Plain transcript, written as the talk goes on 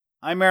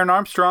I'm Aaron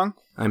Armstrong.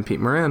 I'm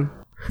Pete Moran.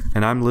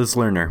 And I'm Liz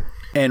Lerner.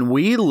 And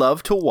we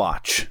love to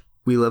watch.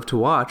 We love to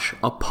watch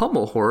a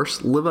pommel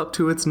horse live up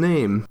to its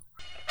name.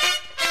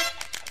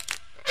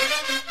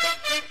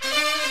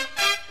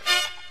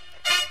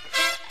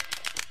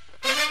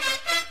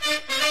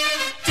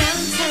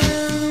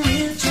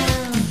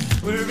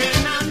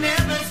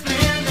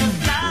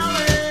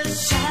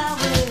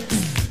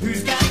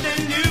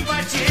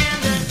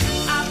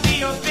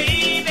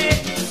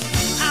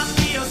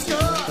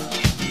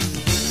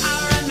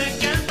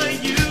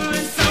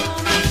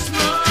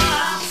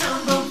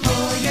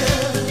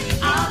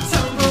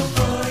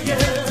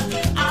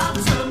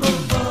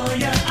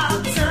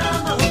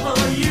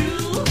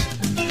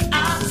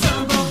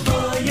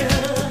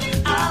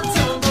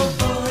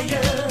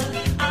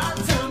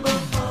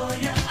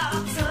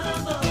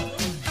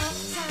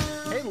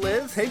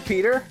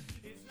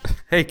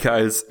 Hey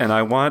guys, and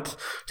I want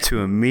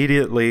to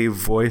immediately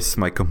voice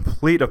my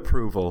complete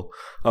approval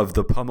of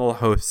the pommel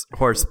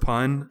horse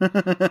pun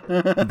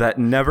that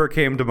never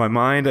came to my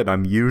mind, and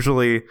I'm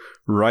usually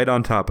right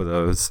on top of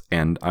those,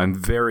 and I'm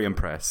very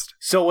impressed.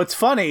 So what's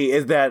funny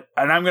is that,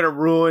 and I'm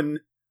going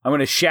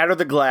to shatter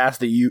the glass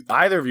that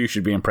either of you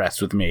should be impressed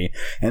with me,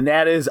 and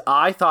that is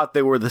I thought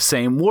they were the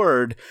same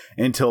word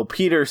until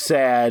Peter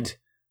said,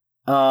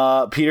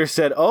 oh,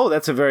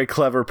 that's a very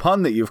clever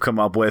pun that you've come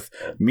up with.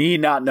 Me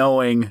not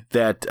knowing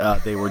that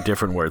they were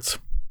different words.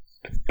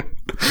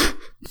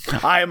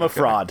 I am a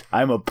fraud.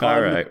 I'm a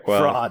pun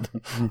fraud.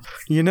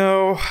 You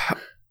know,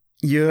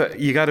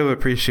 you got to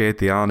appreciate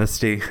the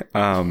honesty.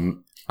 I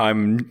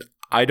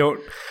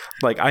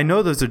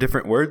know those are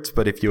different words,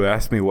 but if you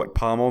ask me what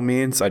pommel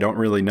means, I don't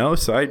really know,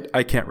 so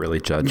I can't really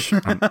judge.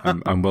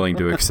 I'm willing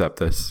to accept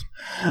this.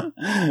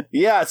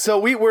 Yeah, so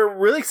we're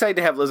really excited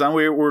to have Liz on.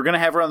 We're going to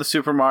have her on the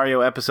Super Mario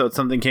episode.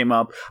 Something came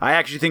up. I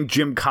actually think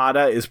Jim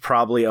Cotta is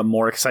probably a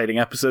more exciting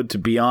episode to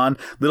be on.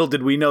 Little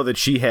did we know that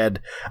she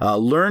had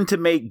learned to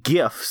make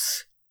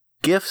GIFs,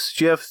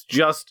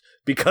 just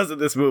because of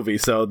this movie.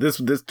 So this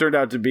turned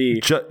out to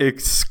be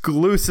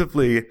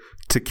exclusively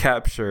to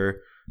capture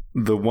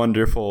the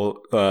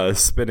wonderful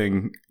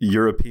spinning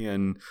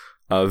European,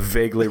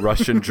 vaguely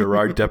Russian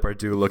Gerard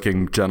Depardieu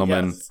looking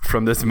gentleman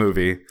from this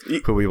movie,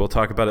 who we will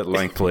talk about at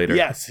length later.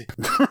 Yes.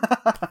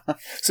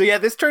 So yeah,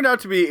 this turned out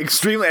to be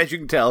extremely, as you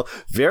can tell,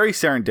 very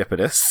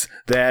serendipitous.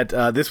 That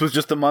this was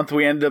just the month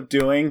we ended up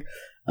doing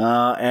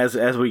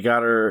as we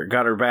got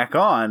her back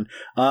on.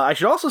 I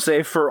should also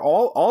say, for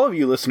all of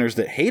you listeners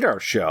that hate our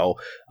show,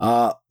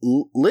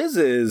 Liz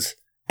is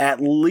at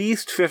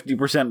least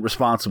 50%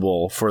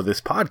 responsible for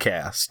this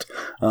podcast.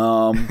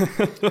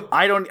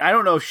 I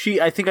don't know.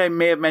 I think I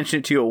may have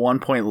mentioned it to you at one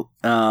point,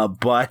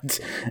 but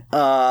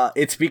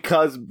it's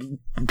because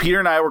Peter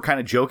and I were kind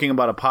of joking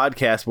about a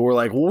podcast, but we're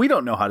like, well, we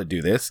don't know how to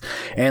do this.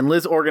 And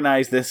Liz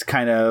organized this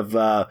kind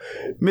of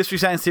Mystery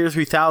Science Theater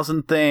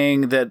 3000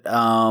 thing that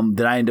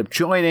I ended up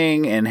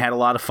joining and had a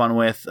lot of fun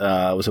with.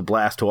 It was a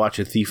blast to watch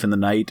A Thief in the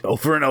Night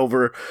over and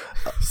over.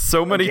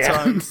 So many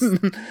times.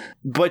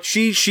 But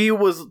she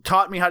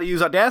taught me how to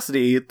use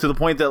Audacity to the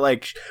point that,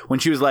 like, when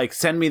she was like,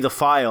 send me the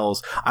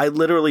files, I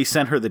literally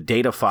sent her the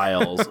data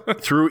files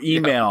through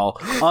email,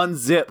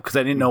 unzip, because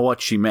I didn't know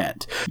what she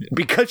meant.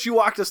 Because she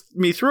walked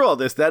me through all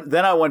this,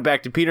 then I went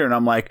back to Peter and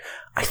I'm like,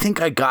 I think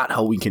I got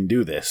how we can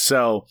do this.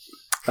 So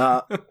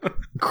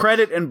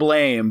credit and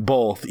blame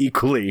both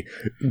equally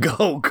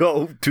go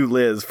to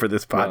Liz for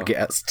this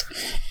podcast.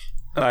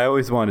 I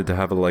always wanted to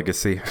have a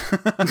legacy.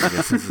 I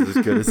guess this is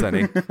as good as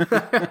any.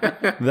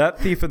 That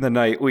Thief in the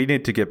Night, we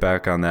need to get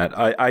back on that.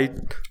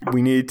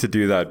 We need to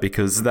do that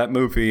because that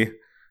movie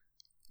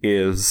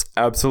is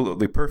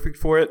absolutely perfect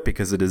for it,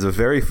 because it is a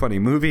very funny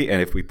movie,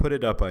 and if we put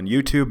it up on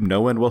YouTube,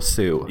 no one will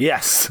sue.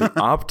 Yes. The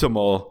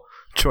optimal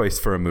choice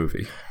for a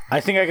movie.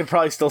 I think I could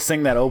probably still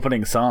sing that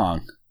opening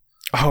song.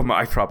 Oh,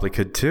 I probably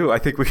could too. I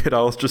think we could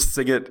all just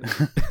sing it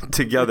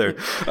together.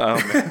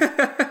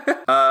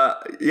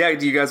 Yeah,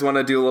 do you guys want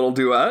to do a little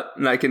duet?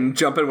 And I can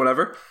jump in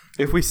whenever.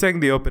 If we sang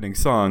the opening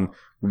song,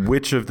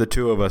 which of the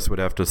two of us would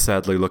have to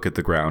sadly look at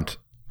the ground?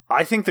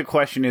 I think the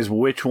question is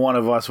which one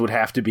of us would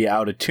have to be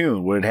out of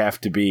tune. Would it have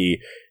to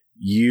be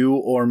you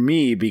or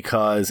me?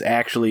 Because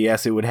actually,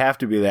 yes, it would have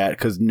to be that,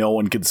 because no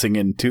one could sing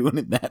in tune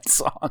in that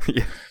song.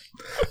 Yeah.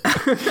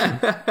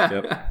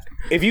 Yep.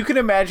 If you can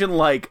imagine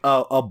like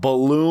a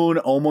balloon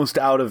almost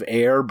out of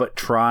air, but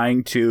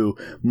trying to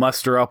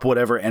muster up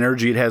whatever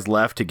energy it has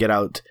left to get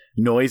out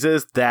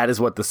noises, that is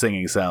what the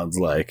singing sounds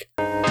like.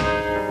 Life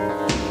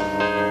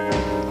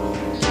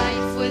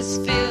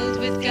was filled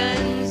with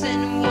guns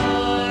and war,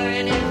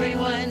 and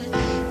everyone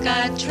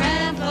got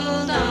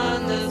trampled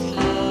on the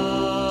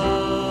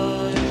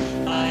floor.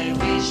 I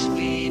wish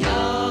we'd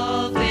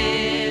all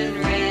been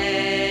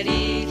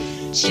ready.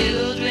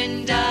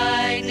 Children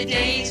died, the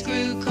days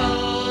grew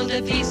cold.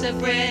 A piece of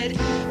bread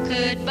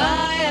could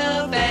buy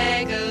a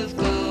bag of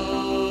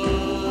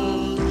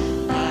gold.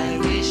 I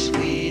wish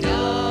we'd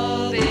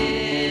all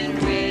been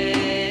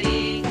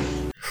ready.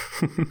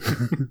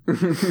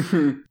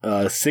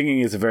 Singing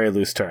is a very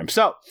loose term.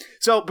 So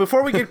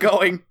before we get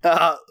going,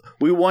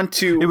 we want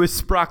to. It was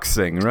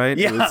Sproxing, right?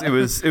 Yeah. It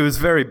was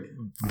very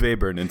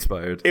Webern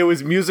inspired. It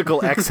was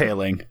musical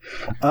exhaling.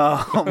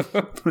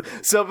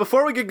 So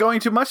before we get going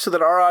too much, so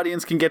that our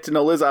audience can get to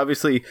know Liz,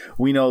 obviously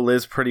we know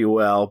Liz pretty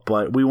well,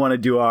 but we want to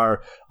do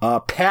our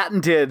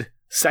patented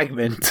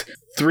segment,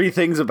 3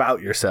 things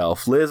about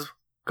yourself. Liz,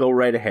 go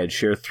right ahead.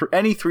 Share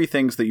any 3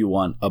 things that you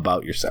want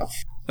about yourself.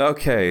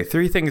 Okay,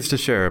 3 things to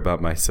share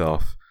about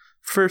myself.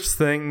 First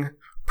thing,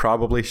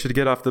 probably should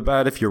get off the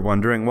bat if you're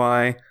wondering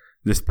why.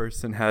 This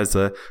person has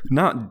a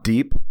not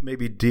deep,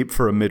 maybe deep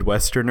for a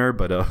Midwesterner,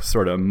 but a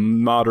sort of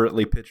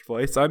moderately pitched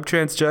voice. I'm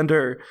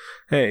transgender.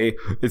 Hey,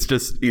 it's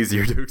just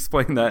easier to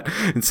explain that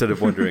instead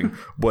of wondering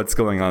what's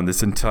going on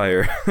this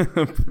entire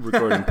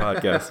recording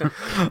podcast.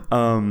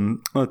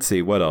 Let's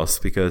see, what else?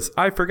 Because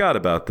I forgot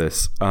about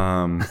this.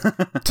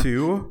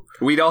 2...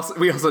 We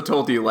also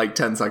told you like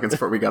 10 seconds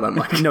before we got on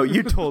mic. No,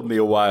 you told me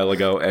a while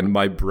ago, and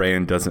my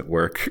brain doesn't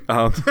work.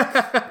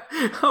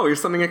 Oh, you're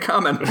sending a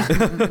comment.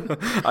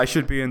 I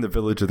should be in the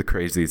Village of the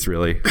Crazies,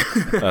 really.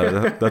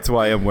 That's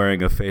why I'm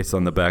wearing a face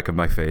on the back of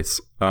my face.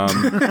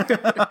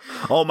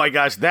 Oh my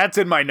gosh, that's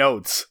in my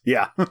notes.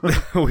 Yeah.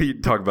 We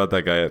talk about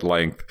that guy at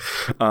length.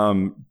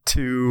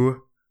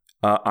 2...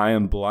 I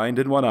am blind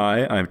in one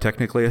eye. I'm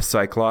technically a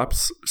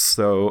cyclops,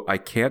 so I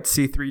can't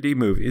see 3D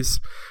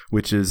movies,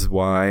 which is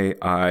why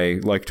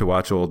I like to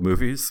watch old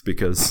movies,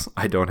 because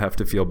I don't have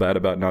to feel bad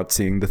about not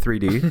seeing the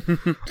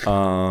 3D.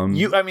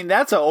 I mean,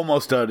 that's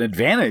almost an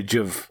advantage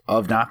of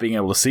not being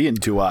able to see in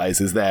 2 eyes,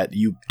 is that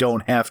you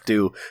don't have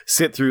to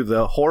sit through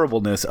the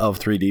horribleness of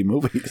 3D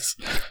movies.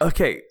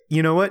 Okay,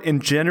 you know what?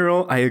 In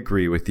general, I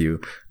agree with you.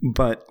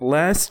 But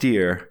last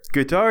year,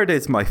 Godard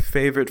is my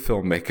favorite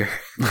filmmaker.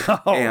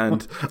 Oh.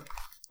 And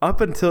up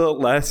until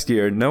last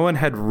year, no one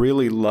had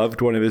really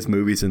loved one of his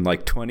movies in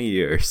like 20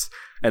 years.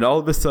 And all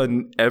of a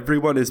sudden,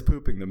 everyone is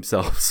pooping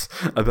themselves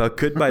about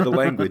Goodbye to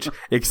Language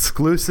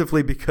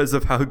exclusively because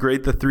of how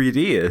great the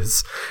 3D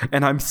is.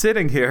 And I'm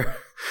sitting here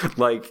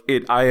like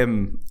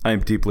I'm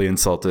deeply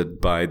insulted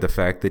by the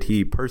fact that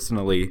he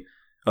personally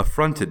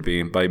affronted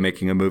me by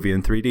making a movie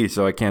in 3D,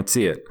 so I can't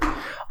see it.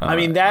 I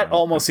mean, that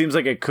almost seems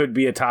like it could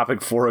be a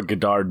topic for a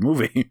Godard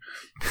movie.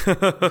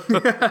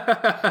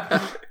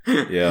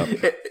 Yeah.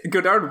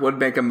 Godard would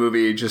make a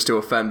movie just to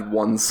offend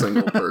one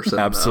single person.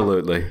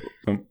 Absolutely.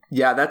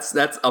 Yeah, that's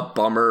a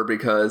bummer,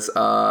 because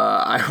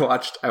I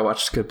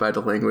watched Goodbye to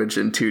Language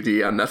in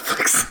 2D on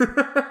Netflix.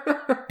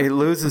 It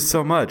loses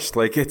so much.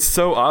 Like, it's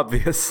so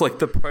obvious. Like,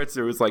 the parts,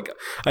 it was like,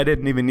 I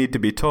didn't even need to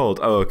be told,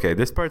 oh, okay,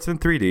 this part's in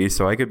 3D,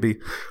 so I could be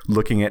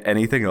looking at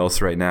anything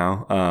else right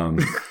now.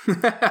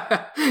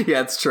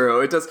 Yeah, it's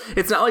true.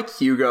 It's not like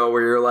Hugo,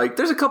 where you're like,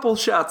 there's a couple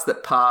shots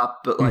that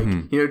pop, but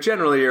like,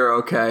 generally you're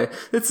okay.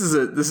 This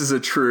is a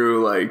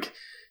true, like,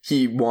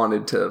 he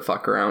wanted to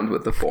fuck around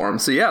with the form.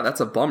 So yeah,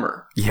 that's a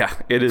bummer. Yeah,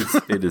 it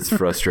is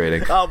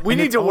frustrating. We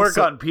need to work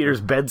on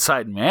Peter's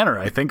bedside manner,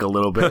 I think, a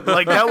little bit.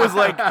 Like, that was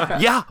like,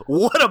 yeah,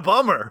 what a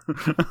bummer.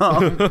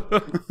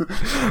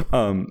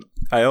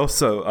 I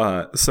also,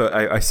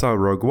 I saw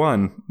Rogue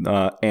One,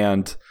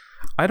 and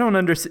I don't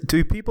understand.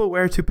 Do people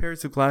wear 2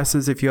 pairs of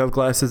glasses if you have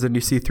glasses and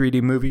you see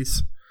 3D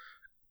movies?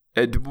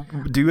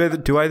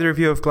 Do either of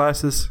you have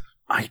glasses?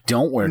 I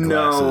don't wear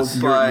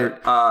glasses. No,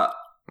 but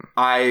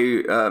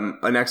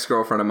an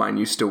ex-girlfriend of mine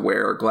used to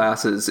wear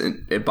glasses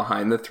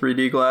behind the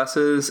 3D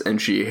glasses,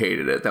 and she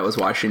hated it. That was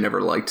why she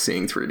never liked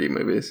seeing 3D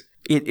movies.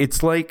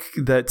 It's like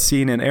that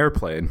scene in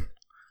Airplane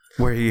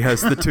where he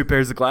has the 2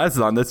 pairs of glasses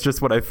on. That's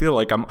just what I feel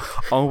like. I'm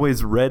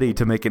always ready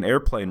to make an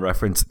Airplane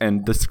reference,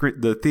 and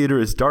the theater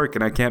is dark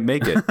and I can't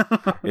make it.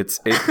 It's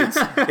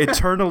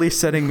eternally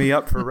setting me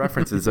up for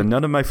references, and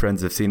none of my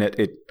friends have seen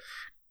it.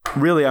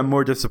 Really, I'm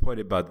more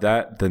disappointed about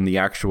that than the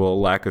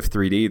actual lack of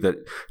 3D, that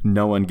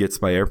no one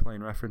gets my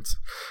Airplane reference.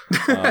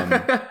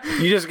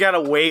 You just gotta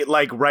wait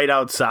like right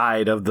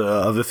outside of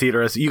the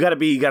theater. You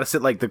gotta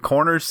sit like the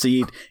corner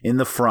seat in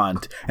the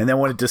front, and then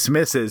when it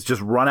dismisses,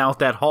 just run out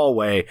that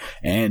hallway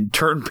and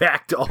turn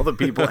back to all the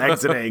people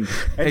exiting,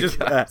 and just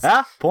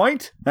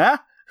point.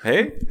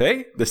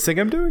 Hey, this thing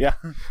I'm doing? Yeah.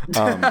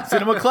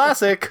 Cinema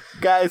classic,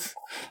 guys.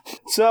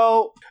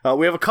 So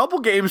we have a couple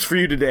games for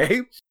you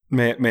today.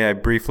 May I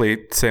briefly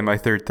say my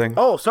third thing?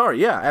 Oh, sorry.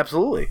 Yeah,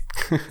 absolutely.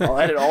 I'll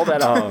edit all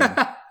that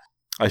out.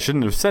 I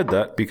shouldn't have said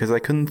that because I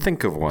couldn't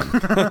think of one.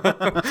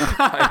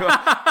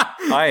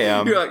 I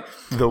am You're like,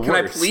 the worst.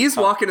 Can I please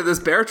walk into this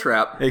bear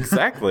trap?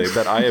 Exactly,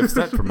 that I have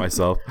set for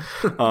myself.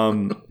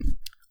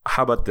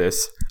 How about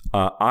this?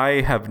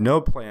 I have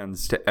no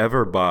plans to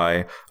ever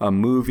buy a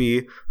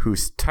movie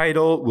whose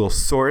title will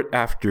sort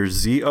after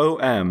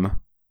ZOM,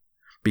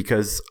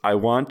 because I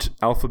want,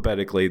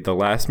 alphabetically, the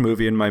last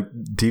movie in my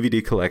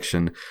DVD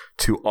collection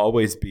to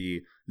always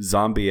be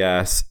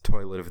Zombie-Ass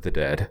Toilet of the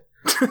Dead.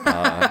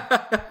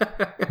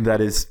 That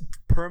is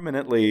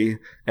permanently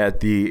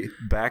at the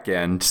back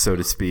end, so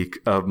to speak,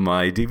 of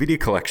my DVD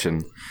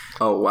collection.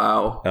 Oh,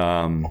 wow.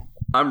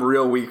 I'm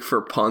real weak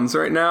for puns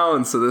right now,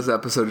 and so this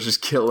episode is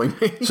just killing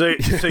me. So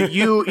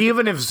you,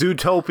 even if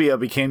Zootopia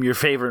became your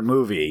favorite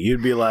movie,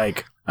 you'd be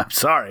like, I'm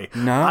sorry.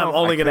 No, I'm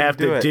only going to have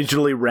to do it.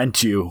 digitally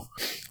rent you.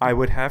 I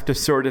would have to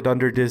sort it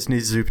under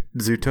Disney's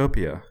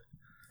Zootopia.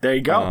 There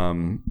you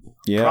go.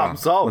 Yeah. Problem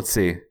solved. Let's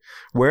see.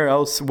 Where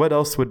else? What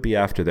else would be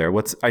after there?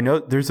 I know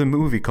there's a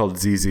movie called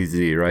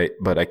ZZZ, right?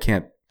 But I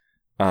can't.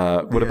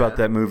 What about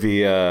that movie,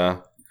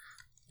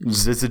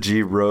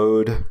 Zizigy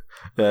Road,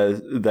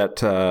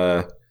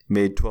 that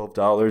made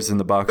 $12 in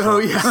the box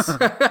office? Oh,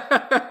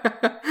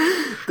 yeah.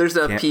 There's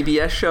a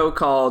PBS show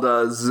called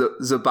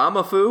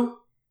Zabamafu.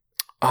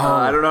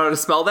 I don't know how to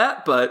spell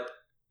that, but...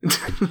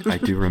 I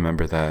do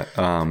remember that.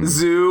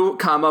 Zoo,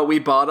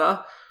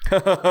 Weebada.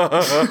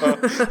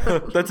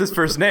 That's his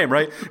first name,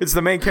 right? It's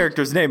the main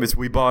character's name is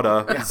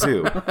Weebada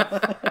Zoo.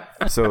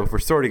 So if we're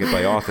sorting it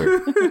by author.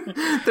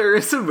 There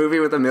is a movie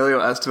with Emilio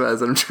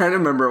Estevez, and I'm trying to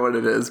remember what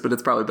it is, but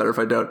it's probably better if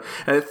I don't.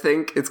 And I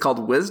think it's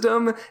called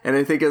Wisdom, and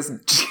I think his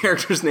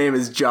character's name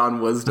is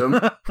John Wisdom.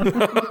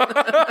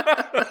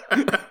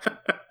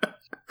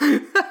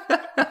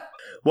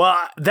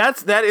 Well,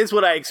 that is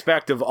what I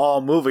expect of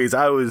all movies.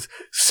 I was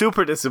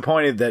super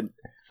disappointed that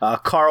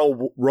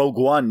Carl Rogue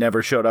One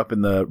never showed up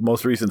in the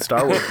most recent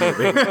Star Wars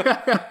movie.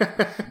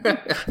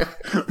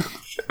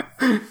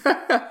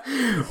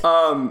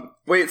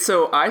 Wait,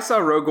 so I saw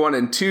Rogue One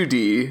in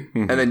 2D,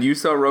 and then you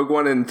saw Rogue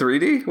One in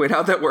 3D? Wait,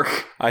 how'd that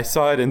work? I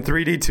saw it in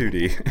 3D,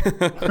 2D.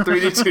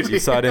 3D, 2D. You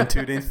saw it in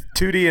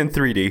 2D and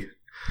 3D.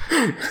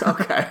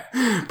 Okay,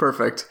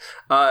 perfect.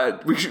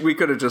 We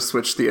could have just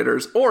switched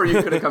theaters, or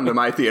you could have come to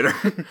my theater.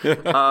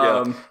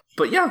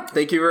 But yeah,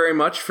 thank you very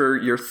much for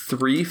your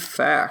 3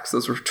 facts.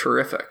 Those were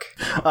terrific.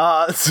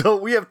 So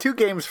we have 2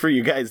 games for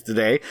you guys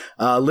today.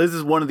 Liz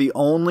is one of the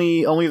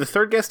only the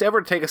third guest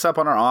ever to take us up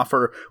on our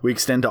offer. We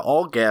extend to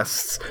all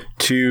guests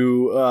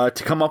to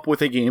come up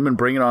with a game and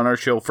bring it on our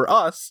show for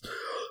us.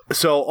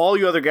 So all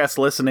you other guests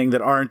listening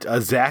that aren't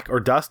Zach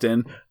or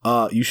Dustin,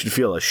 you should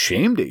feel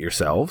ashamed at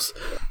yourselves.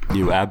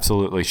 You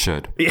absolutely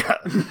should. Yeah.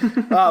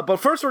 But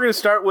first we're going to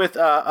start with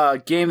a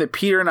game that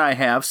Peter and I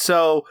have.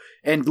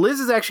 And Liz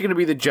is actually going to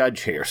be the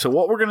judge here. So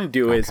what we're going to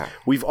do is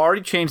we've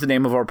already changed the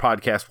name of our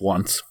podcast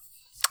once.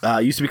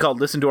 It used to be called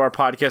Listen to Our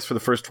Podcast for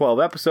the first 12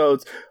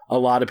 episodes. A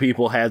lot of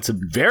people had some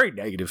very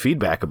negative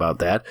feedback about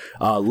that.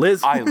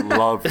 Liz... I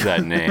loved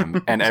that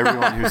name. And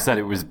everyone who said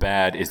it was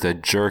bad is a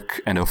jerk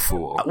and a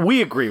fool.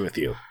 We agree with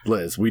you,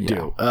 Liz. We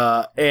do.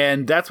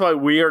 And that's why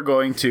we are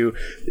going to...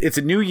 It's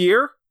a new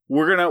year.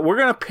 We're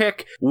gonna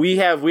pick. We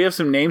have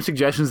some name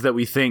suggestions that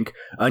we think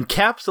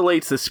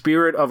encapsulates the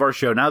spirit of our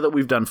show. Now that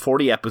we've done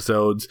 40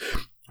 episodes,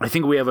 I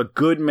think we have a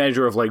good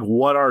measure of like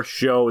what our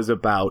show is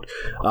about.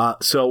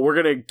 So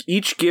we're gonna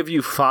each give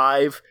you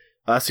 5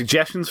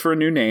 suggestions for a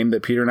new name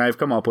that Peter and I have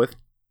come up with.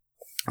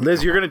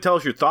 Liz, you're gonna tell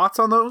us your thoughts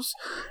on those,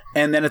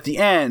 and then at the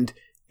end,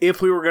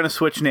 if we were gonna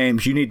switch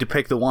names, you need to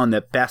pick the one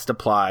that best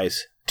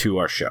applies to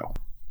our show.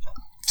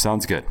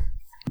 Sounds good.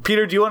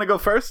 Peter, do you want to go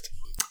first?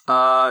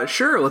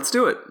 Sure, let's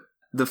do it.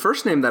 The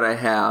first name that I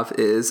have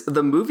is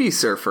The Movie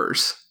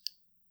Surfers.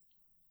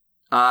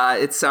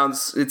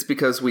 It's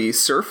because we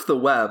surf the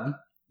web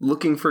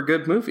looking for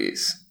good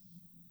movies.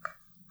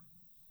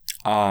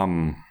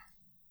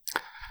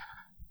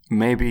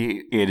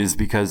 Maybe it is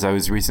because I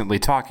was recently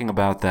talking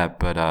about that,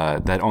 but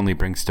that only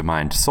brings to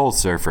mind Soul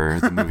Surfer,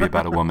 the movie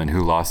about a woman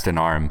who lost an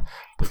arm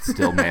but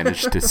still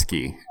managed to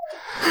ski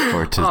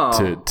or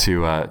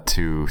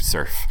to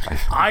surf.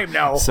 I'm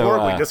now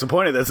horribly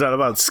disappointed that's not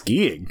about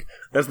skiing.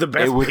 That's the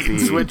best bait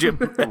and switch.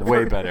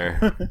 Way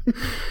better.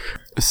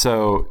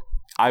 So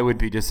I would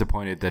be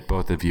disappointed that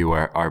both of you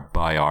are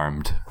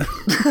bi-armed.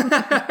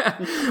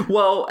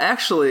 Well,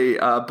 actually,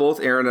 both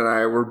Aaron and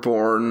I were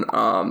born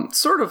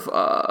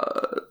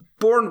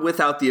born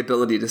without the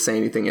ability to say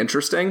anything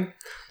interesting.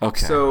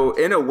 Okay. So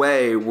in a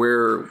way,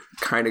 we're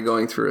kind of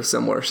going through a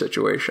similar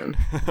situation.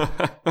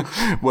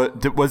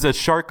 Was a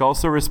shark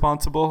also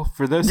responsible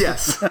for this?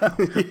 Yes.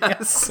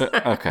 Yes.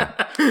 Okay.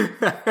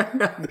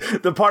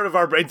 The part of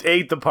our brains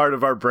ate the part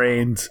of our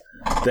brains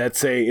that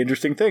say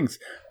interesting things.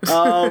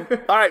 All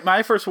right,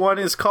 my first one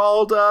is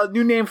called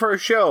new name for a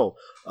show.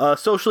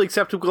 Socially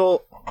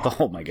acceptable.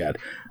 Oh my god.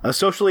 A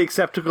socially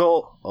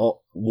acceptable.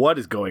 Oh, what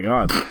is going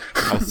on?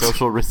 A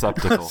social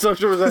receptacle.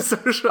 Socially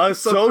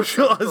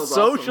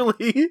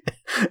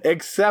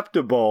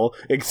acceptable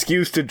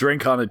excuse to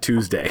drink on a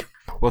Tuesday.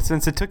 Well,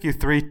 since it took you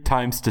 3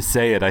 times to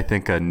say it, I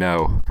think a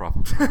no,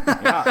 probably.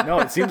 Yeah, no,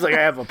 it seems like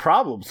I have a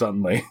problem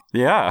suddenly.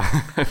 Yeah.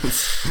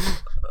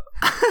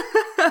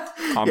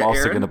 I'm also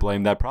Aaron? going to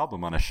blame that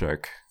problem on a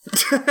shark.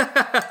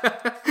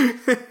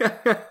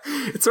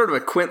 It's sort of a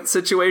Quint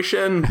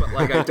situation, but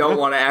like I don't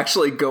want to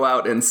actually go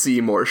out and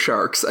see more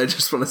sharks. I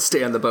just want to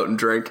stay on the boat and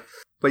drink.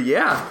 But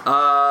yeah,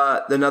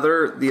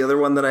 the other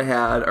one that I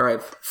had, all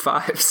right,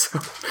 5. So,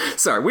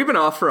 sorry, we've been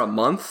off for a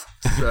month,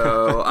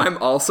 so I'm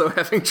also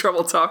having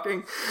trouble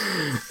talking.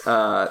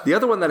 The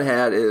other one that I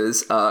had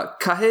is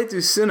Cahiers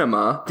du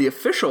Cinema, the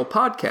official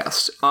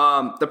podcast.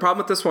 The problem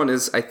with this one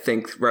is, I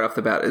think, right off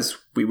the bat, is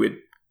we would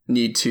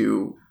need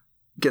to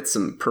get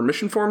some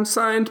permission forms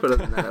signed, but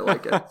other than that, I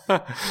like it.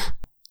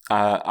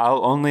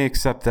 I'll only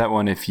accept that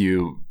one if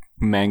you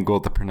mangle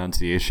the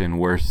pronunciation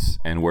worse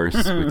and worse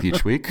with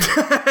each week.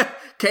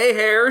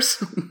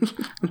 K-hairs.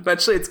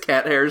 Eventually it's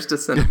cat hairs to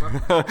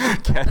cinema.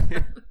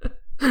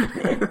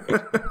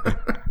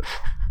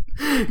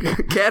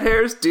 Cat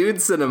hairs,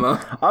 dude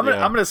cinema. I'm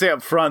gonna say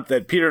up front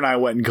that Peter and I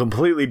went in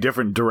completely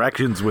different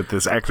directions with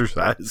this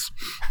exercise.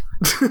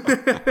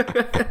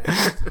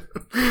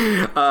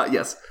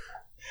 Yes.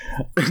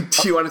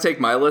 Do you want to take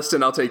my list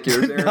and I'll take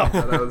yours, Aaron? No. I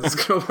thought that was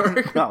going to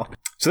work. No.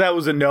 So that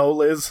was a no,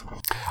 Liz?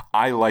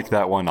 I like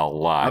that one a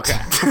lot. Okay.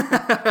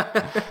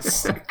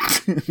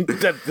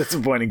 That's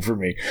disappointing for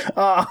me.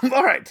 All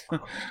right.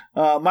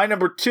 My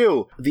number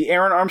 2, The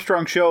Aaron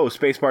Armstrong Show,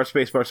 spacebar,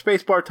 spacebar,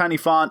 spacebar, tiny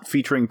font,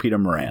 featuring Peter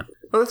Moran.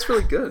 Oh, that's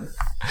really good.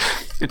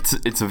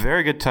 It's a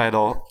very good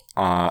title.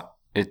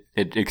 It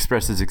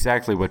expresses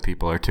exactly what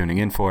people are tuning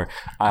in for.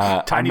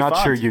 I'm not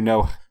font. sure you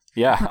know.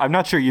 Yeah, I'm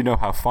not sure you know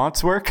how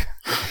fonts work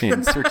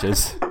in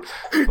searches,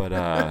 but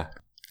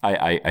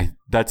I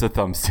that's a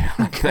thumbs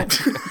down.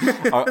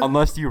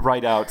 Unless you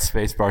write out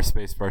spacebar,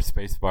 spacebar,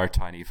 spacebar,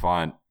 tiny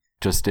font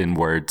just in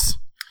words.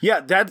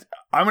 Yeah,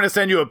 I'm going to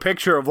send you a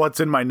picture of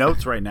what's in my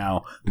notes right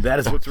now. That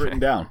is what's written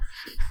down.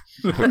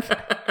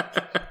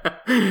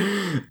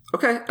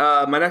 Okay,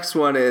 my next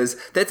one is,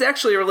 that's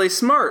actually really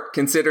smart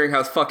considering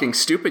how fucking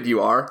stupid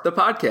you are, the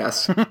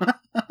podcast.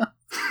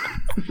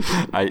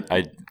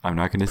 I'm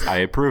not gonna. I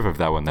approve of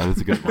that one. That is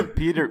a good one,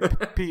 Pete.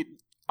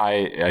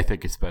 I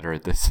think it's better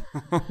at this.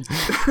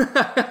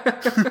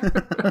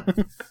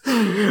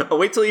 I'll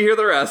wait till you hear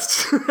the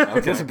rest.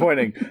 Okay.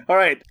 Disappointing. All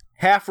right,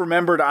 half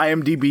remembered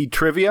IMDb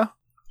trivia.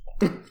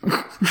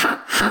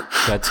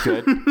 That's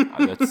good.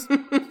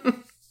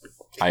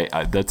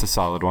 That's a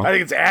solid one. I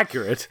think it's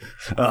accurate.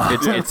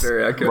 It's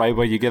very accurate. Right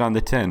where you get on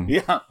the tin.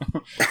 Yeah.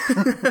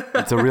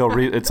 It's a real.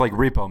 It's like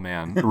Repo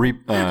Man,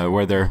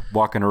 where they're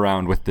walking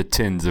around with the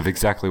tins of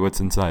exactly what's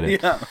inside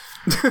it. Yeah.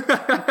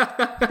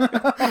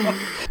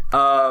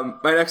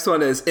 My next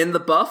one is In the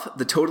Buff,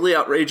 the totally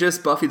outrageous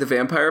Buffy the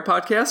Vampire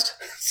podcast.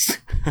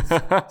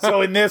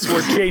 So in this,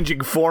 we're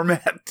changing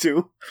format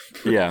too.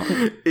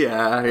 Yeah.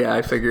 Yeah,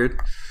 I figured.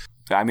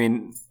 I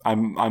mean,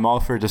 I'm all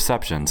for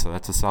deception, so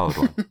that's a solid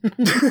one.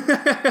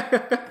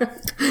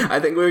 I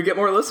think we would get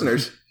more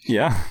listeners.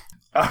 Yeah.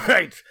 All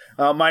right.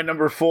 My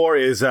number 4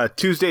 is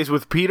Tuesdays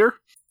with Peter.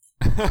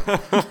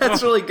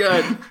 That's really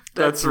good.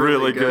 That's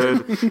really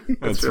good.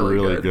 That's really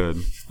really good.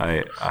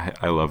 I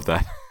love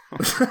that.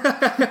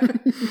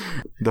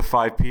 The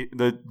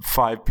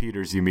five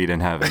Peters you meet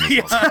in heaven.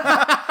 Is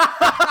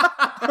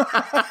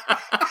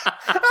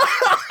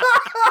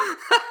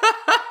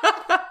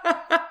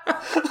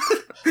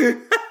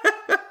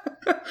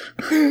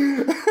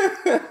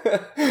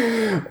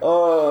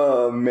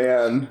Oh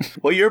man.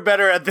 Well, you're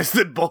better at this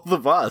than both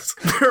of us.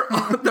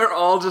 They're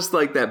all just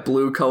like that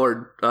blue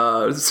colored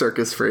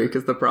circus freak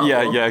is the problem.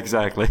 Yeah,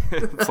 exactly.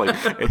 It's like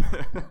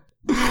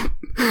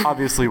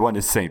obviously one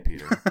is St.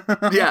 Peter.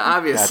 Yeah,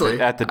 obviously.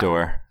 At the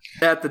door.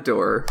 At the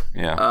door.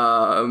 Yeah.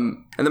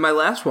 And then my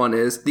last one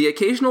is The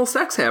Occasional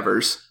Sex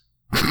Havers.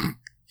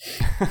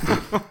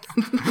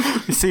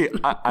 You see,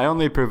 I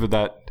only approve of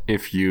that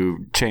if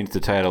you change the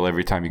title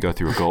every time you go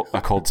through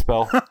a cold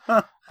spell.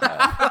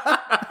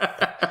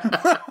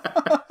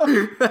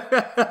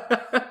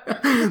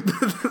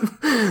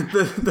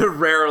 The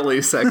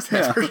rarely sex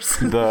havers.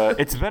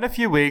 It's been a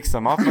few weeks.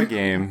 I'm off my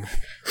game.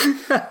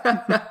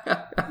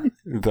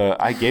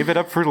 I gave it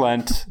up for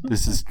Lent.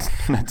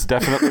 That's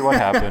definitely what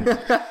happened.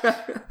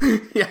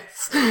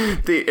 Yes.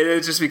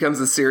 It just becomes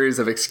a series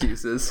of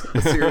excuses.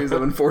 A series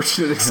of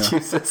unfortunate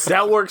excuses.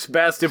 That works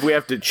best if we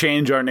have to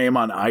change our name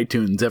on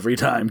iTunes every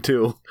time,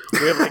 too.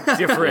 We have like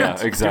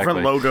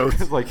different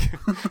logos. Like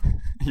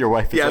your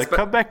wife is like,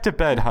 come back to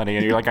bed, honey.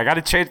 And you're like, I got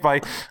to change my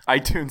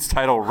iTunes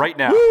title right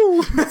now.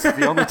 This is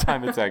the only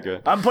time it's that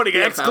good. I'm putting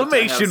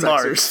exclamation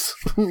marks.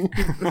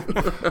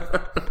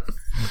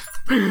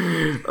 All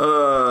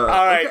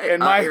right, okay.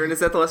 and Aaron, is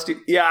that the last?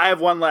 Yeah, I have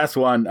one last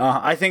one.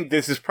 I think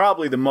this is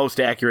probably the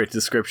most accurate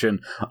description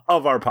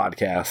of our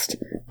podcast,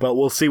 but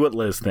we'll see what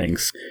Liz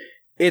thinks.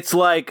 It's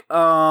like, we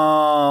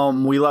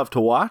love to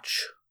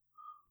watch.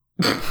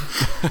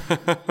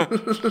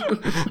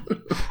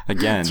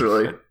 Again, it's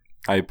really.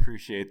 I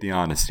appreciate the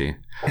honesty.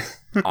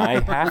 I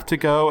have to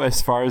go,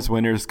 as far as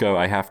winners go,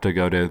 I have to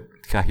go to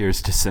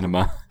Here's to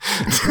Cinema,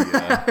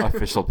 the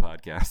official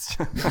podcast.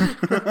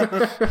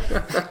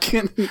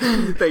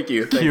 Thank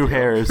you. Q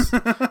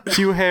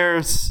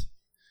hairs.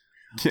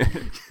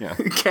 Yeah.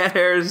 Cat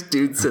hairs,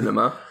 dude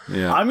cinema.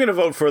 Yeah. I'm going to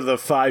vote for the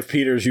 5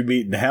 Peters you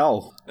meet in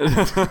hell.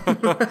 That's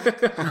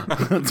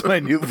my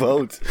new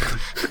vote.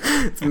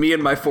 It's me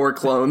and my 4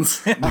 clones.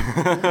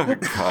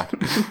 God.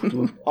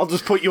 I'll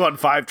just put you on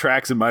 5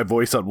 tracks and my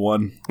voice on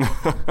 1.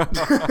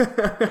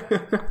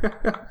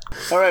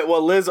 All right,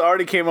 well, Liz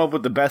already came up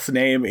with the best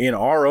name in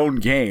our own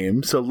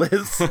game. So,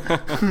 Liz,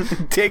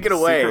 take it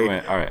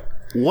away. All right.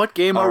 What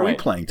game are we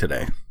playing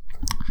today?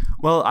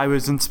 Well, I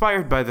was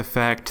inspired by the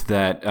fact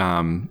that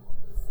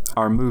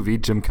our movie,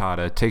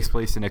 Gymkata, takes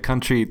place in a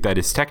country that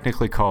is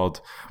technically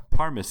called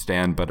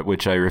Parmistan, but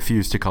which I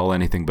refuse to call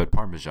anything but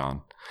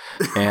Parmesan.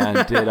 And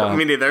it,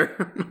 Me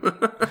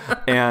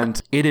neither.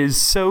 and it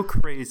is so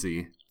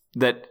crazy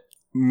that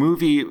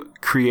movie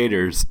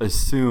creators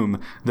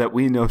assume that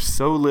we know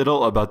so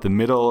little about the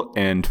Middle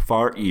and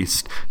Far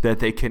East that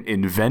they can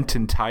invent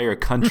entire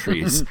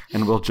countries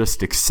and we'll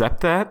just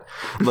accept that.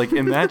 Like,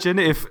 imagine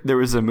if there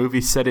was a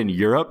movie set in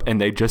Europe and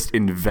they just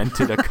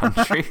invented a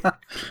country.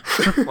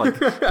 Like,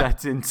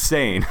 that's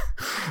insane.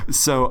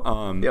 So,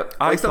 Yep.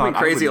 I Like something thought I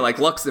crazy would- like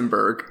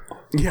Luxembourg.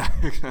 yeah.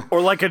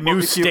 Or like a new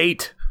if you-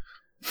 state.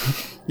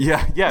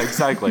 Yeah,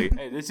 exactly.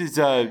 Hey, this is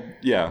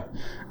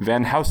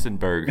Van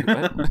Housenberg.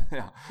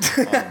 Yeah.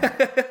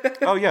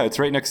 Oh yeah, it's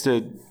right next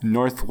to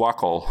North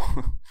Wackel.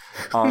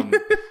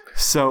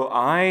 So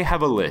I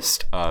have a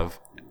list of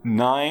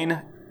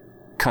 9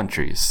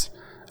 countries.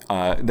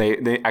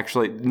 They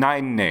actually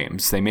 9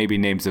 names. They may be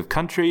names of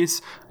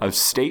countries, of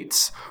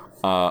states,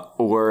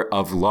 or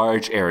of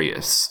large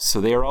areas. So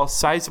they are all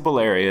sizable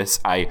areas.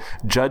 I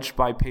judged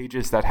by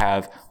pages that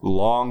have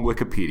long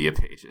Wikipedia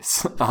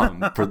pages.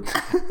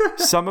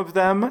 Some of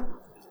them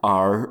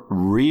are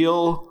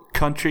real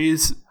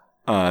countries,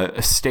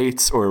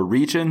 states, or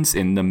regions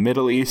in the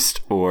Middle East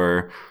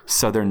or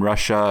southern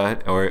Russia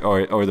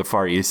or the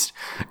Far East.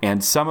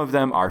 And some of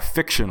them are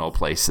fictional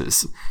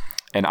places.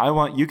 And I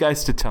want you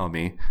guys to tell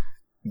me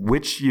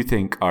which you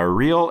think are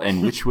real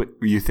and which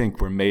you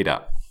think were made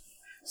up.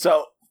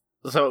 So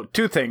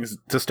 2 things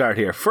to start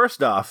here.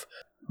 First off,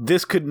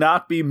 this could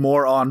not be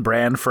more on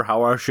brand for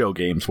how our show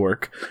games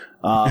work.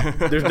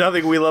 There's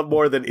nothing we love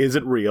more than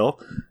isn't real.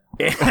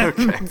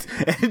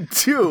 And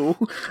 2,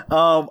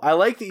 I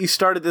like that you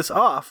started this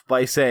off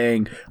by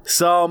saying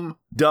some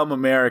dumb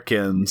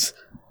Americans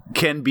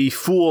can be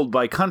fooled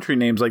by country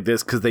names like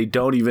this because they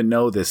don't even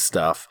know this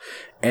stuff.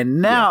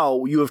 And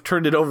now you have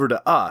turned it over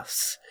to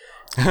us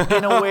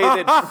in a way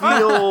that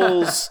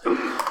feels...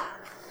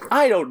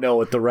 I don't know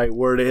what the right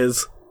word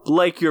is.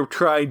 Like you're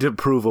trying to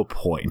prove a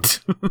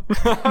point.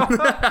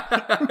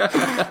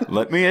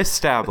 Let me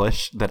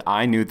establish that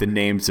I knew the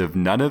names of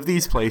none of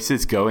these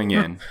places going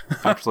in.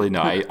 Actually, no,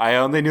 I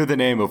only knew the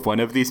name of one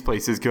of these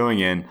places going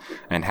in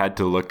and had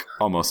to look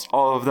almost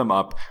all of them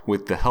up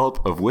with the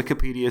help of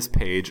Wikipedia's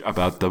page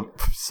about the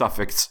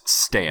suffix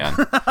stan.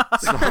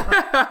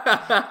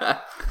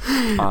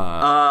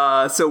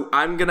 So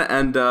I'm gonna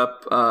end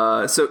up.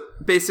 So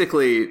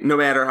basically, no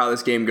matter how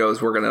this game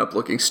goes, we're gonna end up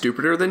looking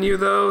stupider than you,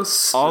 though.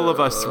 So... All of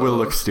us will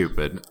look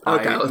stupid.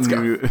 Okay, let's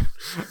go.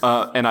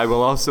 And I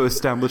will also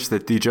establish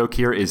that the joke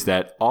here is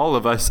that all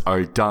of us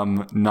are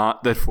dumb,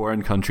 not that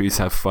foreign countries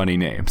have funny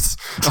names.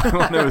 I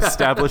want to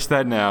establish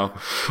that now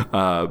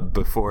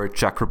before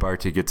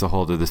Chakrabarti gets a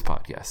hold of this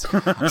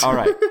podcast. All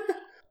right.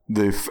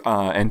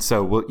 And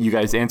so you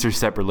guys answer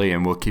separately,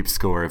 and we'll keep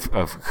score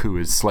of who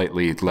is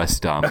slightly less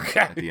dumb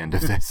at the end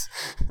of this.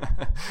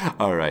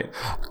 All right.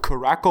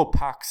 Karakal,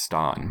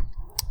 Pakistan.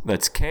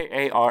 That's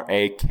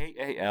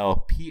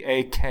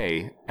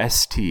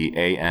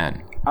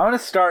KARAKALPAKSTAN. I'm going to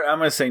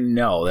say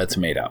no, that's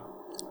made up.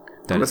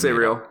 I'm gonna say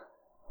real.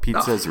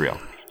 Pizza is real.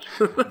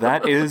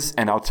 That is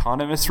an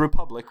autonomous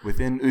republic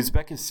within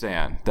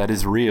Uzbekistan. That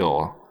is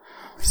real.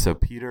 So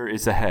Peter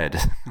is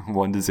ahead,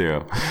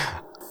 1-0.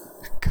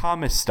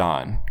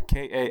 Kamistan,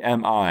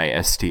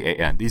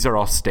 KAMISTAN. These are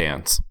all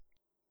stans.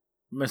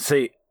 I'm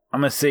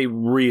gonna say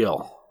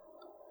real.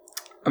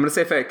 I'm gonna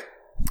say fake.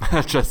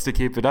 Just to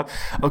keep it up.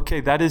 Okay,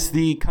 that is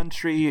the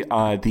country,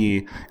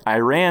 the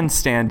Iran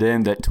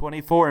stand-in that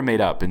 24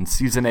 made up in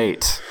season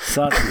 8.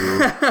 Son,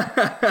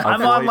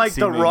 I'm on like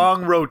the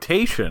wrong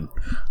rotation.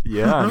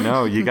 Yeah,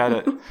 no, you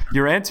gotta.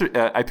 Your answer,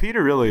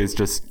 Peter really is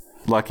just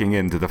lucking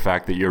into the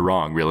fact that you're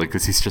wrong, really,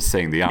 because he's just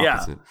saying the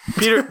opposite.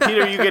 Yeah,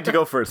 Peter, you get to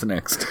go first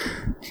next.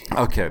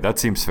 Okay, that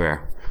seems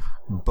fair.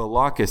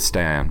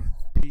 Balochistan.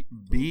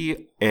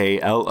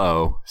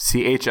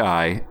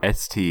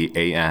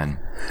 BALOCHISTAN.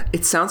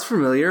 It sounds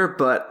familiar,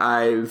 but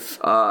I've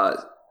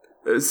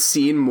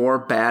seen more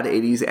bad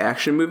 80s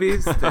action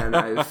movies than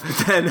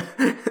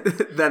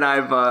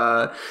I've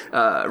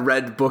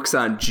read books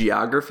on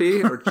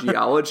geography or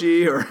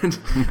geology or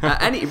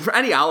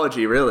any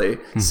ology, really.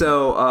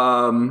 So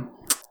I'm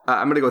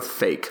going to go with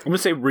fake. I'm going to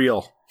say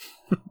real.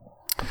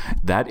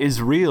 That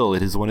is real.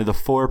 It is one of the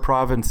 4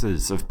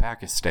 provinces of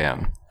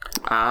Pakistan.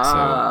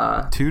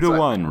 So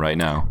 2-1 right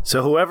now.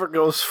 So whoever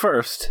goes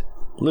first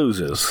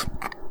loses.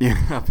 Yeah,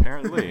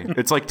 apparently.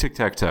 It's like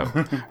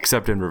tic-tac-toe,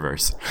 except in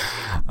reverse.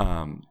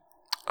 Pakistan.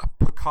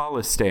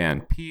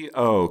 POKOLISTAN.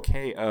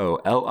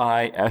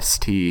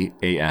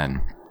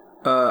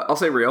 I'll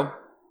say real.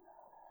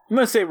 I'm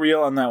going to say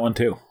real on that one,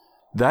 too.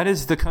 That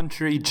is the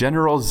country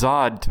General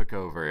Zod took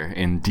over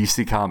in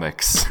DC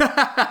Comics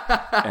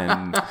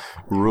and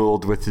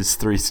ruled with his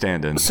 3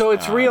 stand-ins. So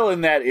it's real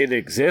in that it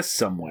exists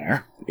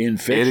somewhere in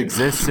fiction. It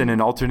exists in an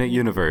alternate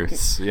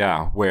universe,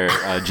 yeah, where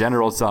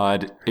General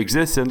Zod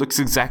exists and looks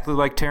exactly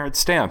like Terrence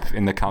Stamp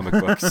in the comic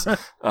books.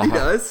 He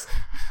does.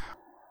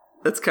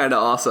 That's kind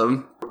of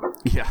awesome.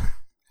 Yeah.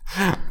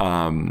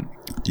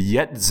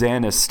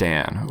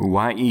 Yetzanistan.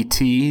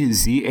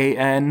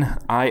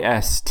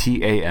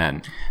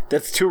 Yetzanistan.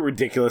 That's too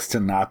ridiculous to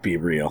not be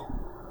real.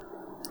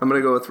 I'm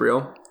gonna go with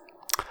real.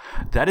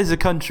 That is a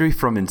country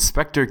from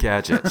Inspector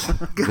Gadget.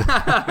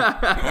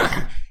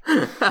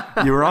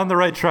 You were on the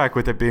right track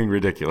with it being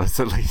ridiculous,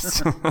 at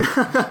least.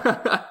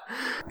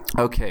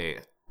 Okay,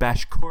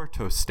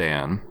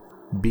 Bashkortostan.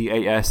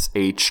 Bashkorto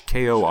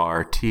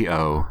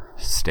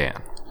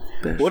Stan.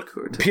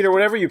 Peter,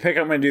 whatever you pick,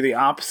 I'm going to do the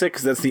opposite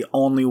because that's the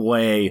only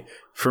way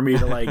for me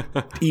to like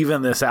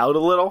even this out a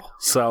little.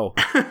 So,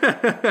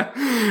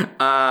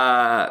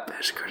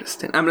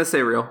 Bashkortostan. I'm going to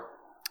say real.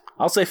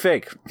 I'll say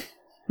fake.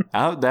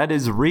 Oh, that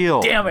is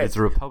real. Damn it. It's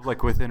a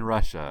republic within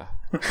Russia.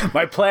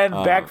 My plan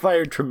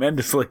backfired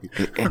tremendously.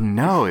 And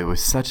no, it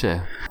was such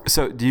a...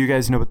 So, do you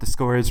guys know what the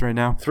score is right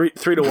now?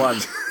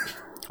 3-1.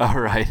 All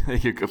right.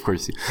 Of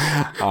course.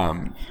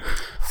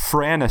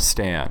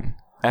 Franistan.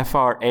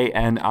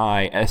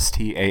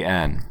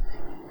 Franistan.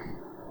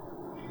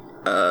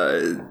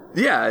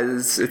 Yeah,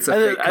 it's a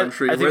fake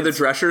country. Where the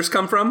Dreschers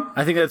come from?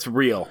 I think that's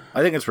real.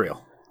 I think it's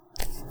real.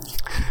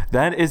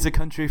 That is a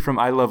country from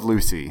I Love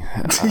Lucy.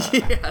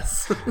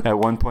 Yes. At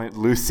one point,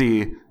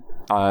 Lucy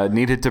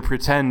needed to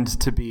pretend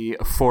to be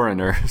a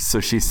foreigner, so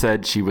she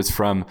said she was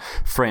from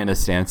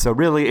Franistan. So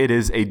really, it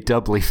is a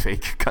doubly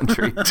fake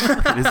country.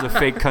 It is a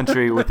fake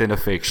country within a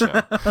fake show.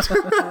 Does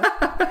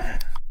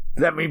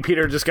that mean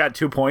Peter just got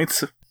 2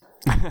 points?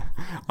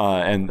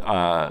 And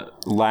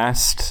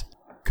last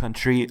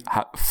country,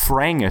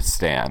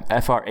 Frangistan.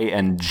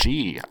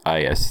 Frangistan.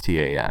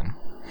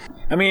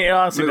 I mean, it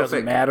honestly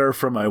doesn't matter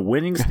from a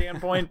winning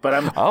standpoint, but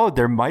I'm... Oh,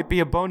 there might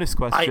be a bonus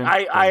question.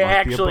 I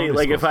actually,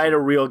 like, if I had a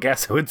real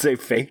guess, I would say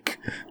fake.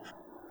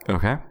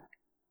 Okay.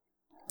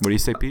 What do you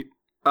say, Pete?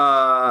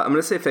 I'm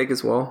going to say fake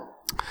as well.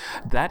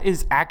 That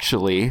is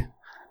actually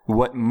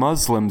what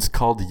Muslims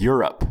called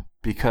Europe,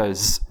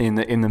 because in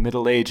the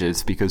Middle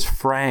Ages, because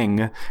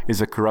Frang is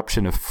a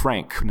corruption of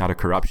Frank, not a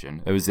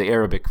corruption. It was the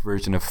Arabic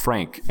version of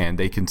Frank, and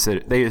they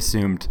considered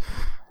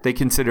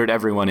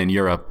everyone in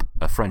Europe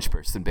a French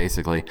person,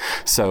 basically.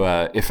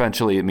 So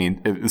essentially it means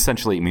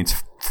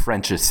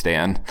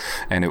Frenchistan,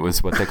 and it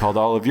was what they called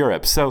all of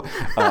Europe. So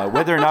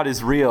whether or not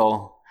is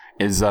real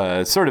is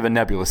sort of a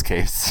nebulous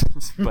case.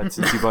 But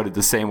since you voted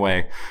the same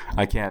way,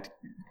 I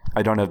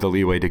don't have the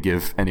leeway to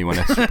give anyone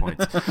extra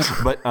points.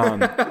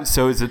 But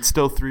so is it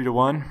still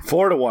 3-1?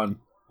 4-1.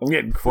 I'm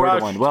getting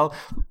crushed. 4-1. Well,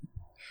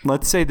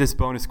 let's say this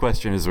bonus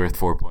question is worth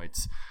 4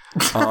 points.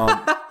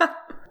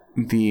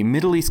 The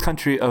Middle East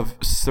country of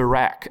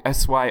Syrak,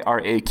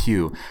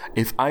 Syraq.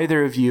 If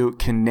either of you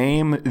can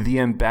name the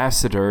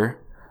ambassador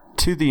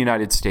to the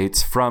United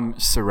States from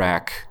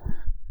Syrak,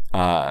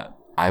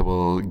 I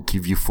will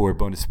give you 4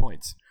 bonus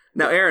points.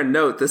 Now, Aaron,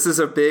 note this is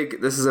a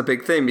big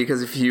thing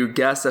because if you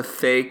guess a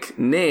fake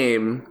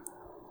name,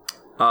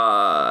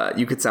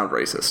 you could sound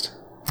racist.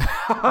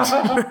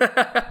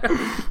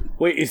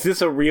 Wait, is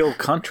this a real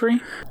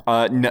country?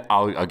 No,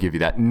 I'll give you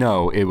that.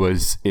 No, it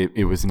was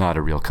not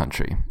a real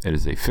country. It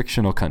is a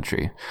fictional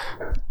country.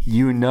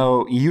 You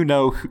know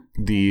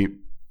the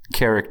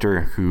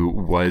character who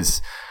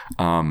was.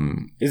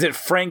 Is it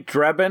Frank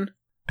Drebin?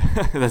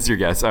 That's your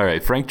guess. All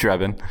right, Frank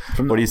Drebin.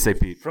 What do you say,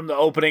 Pete? From the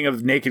opening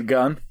of Naked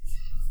Gun.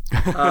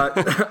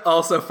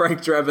 Also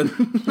Frank Drebin.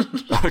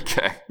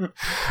 Okay.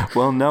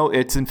 Well, no,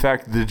 it's in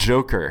fact the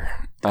Joker.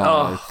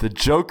 The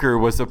Joker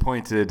was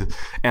appointed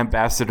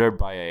ambassador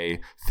by a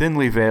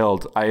thinly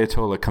veiled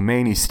Ayatollah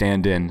Khomeini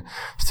stand-in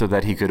so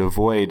that he could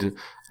avoid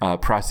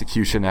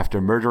prosecution after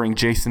murdering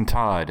Jason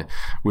Todd,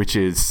 which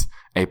is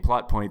a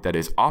plot point that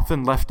is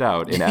often left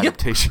out in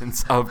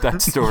adaptations of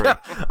that story.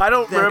 I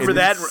don't remember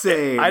that.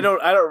 Insane. I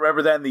don't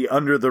remember that in the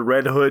Under the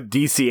Red Hood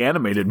DC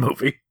animated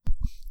movie.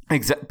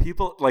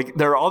 People, like,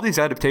 there are all these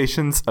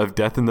adaptations of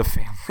Death in the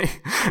Family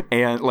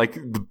and, like,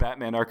 the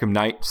Batman Arkham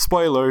Knight.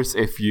 Spoilers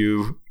if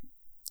you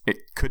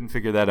couldn't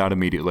figure that out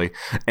immediately.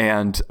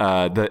 And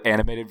the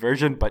animated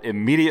version, but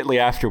immediately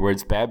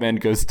afterwards, Batman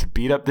goes to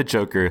beat up the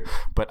Joker.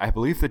 But I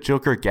believe the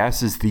Joker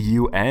gasses the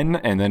UN,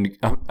 and then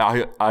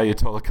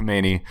Ayatollah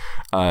Khomeini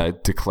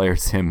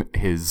declares him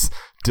his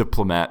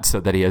diplomat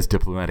so that he has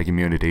diplomatic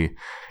immunity.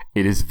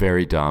 It is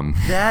very dumb.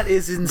 That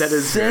is insane. That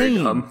is very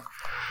dumb.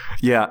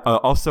 Yeah.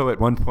 Also, at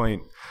one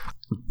point,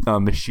 a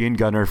machine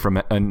gunner from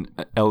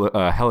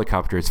a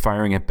helicopter is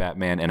firing at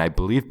Batman, and I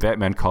believe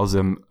Batman calls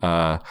him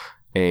a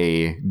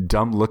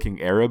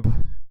dumb-looking Arab.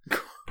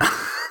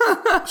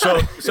 So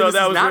that was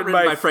not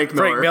written by Frank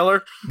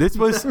Miller. This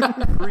was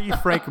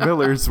pre-Frank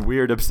Miller's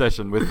weird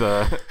obsession with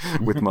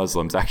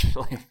Muslims,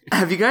 actually.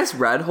 Have you guys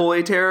read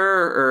Holy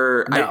Terror?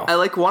 Or no. I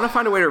want to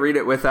find a way to read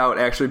it without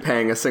actually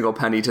paying a single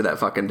penny to that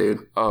fucking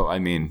dude. Oh, I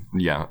mean,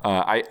 yeah.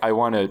 I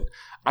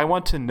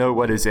want to know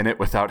what is in it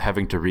without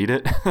having to read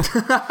it.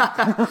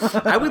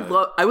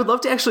 I would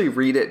love to actually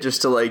read it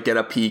just to like get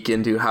a peek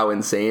into how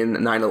insane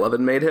 9/11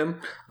 made him.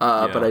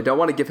 But I don't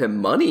want to give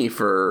him money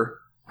for.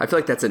 I feel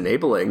like that's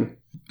enabling.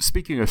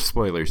 Speaking of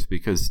spoilers,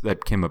 because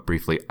that came up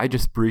briefly,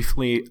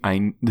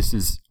 this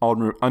is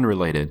all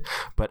unrelated,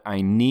 but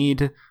I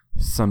need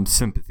some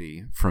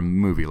sympathy from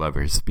movie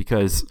lovers,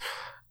 because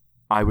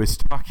I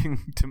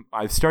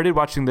started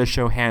watching the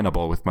show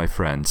Hannibal with my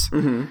friends,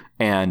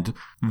 and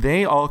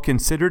they all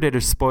considered it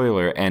a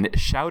spoiler and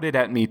shouted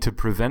at me to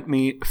prevent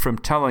me from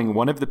telling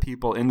one of the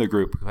people in the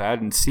group who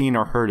hadn't seen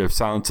or heard of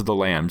Silence of the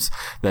Lambs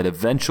that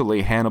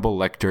eventually Hannibal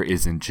Lecter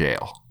is in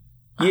jail.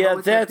 Yeah,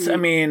 that's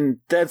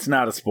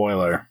not a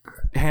spoiler.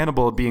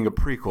 Hannibal being a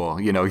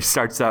prequel, you know, he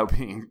starts out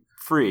being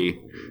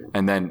free,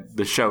 and then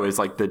the show is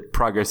like the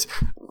progress.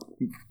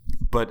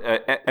 But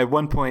at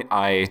one point,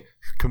 I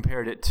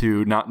compared it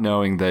to not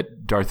knowing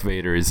that Darth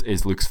Vader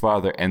is Luke's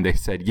father, and they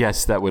said,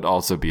 yes, that would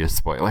also be a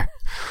spoiler.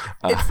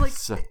 It's like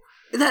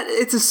that.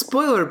 It's a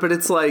spoiler, but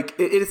it's like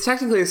it's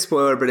technically a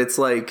spoiler, but it's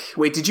like,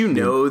 wait, did you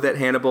know that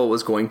Hannibal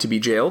was going to be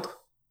jailed?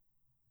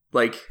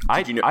 Like,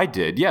 did you know? I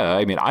did. Yeah,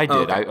 I mean, I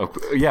did.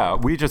 Okay.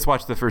 We just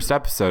watched the first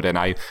episode, and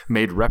I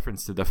made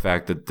reference to the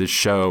fact that the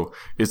show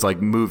is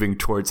like moving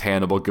towards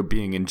Hannibal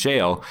being in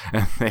jail,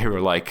 and they were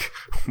like,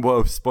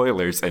 "Whoa,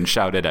 spoilers!" and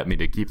shouted at me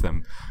to keep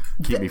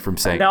me from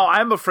saying. Now,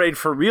 I'm afraid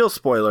for real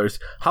spoilers.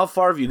 How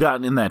far have you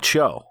gotten in that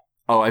show?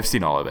 Oh, I've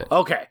seen all of it.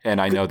 Okay, and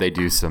I know they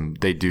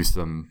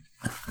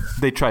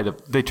try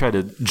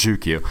to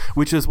juke you,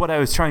 which is what I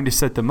was trying to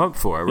set them up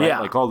for, right? Yeah.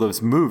 Like all those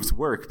moves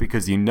work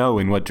because you know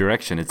in what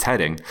direction it's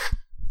heading.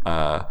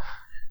 Yeah,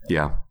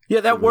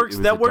 that works.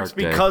 That works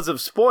because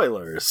of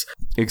spoilers.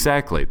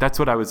 Exactly. That's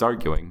what I was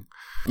arguing.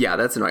 Yeah,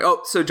 that's annoying.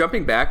 Oh, so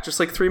jumping back just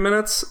like 3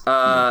 minutes.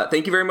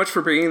 Thank you very much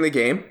for bringing the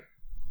game.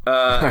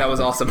 That was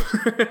awesome.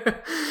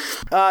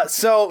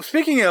 So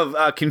speaking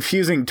of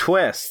confusing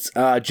twists,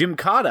 Jim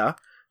Cotta.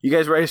 You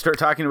guys ready to start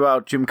talking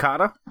about Jim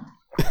Cotta?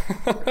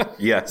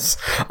 Yes,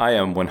 I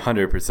am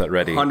 100%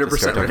 ready. 100% to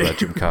start ready. talking about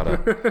Jim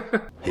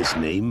Cotta. His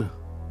name?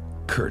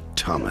 Kurt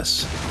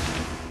Thomas.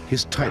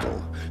 His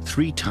title,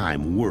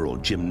 3-time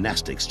world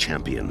gymnastics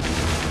champion.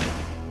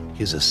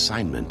 His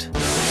assignment?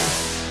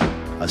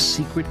 A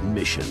secret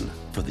mission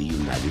for the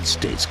United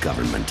States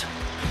government.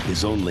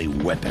 His only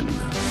weapon?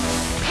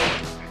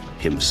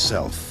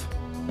 Himself.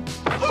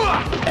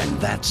 And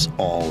that's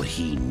all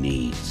he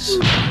needs.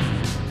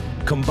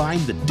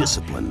 Combine the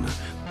discipline,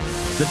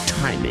 the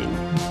timing,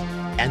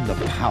 and the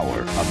power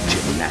of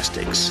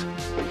gymnastics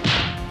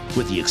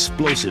with the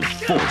explosive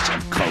force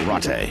of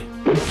karate.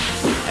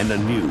 And a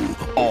new,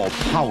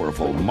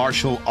 all-powerful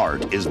martial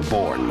art is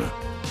born.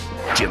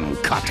 Jim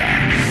Cotta.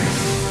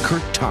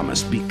 Kurt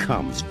Thomas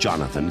becomes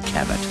Jonathan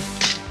Cabot.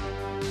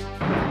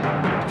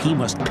 He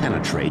must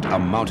penetrate a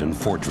mountain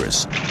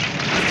fortress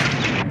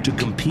to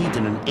compete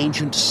in an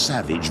ancient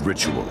savage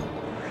ritual.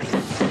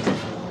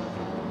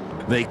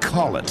 They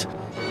call it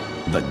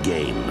the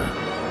game.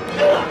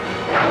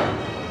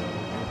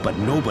 But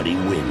nobody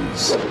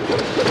wins.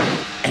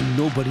 And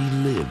nobody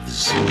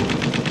lives.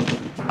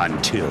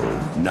 Until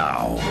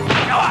now.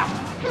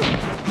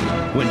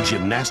 When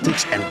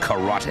gymnastics and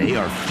karate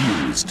are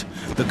fused,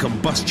 the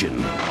combustion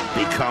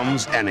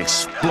becomes an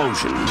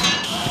explosion.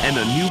 And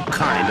a new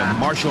kind of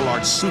martial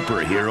arts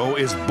superhero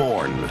is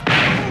born.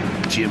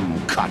 Jim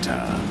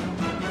Cotta.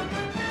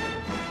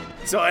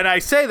 So, and I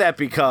say that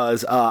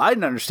because I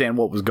didn't understand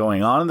what was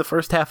going on in the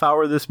first half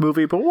hour of this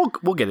movie, but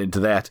we'll get into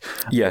that.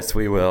 Yes,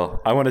 we will.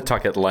 I want to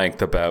talk at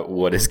length about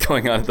what is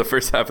going on in the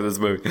first half of this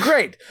movie.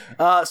 Great.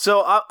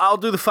 So I'll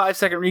do the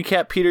 5-second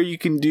recap. Peter, you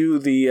can do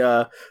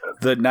the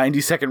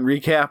 90-second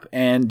recap.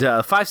 And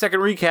 5-second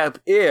recap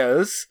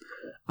is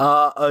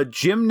a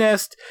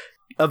gymnast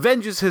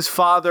avenges his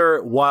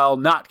father while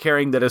not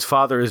caring that his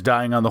father is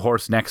dying on the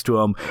horse next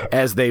to him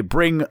as they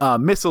bring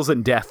missiles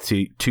and death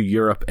to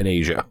Europe and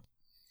Asia.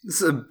 This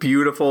is a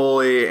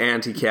beautifully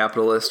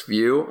anti-capitalist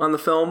view on the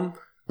film.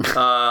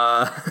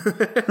 The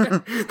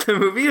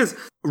movie is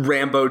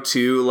Rambo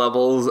 2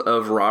 levels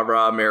of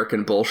rah-rah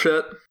American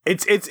bullshit.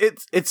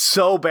 It's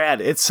so bad.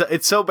 It's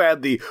so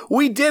bad.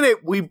 We did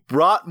it. We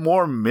brought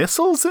more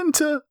missiles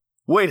into.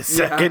 Wait a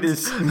second.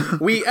 Yeah.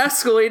 We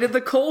escalated the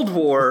Cold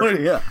War.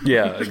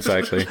 Yeah,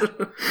 exactly. So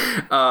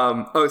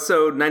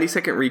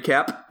 90-second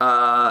recap.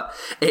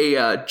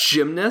 A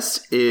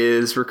gymnast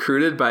is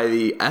recruited by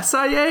the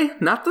SIA,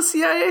 not the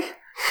CIA,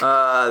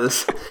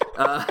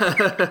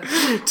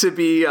 to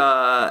be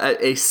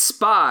a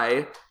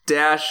spy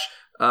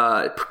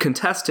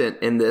contestant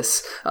in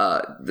this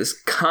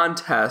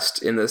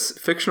contest in this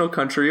fictional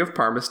country of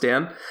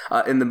Parmistan.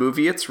 In the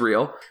movie, it's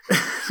real.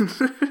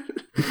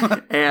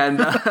 And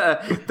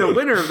the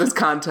winner of this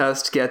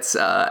contest gets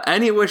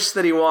any wish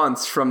that he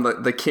wants from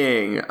the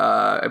king.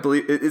 I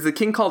believe, is the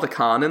king called a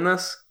Khan in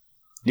this?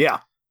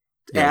 Yeah.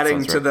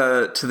 Adding to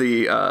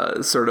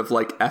the sort of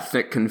like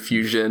ethnic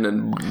confusion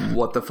and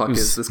what the fuck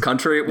is this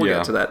country? We'll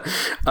get to that.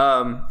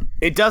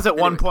 It does at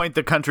one point.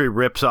 The country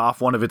rips off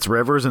one of its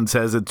rivers and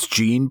says it's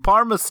Gene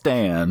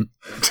Parmistan.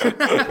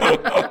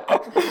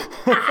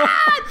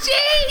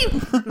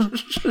 Gene!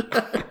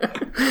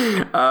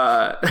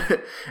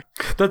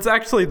 That's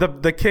actually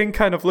the king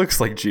kind of looks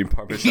like Gene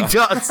Parmesan. He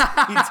does.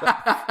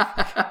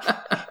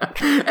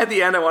 At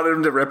the end, I wanted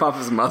him to rip off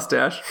his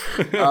mustache.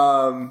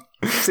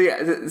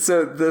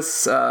 So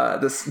this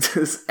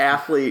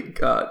athlete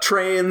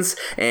trains,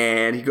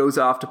 and he goes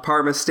off to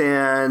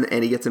Parmistan,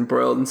 and he gets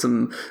embroiled in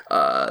some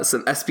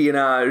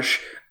espionage,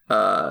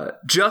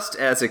 just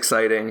as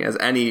exciting as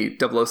any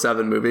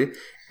 007 movie.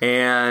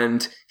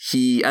 And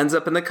he ends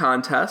up in the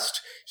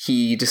contest.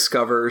 He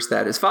discovers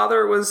that his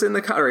father was in the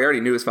or he already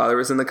knew his father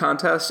was in the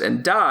contest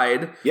and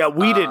died. Yeah,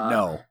 we didn't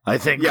know, I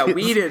think. Yeah,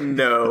 we didn't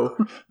know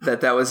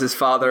that was his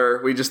father.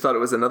 We just thought it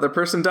was another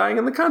person dying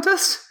in the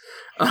contest.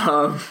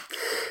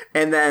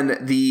 And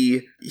then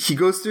he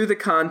goes through the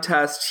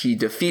contest, he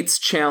defeats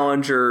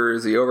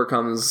challengers, he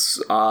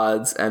overcomes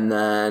odds, and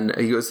then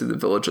he goes through the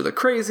village of the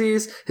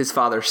crazies. His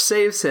father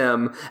saves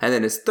him, and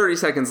then is 30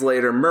 seconds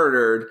later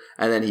murdered,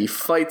 and then he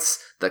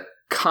fights the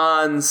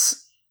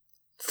Khan's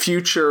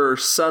future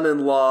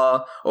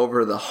son-in-law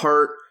over the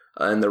heart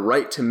and the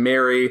right to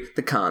marry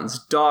the Khan's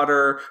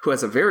daughter, who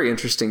has a very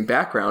interesting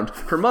background.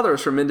 Her mother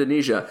is from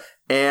Indonesia.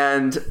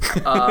 And Is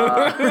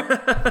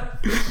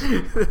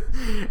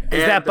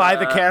that by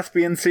the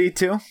Caspian Sea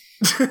too?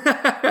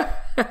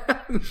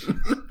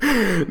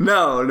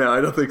 No,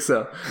 I don't think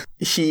so.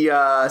 He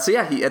at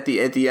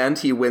the end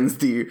he wins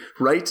the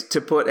right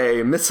to put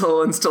a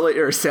missile installation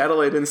or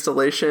satellite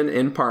installation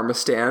in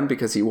Parmistan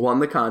because he won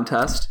the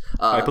contest.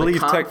 I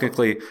believe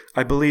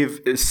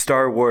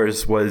Star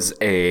Wars was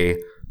a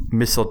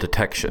missile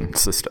detection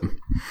system.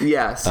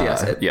 Yes.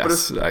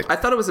 Yes. But I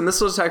thought it was a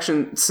missile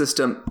detection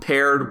system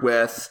paired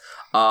with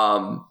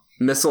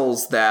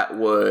missiles that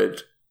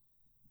would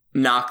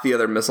knock the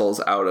other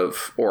missiles out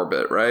of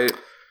orbit, right?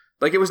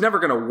 Like, it was never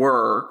going to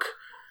work.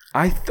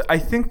 I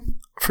think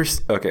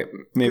okay,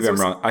 maybe I'm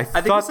wrong. I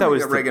thought that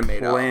was the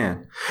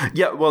plan.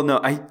 Yeah, well,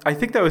 no, I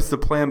think that was the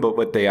plan, but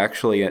what they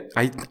actually,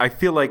 I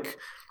feel like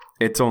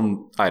it's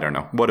on, I don't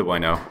know. What do I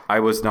know? I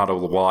was not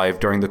alive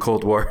during the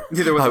Cold War.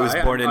 Neither was I. I was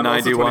born in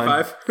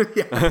 91.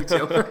 Yeah, me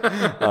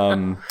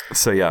too.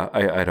 So yeah,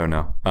 I don't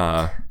know.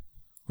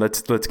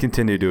 Let's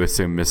continue to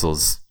assume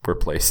missiles were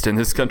placed in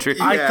this country.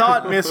 I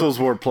thought missiles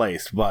were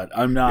placed, but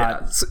I'm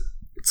not. Yeah.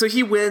 So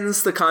he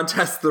wins the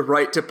contest, the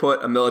right to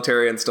put a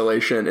military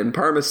installation in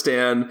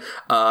Parmistan.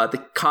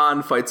 The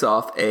Khan fights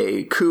off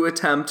a coup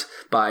attempt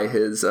by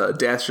his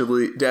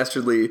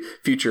dastardly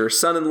future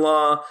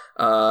son-in-law.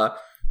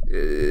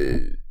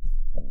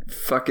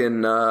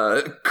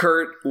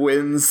 Kurt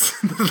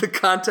wins the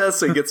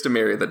contest and gets to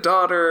marry the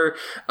daughter.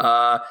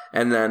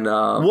 And then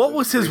what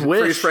was his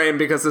wish? Freeze frame,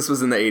 because this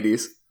was in the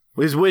 80s.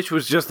 His wish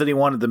was just that he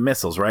wanted the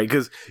missiles, right?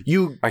 Because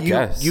you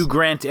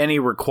grant any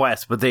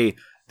request, but they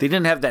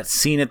didn't have that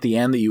scene at the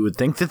end that you would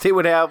think that they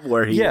would have,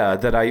 where he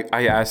that I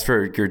asked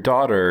for your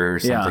daughter or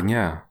something.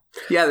 Yeah.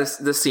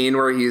 The scene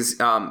where he's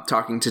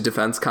talking to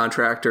defense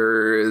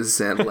contractors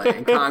and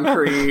laying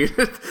concrete.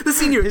 The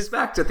scene you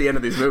expect at the end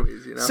of these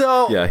movies, you know.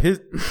 So yeah,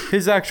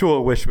 his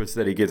actual wish was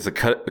that he gets a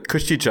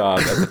cushy job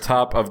at the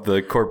top of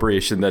the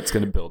corporation that's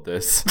going to build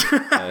this.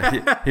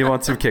 He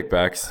wants some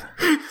kickbacks.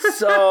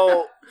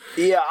 So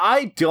yeah,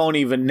 I don't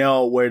even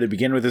know where to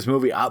begin with this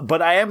movie,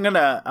 but I'm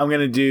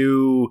gonna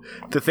do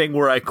the thing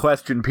where I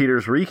question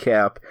Peter's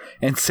recap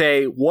and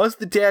say, was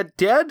the dad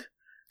dead?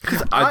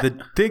 I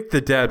think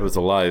the dad was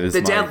alive.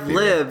 The dad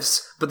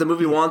lives, but the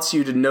movie wants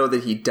you to know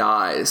that he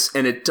dies,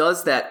 and it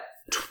does that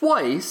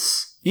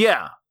twice.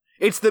 Yeah.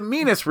 It's the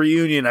meanest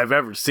reunion I've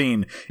ever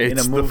seen in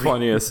a movie. It's the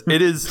funniest.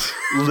 It is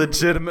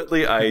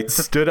legitimately, I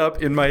stood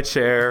up in my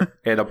chair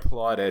and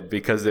applauded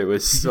because it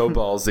was so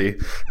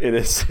ballsy. It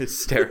is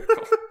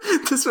hysterical.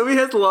 This movie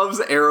loves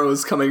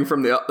arrows coming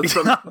from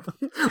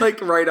like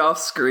right off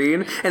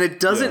screen, and it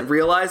doesn't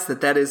realize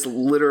that is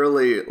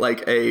literally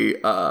like a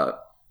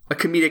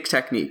comedic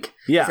technique.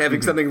 Yeah. It's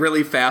having something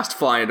really fast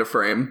fly into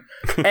frame.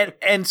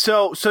 and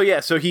so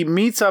he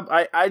meets up.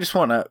 I just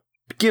want to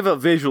give a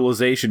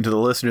visualization to the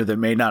listener that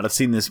may not have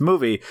seen this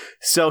movie.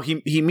 So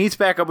he meets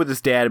back up with his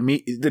dad.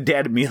 The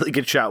dad immediately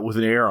gets shot with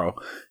an arrow.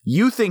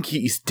 You think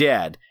he's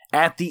dead.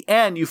 At the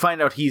end, you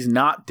find out he's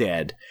not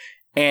dead.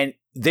 And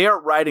they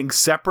are riding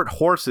separate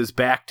horses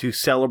back to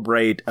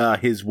celebrate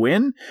his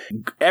win.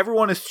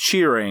 Everyone is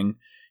cheering.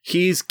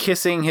 He's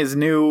kissing his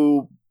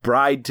new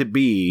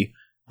bride-to-be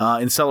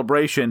in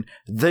celebration.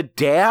 The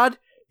dad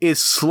is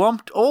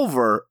slumped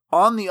over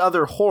on the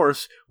other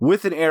horse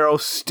with an arrow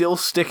still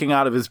sticking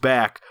out of his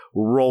back.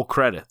 Roll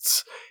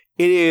credits.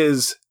 It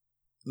is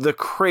the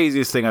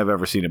craziest thing I've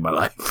ever seen in my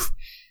life.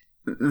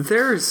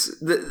 There's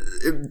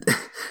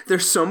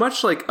so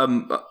much like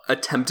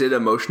attempted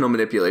emotional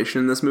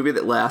manipulation in this movie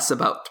that lasts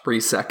about 3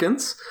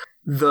 seconds.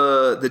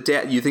 The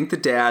dad, you think the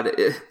dad,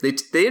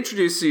 they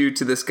introduce you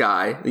to this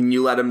guy and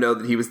you let him know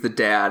that he was the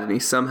dad, and he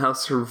somehow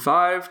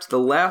survived the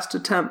last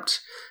attempt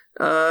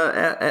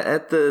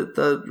at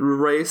the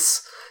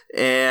race,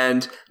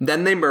 and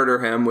then they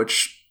murder him,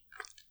 which,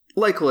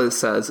 like Liz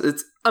says,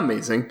 it's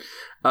amazing.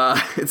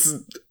 It's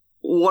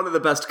one of the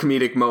best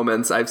comedic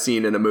moments I've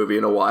seen in a movie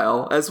in a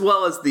while, as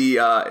well as the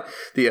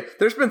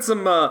there's been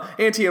some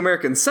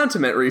anti-American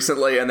sentiment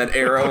recently, and then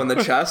arrow in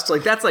the chest.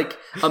 Like, that's like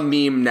a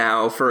meme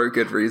now for a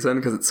good reason,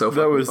 because it's so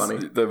fucking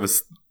funny.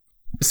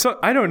 So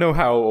I don't know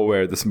how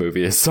aware this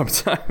movie is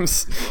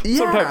sometimes. Yeah.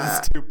 Sometimes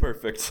it's too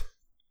perfect.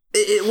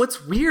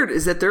 What's weird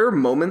is that there are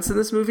moments in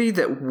this movie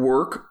that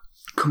work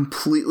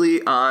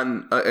completely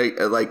on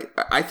like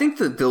I think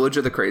the Village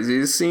of the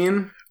Crazies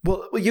scene.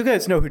 Well, you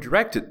guys know who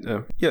directed.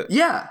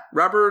 Yeah,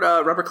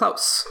 Robert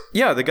Klaus.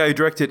 Yeah, the guy who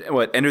directed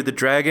Enter the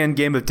Dragon,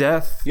 Game of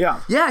Death.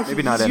 Yeah. Yeah,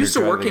 Maybe not he's used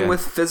to Enter working Dragon.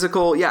 with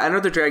physical. Yeah, Enter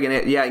the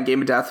Dragon. Yeah, in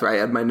Game of Death, I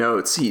had my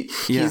notes.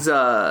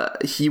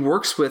 He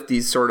works with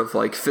these sort of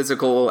like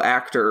physical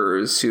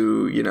actors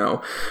who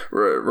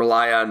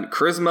rely on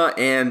charisma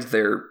and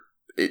their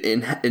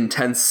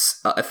intense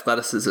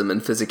athleticism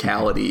and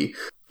physicality.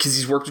 Because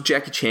he's worked with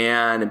Jackie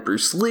Chan and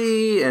Bruce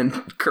Lee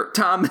and Kurt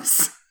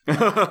Thomas.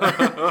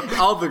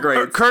 All the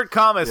greats. Kurt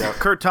Thomas,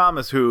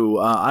 who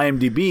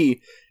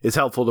IMDb is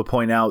helpful to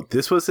point out,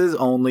 this was his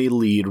only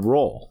lead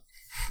role.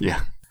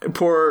 Yeah.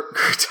 Poor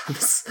Kurt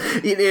Thomas.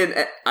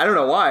 And I don't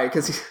know why,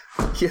 because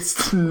he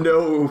has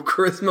no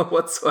charisma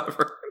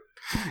whatsoever.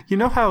 You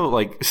know how,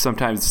 like,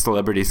 sometimes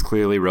celebrities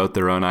clearly wrote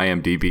their own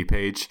IMDb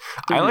page?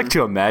 I like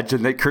to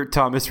imagine that Kurt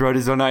Thomas wrote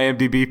his own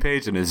IMDb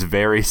page and is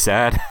very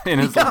sad in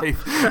his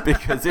life,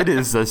 because it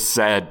is a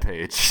sad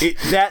page.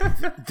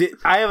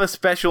 I have a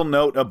special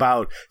note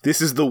about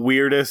this is the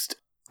weirdest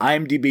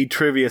IMDb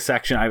trivia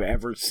section I've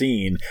ever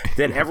seen,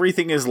 that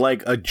everything is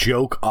like a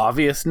joke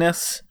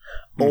obviousness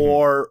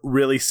or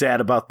really sad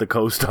about the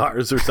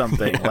co-stars or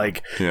something.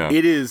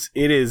 It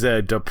is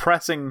a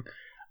depressing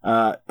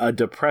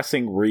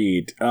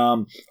read.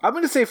 I'm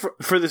going to say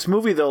for this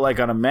movie, though, like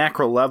on a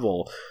macro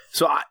level,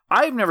 so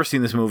I've never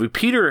seen this movie.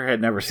 Peter had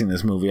never seen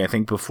this movie, I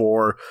think,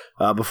 before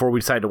we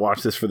decided to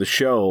watch this for the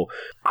show.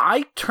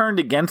 I turned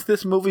against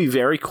this movie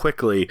very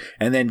quickly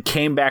and then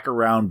came back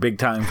around big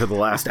time for the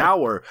last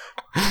hour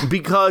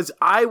because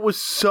I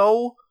was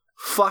so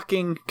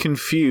fucking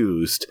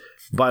confused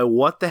by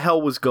what the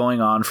hell was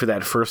going on for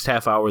that first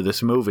half hour of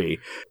this movie.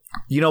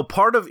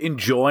 Part of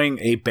enjoying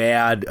a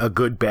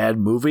good bad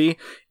movie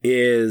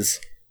is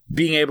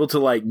being able to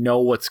like know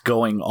what's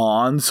going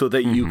on so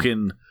that you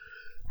can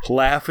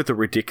laugh at the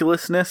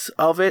ridiculousness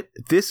of it.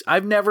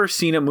 I've never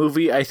seen a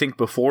movie, I think,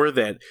 before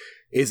that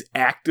is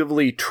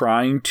actively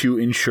trying to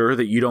ensure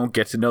that you don't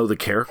get to know the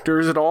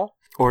characters at all.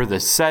 Or the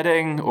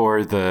setting,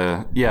 or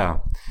the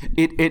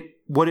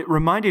what it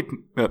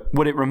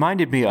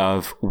reminded me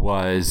of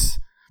was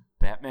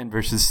Batman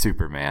versus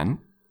Superman.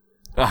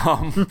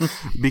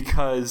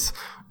 Because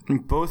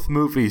both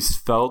movies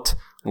felt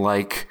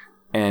like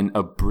an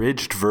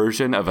abridged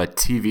version of a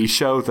TV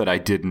show that I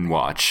didn't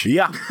watch.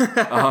 Yeah.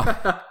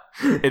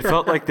 It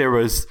felt like there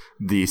was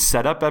the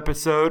setup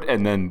episode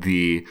and then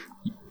the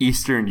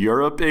Eastern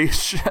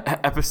Europe-ish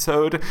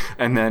episode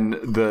and then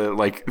the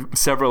like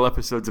several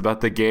episodes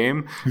about the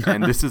game,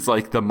 and this is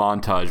like the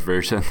montage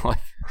version.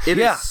 It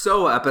is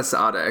so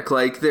episodic.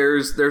 Like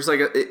there's like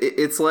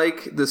it's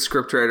like the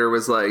scriptwriter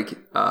was like,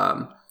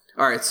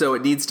 all right, so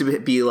it needs to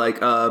be like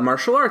a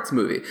martial arts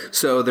movie.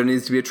 So there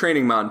needs to be a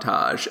training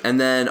montage. And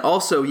then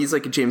also he's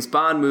like a James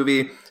Bond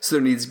movie. So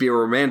there needs to be a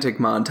romantic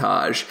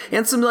montage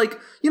and some like,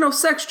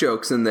 sex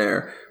jokes in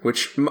there,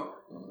 which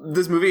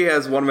this movie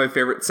has one of my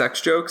favorite sex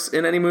jokes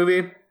in any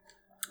movie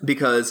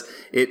because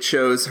it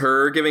shows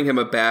her giving him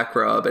a back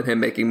rub and him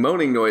making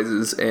moaning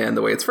noises. And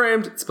the way it's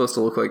framed, it's supposed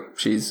to look like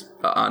she's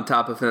on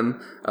top of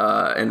him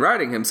and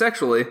riding him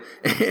sexually.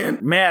 And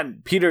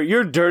man, Peter,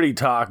 your dirty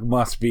talk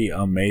must be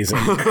amazing.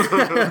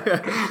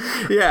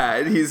 Yeah,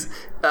 and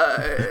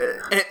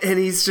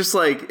he's just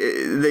like,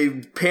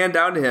 they pan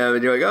down to him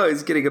and you're like, oh,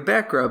 he's getting a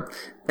back rub.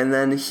 And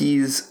then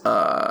he's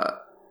like,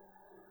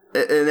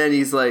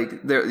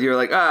 you're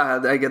like,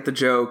 I get the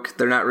joke.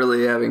 They're not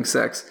really having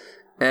sex.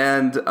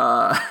 And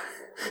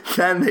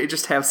then they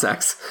just have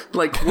sex.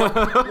 Like,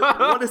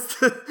 what is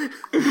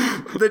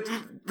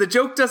the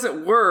joke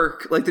doesn't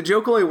work. Like, the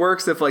joke only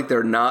works if, like,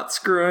 they're not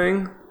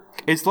screwing.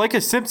 It's like a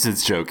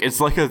Simpsons joke.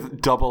 It's like a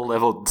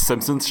double-leveled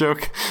Simpsons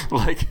joke.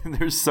 Like,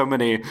 there's so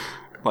many,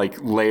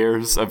 like,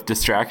 layers of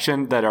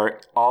distraction that are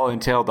all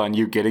entailed on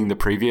you getting the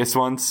previous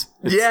ones.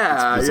 It's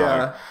bizarre.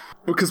 Yeah.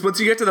 Because once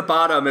you get to the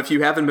bottom, if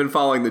you haven't been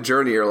following the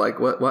journey, you're like,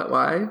 what,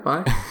 why?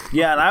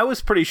 Yeah, and I was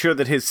pretty sure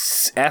that his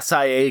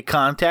SIA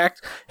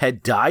contact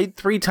had died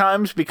 3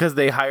 times because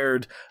they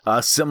hired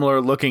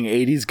similar-looking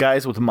 80s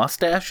guys with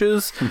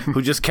mustaches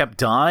who just kept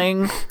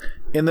dying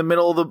in the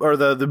middle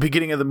of the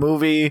beginning of the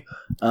movie.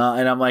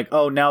 And I'm like,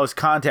 oh, now his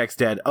contact's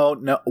dead. Oh,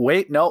 no,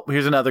 wait, no,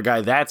 here's another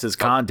guy. That's his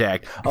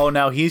contact. Oh,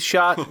 now he's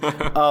shot.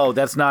 Oh,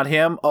 that's not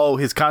him. Oh,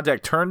 his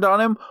contact turned on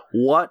him.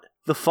 What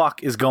the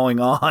fuck is going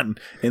on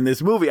in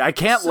this movie? I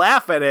can't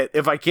laugh at it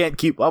if I can't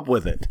keep up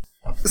with it.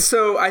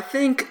 So I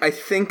think that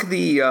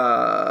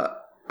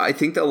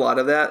a lot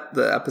of that,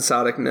 the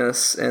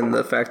episodicness and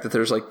the fact that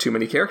there's like too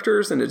many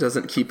characters and it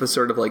doesn't keep a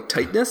sort of like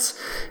tightness,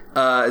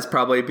 is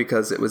probably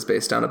because it was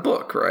based on a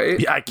book, right?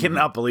 Yeah, I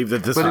cannot believe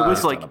that this. But it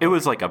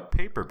was like a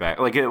paperback.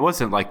 Like, it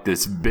wasn't like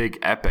this big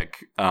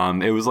epic.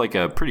 It was like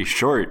a pretty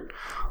short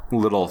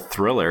little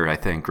thriller, I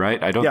think,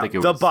 right? I don't think it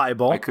was the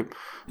Bible.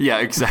 Yeah,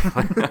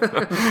 exactly.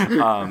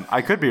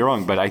 I could be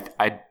wrong, but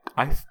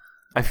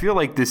I feel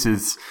like this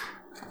is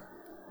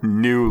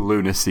new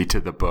lunacy to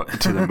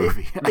the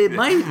movie.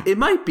 It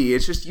might be.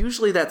 It's just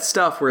usually that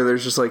stuff where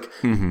there's just like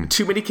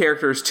too many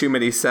characters, too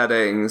many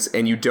settings,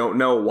 and you don't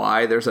know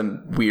why there's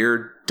a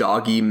weird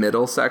doggy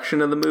middle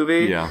section of the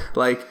movie. Yeah.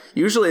 Like,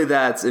 usually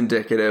that's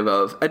indicative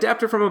of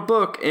adapted from a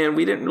book, and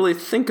we didn't really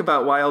think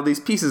about why all these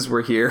pieces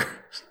were here.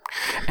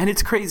 And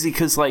it's crazy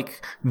because,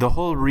 like, the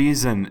whole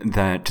reason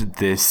that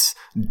this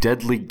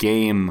Deadly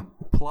Game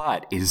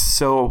plot is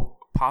so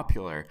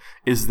popular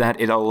is that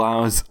it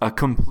allows a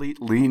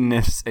complete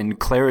leanness and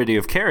clarity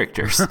of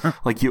characters.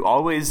 Like, you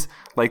always,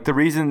 like, the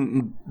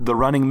reason The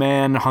Running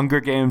Man, Hunger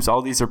Games,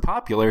 all these are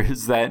popular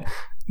is that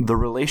the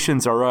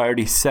relations are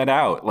already set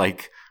out.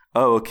 Like,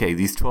 oh, okay,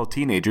 these 12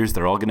 teenagers,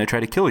 they're all going to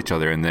try to kill each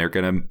other and they're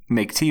going to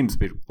make teams.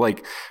 But,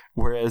 like,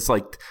 whereas,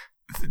 like,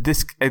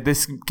 this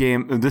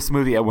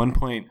movie at one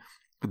point,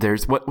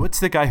 there's what's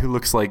the guy who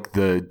looks like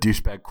the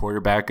douchebag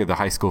quarterback of the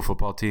high school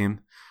football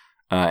team?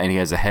 And he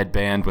has a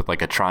headband with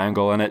like a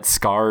triangle on it,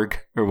 Skarg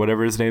or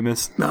whatever his name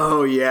is.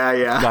 Oh yeah.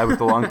 The guy with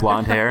the long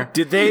blonde hair.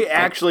 Did they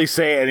actually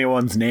say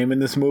anyone's name in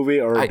this movie,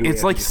 or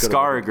it's like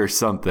Skarg or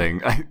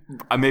something?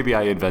 Maybe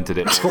I invented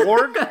it.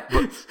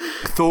 Thorg?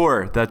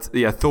 Thor. That's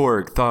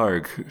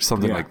Tharg,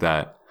 something like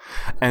that.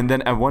 And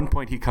then at one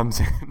point he comes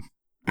in,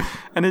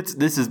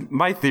 and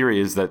my theory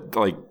is that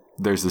like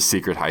there's a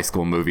secret high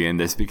school movie in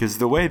this, because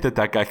the way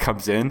that guy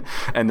comes in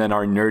and then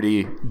our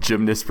nerdy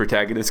gymnast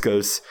protagonist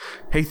goes,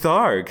 "Hey,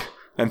 Tharg."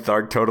 And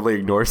Tharg totally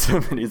ignores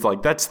him, and he's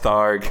like, "That's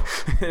Tharg."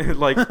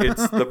 Like,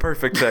 it's the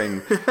perfect thing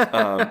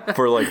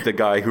for, like, the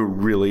guy who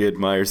really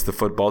admires the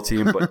football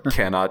team but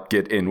cannot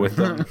get in with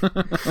them.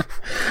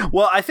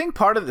 Well, I think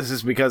part of this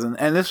is because,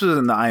 and this was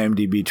in the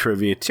IMDb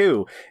trivia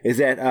too, is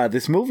that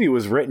this movie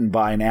was written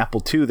by an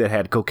Apple II that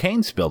had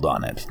cocaine spilled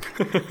on it.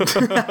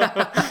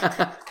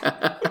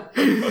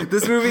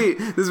 This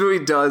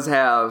movie does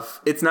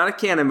have, it's not a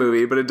canon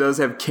movie, but it does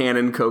have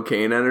canon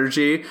cocaine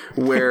energy,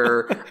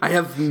 where I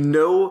have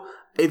no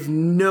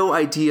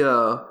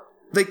idea.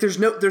 Like, there's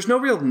no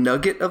real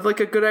nugget of like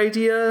a good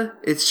idea.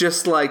 It's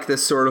just like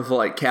this sort of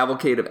like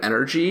cavalcade of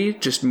energy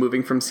just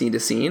moving from scene to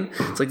scene.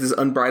 It's like this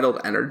unbridled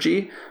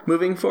energy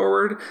moving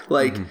forward.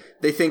 Like,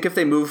 they think if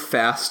they move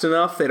fast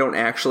enough, they don't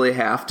actually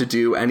have to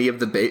do any of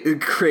the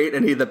create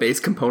any of the base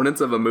components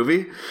of a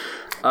movie.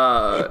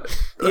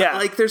 Yeah,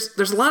 like there's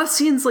a lot of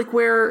scenes like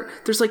where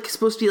there's like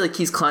supposed to be like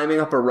he's climbing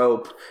up a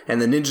rope and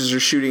the ninjas are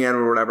shooting at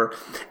him or whatever,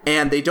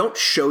 and they don't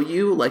show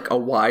you like a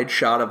wide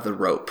shot of the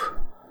rope.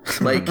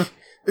 Like,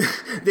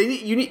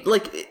 you need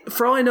like,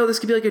 for all I know, this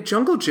could be like a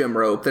jungle gym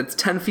rope that's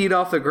 10 feet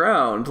off the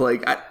ground.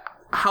 Like,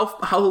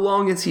 how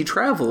long is he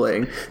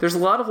traveling? There's a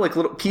lot of like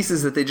little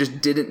pieces that they just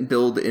didn't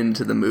build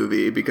into the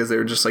movie because they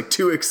were just like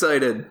too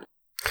excited.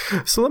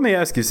 So let me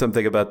ask you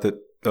something about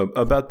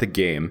the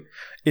game.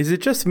 Is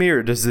it just me,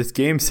 or does this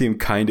game seem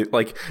kind of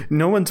like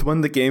no one's won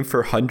the game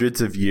for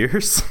hundreds of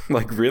years?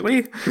 Like,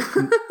 really?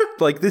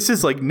 Like, this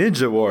is like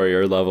Ninja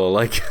Warrior level.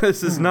 Like,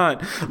 this is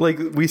not like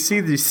we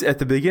see these at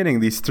the beginning.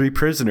 These three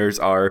prisoners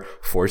are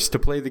forced to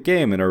play the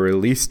game and are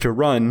released to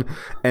run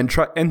and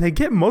try, and they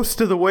get most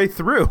of the way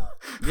through.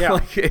 Yeah,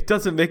 like, it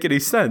doesn't make any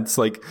sense.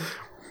 Like,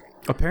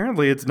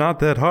 apparently it's not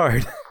that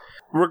hard.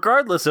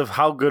 Regardless of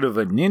how good of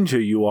a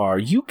ninja you are,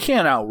 you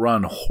can't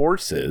outrun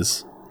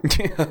horses.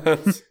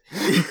 Yes.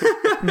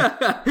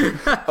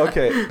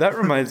 Okay, that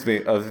reminds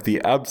me of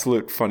the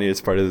absolute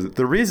funniest part of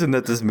the reason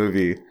that this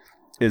movie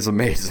is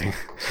amazing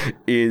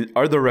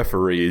are the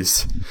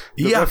referees.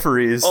 The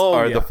referees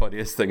are the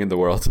funniest thing in the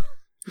world.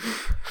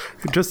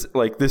 Just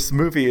like, this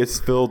movie is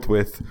filled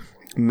with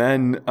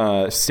men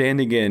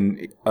standing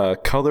in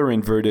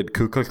color-inverted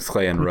Ku Klux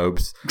Klan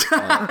robes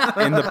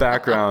in the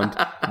background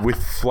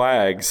with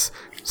flags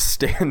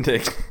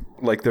standing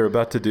like they're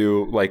about to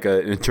do like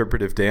an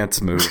interpretive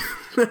dance move.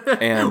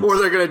 And or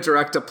they're going to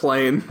direct a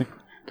plane.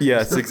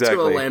 Yes, exactly.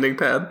 To a landing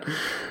pad.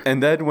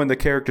 And then when the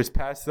characters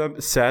pass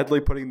them, sadly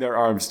putting their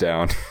arms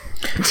down.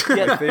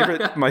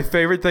 My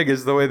favorite thing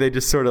is the way they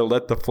just sort of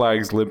let the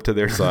flags limp to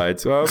their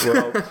sides. Oh,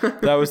 well,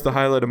 that was the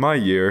highlight of my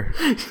year.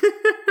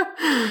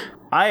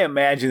 I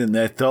imagine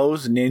that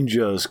those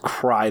ninjas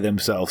cry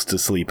themselves to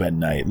sleep at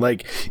night.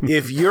 Like,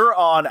 if you're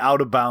on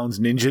out of bounds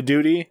ninja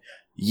duty,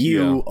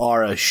 you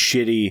are a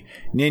shitty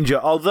ninja.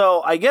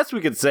 Although, I guess we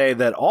could say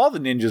that all the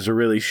ninjas are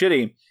really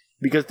shitty,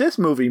 because this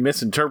movie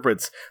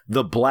misinterprets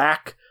the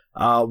black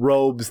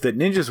robes that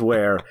ninjas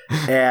wear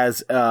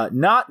as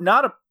not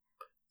a,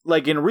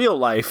 like in real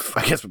life,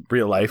 I guess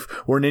real life,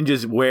 where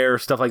ninjas wear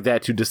stuff like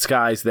that to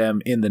disguise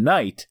them in the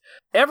night.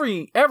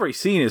 Every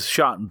scene is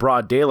shot in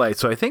broad daylight,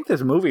 so I think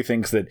this movie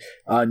thinks that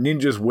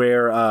ninjas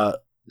wear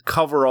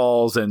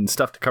coveralls and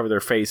stuff to cover their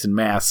face and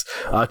masks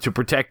to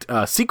protect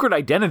secret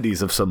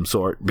identities of some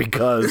sort,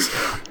 because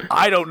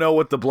I don't know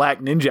what the black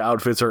ninja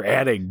outfits are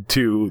adding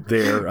to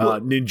their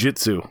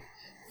ninjutsu.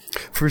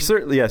 For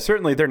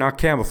certainly they're not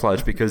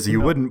camouflage, because you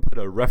wouldn't put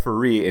a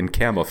referee in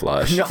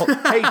camouflage. No,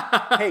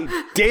 hey,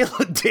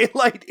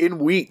 daylight in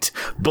wheat,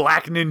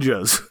 black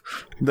ninjas.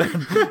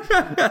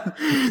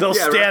 They'll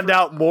stand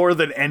out more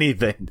than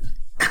anything.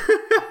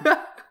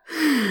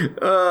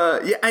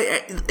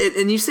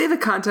 And you say the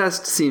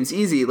contest seems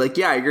easy. Like,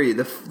 yeah, I agree.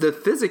 The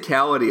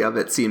physicality of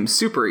it seems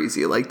super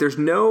easy. Like, there's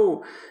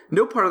no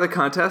part of the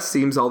contest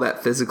seems all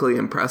that physically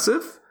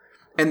impressive.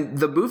 And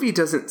the movie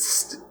doesn't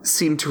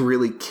seem to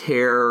really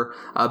care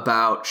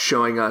about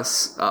showing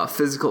us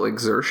physical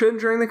exertion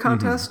during the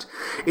contest.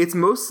 Mm-hmm. It's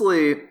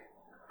mostly,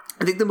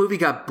 I think the movie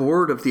got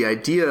bored of the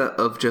idea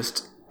of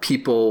just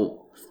people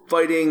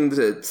fighting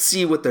to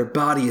see what their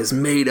body is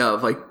made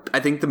of. Like,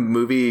 I think the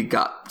movie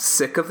got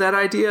sick of that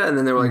idea, and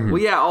then they were like,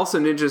 well, yeah, also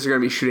ninjas are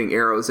going to be shooting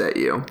arrows at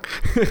you.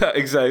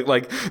 Exactly.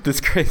 Like, this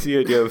crazy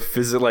idea of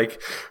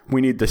like, we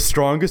need the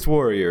strongest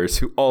warriors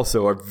who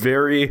also are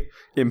very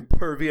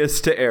impervious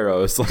to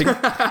arrows. Like,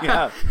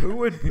 yeah,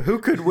 who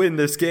could win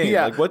this game?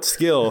 Yeah. Like, what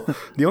skill?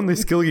 The only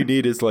skill you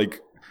need is, like,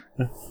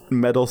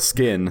 metal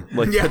skin.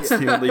 Like, that's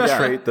the only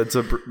trait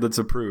that's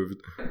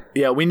approved.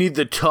 Yeah, we need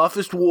the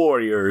toughest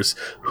warriors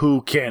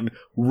who can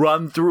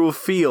run through a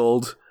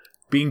field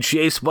being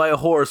chased by a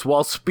horse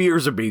while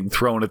spears are being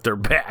thrown at their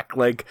back.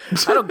 Like,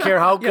 I don't care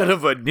how good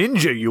of a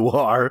ninja you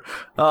are,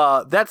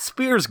 that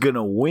spear's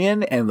gonna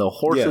win and the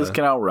horses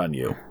can outrun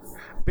you.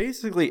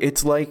 Basically,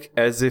 it's like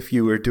as if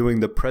you were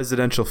doing the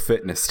presidential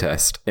fitness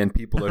test and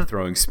people are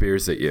throwing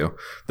spears at you.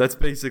 That's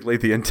basically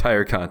the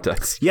entire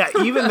contest. Yeah,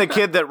 even the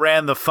kid that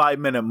ran the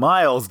 5-minute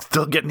miles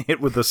still getting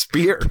hit with a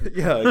spear.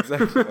 Yeah,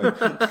 exactly.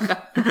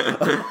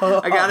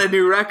 I got a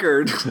new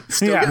record.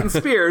 Still getting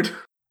speared.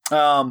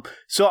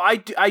 So I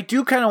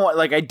do kind of want,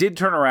 like, I did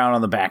turn around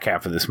on the back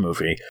half of this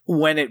movie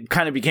when it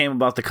kind of became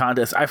about the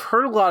contest. I've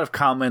heard a lot of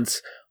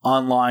comments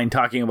online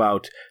talking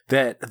about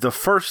that the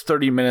first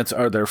 30 minutes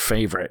are their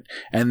favorite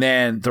and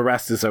then the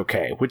rest is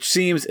okay, which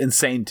seems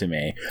insane to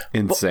me.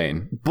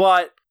 Insane.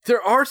 But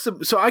there are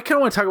some, so I kind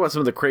of want to talk about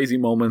some of the crazy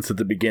moments at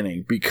the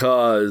beginning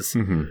because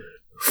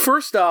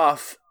first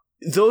off,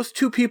 those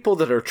two people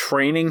that are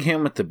training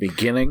him at the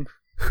beginning,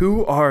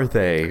 who are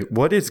they?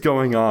 What is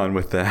going on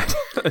with that?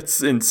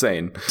 It's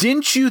insane.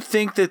 Didn't you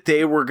think that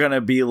they were going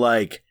to be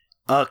like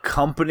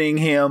accompanying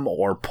him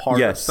or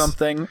part of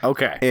something?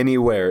 Okay.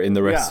 Anywhere in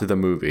the rest of the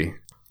movie.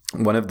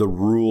 One of the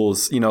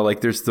rules,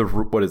 like there's the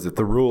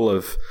rule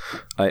of,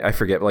 I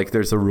forget, like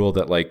there's a rule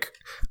that like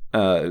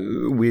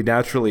we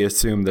naturally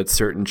assume that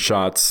certain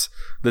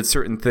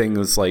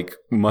things like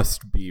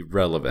must be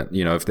relevant.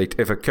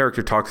 If a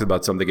character talks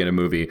about something in a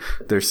movie,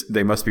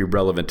 they must be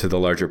relevant to the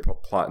larger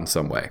plot in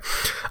some way.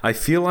 I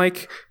feel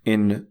like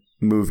in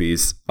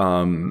movies,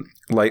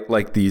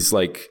 like these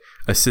like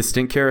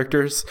assistant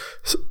characters,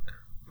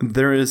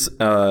 there is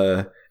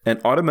an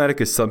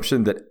automatic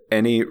assumption that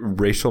any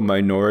racial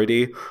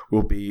minority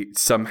will be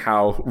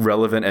somehow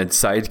relevant and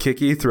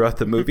sidekicky throughout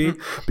the movie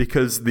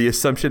because the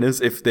assumption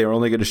is if they're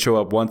only going to show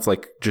up once,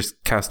 like just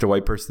cast a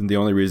white person. The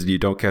only reason you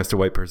don't cast a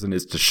white person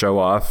is to show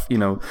off,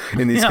 in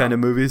these kind of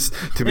movies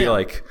to be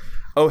like,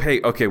 oh,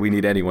 hey, okay, we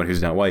need anyone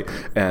who's not white.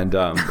 And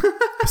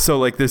so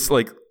like these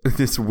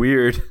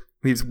weird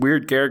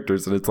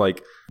characters, and it's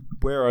like,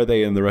 where are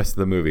they in the rest of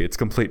the movie? It's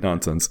complete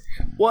nonsense.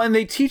 Well, and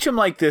they teach him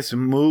like this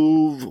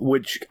move,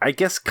 which I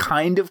guess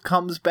kind of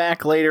comes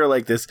back later,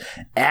 like this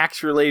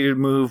axe-related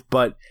move,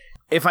 but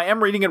if I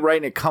am reading it right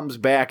and it comes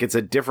back, it's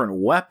a different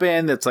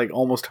weapon that's like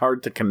almost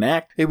hard to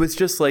connect. It was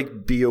just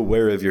like, be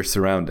aware of your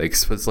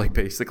surroundings was like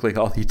basically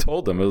all he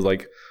told them. It was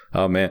like,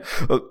 oh man.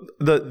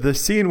 The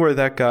scene where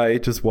that guy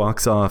just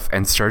walks off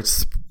and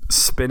starts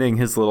spinning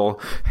his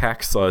little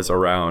hacksaws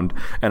around,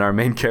 and our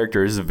main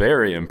character is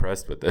very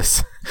impressed with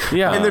this.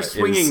 Yeah, and they're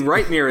swinging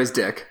right near his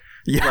dick.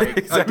 Yeah, like,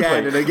 exactly.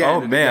 Again and again.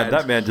 Oh man,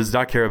 that man does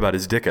not care about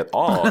his dick at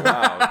all.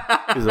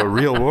 Wow, he's a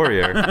real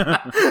warrior.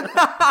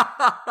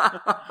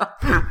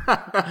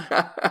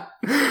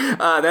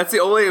 That's the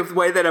only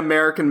way that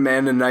American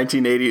men in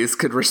 1980s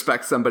could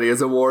respect somebody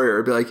as a warrior.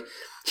 It'd be like,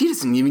 he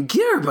doesn't even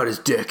care about his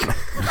dick.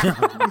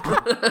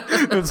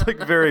 It's like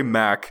very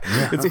Mac.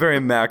 It's very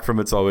Mac from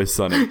It's Always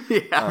Sunny.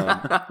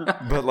 Yeah.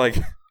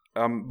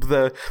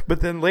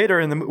 But then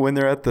later when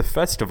they're at the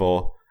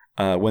festival,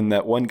 when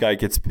that one guy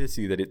gets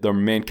pissy that the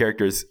main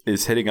character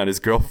is hitting on his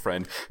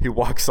girlfriend, he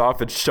walks off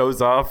and shows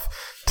off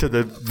to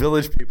the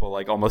village people,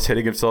 like almost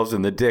hitting themselves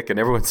in the dick, and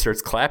everyone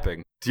starts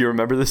clapping. Do you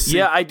remember this scene?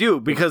 Yeah, I do,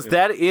 because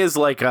that is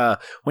like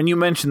when you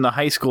mentioned the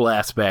high school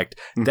aspect,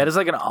 that is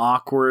like an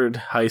awkward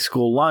high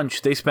school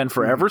lunch. They spend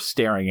forever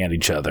staring at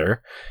each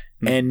other,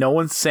 and no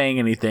one's saying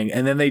anything.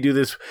 And then they do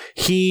this.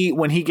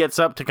 When he gets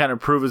up to kind of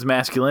prove his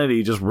masculinity,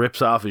 he just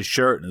rips off his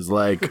shirt and is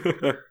like,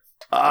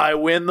 I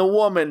win the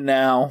woman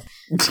now.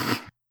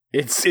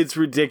 It's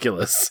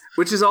ridiculous.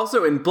 Which is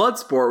also in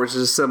Bloodsport, which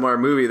is a similar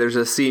movie. There's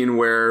a scene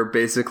where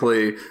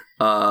basically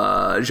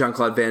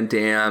Jean-Claude Van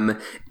Damme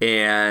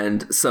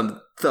and some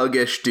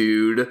thuggish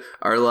dude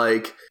are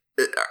like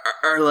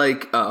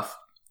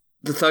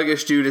the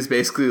thuggish dude is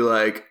basically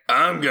like,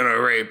 I'm gonna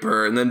rape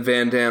her, and then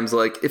Van Damme's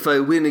like, if I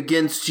win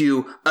against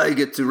you, I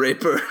get to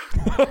rape her.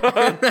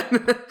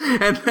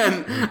 and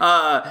then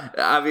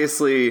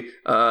obviously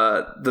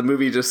the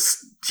movie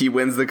he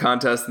wins the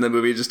contest, and the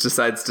movie just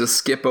decides to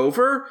skip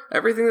over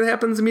everything that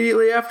happens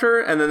immediately after,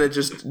 and then it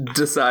just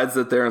decides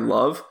that they're in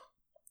love.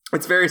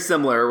 It's very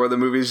similar where the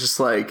movie's just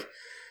like,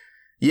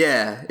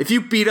 yeah, if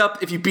you beat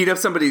up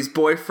somebody's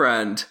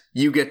boyfriend,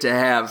 you get to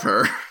have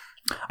her.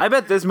 I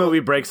bet this movie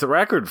breaks the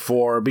record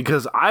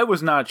because I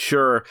was not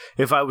sure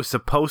if I was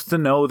supposed to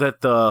know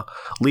that the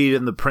lead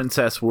and the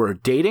princess were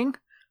dating,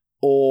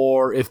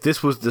 or if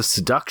this was the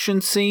seduction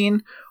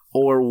scene,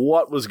 or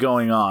what was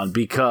going on,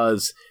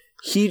 because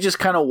he just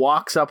kind of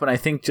walks up and I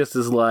think just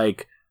is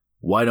like,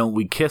 why don't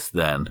we kiss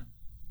then?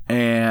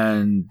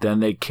 And then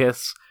they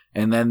kiss,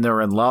 and then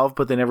they're in love,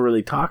 but they never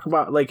really talk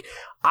about it. Like,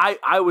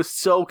 I was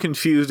so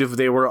confused if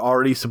they were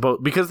already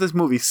supposed, because this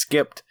movie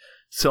skipped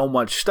so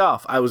much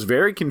stuff. I was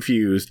very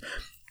confused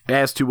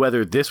as to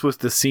whether this was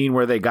the scene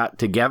where they got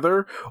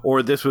together,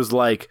 or this was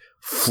like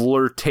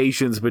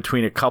flirtations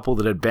between a couple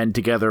that had been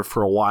together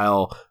for a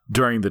while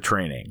during the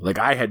training. Like,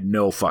 I had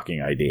no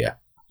fucking idea.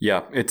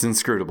 Yeah, it's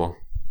inscrutable.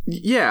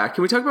 Yeah,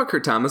 can we talk about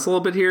Kurt Thomas a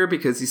little bit here?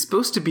 Because he's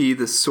supposed to be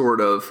this sort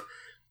of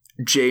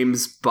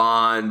James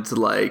Bond,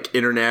 like,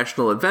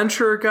 international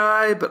adventurer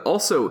guy, but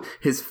also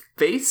his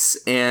face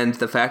and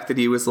the fact that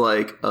he was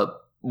like a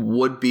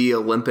would-be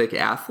Olympic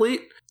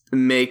athlete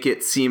make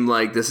it seem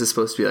like this is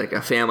supposed to be like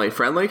a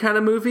family-friendly kind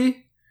of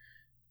movie.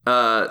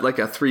 Like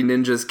a Three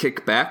Ninjas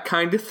Kick Back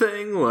kind of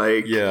thing.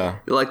 Like, yeah.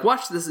 Like,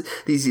 watch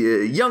these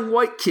young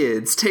white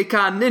kids take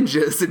on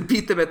ninjas and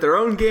beat them at their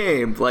own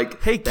game.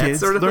 Like, hey that kids,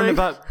 sort of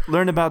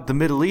learn about the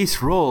Middle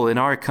East role in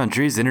our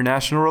country's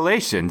international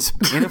relations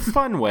in a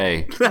fun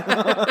way.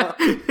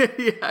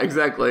 Yeah,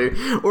 exactly.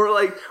 Or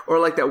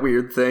like that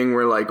weird thing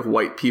where like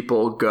white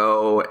people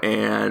go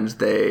and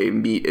they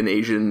meet an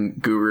Asian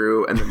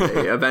guru, and then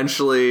they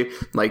eventually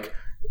like,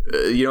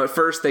 at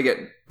first they get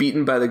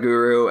beaten by the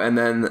guru, and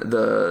then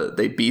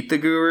they beat the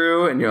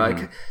guru, and you're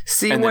like,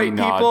 see, And white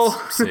people,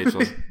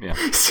 yeah.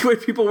 see,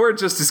 white people weren't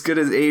just as good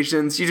as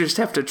Asians. You just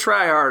have to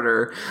try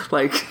harder.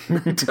 Like,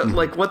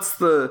 like what's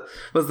the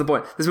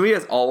point? This movie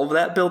has all of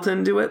that built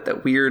into it.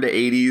 That weird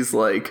 80s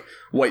like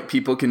white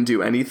people can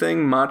do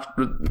anything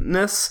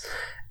macho-ness,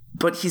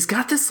 but he's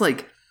got this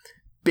like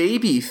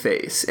baby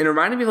face, and it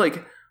reminded me of,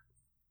 like,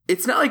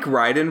 it's not like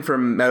Raiden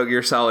from Metal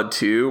Gear Solid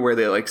 2 where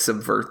they like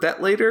subvert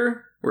that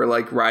later, where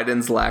like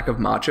Raiden's lack of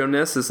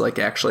macho-ness is like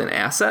actually an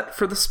asset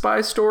for the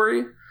spy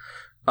story.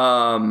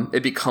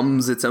 It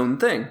becomes its own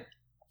thing.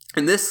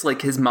 And this,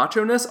 like, his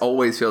macho-ness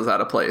always feels out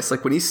of place.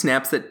 Like when he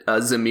snaps at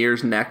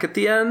Zamir's neck at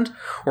the end,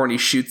 or when he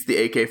shoots the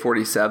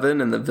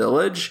AK-47 in the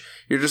village,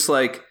 you're just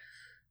like,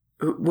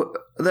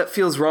 that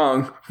feels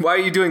wrong. Why are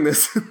you doing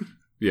this?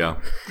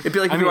 Yeah. It'd be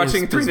like if you're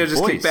watching Three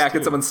Ninjas Kick Back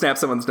and someone snaps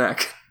someone's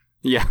neck.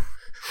 Yeah.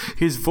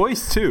 His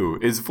voice, too.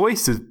 His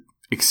voice is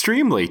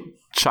extremely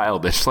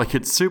childish. Like,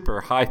 it's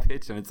super high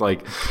pitched, and it's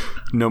like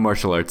no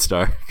martial arts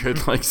star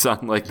could like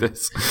sound like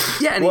this.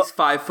 Yeah, and he's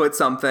 5 foot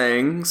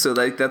something, so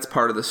like that's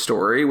part of the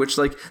story, which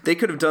like they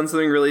could have done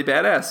something really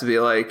badass to be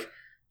like,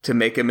 to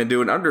make him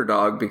into an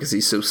underdog because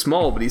he's so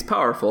small but he's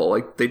powerful.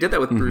 Like they did that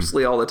with Bruce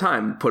Lee all the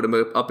time. Put him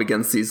up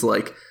against these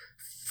like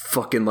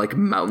fucking like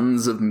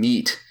mountains of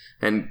meat,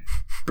 and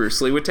Bruce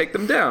Lee would take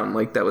them down.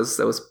 Like that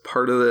was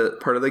part of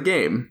the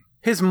game.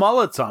 His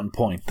mullet's on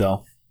point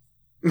though.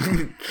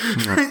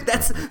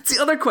 That's the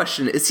other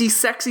question. Is he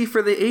sexy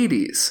for the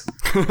 80s?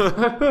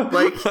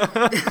 Like,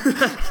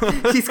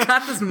 he's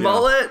got this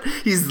mullet.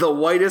 He's the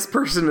whitest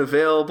person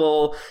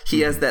available.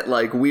 He has that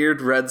like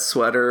weird red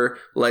sweater.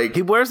 Like,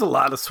 he wears a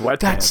lot of sweatpants.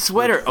 That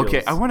sweater.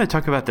 Okay, I want to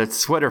talk about that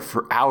sweater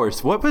for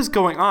hours. What was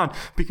going on?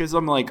 Because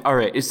I'm like, all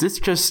right, is this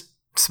just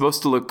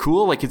supposed to look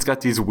cool? Like, it's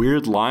got these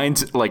weird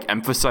lines like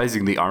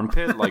emphasizing the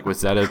armpit. Like,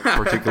 was that a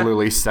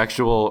particularly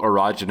sexual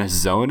erogenous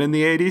zone in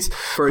the 80s?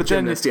 For a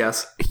gymnast,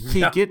 yes.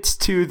 He gets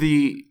to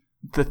the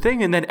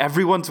thing, and then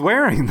everyone's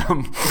wearing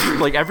them.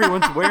 Like,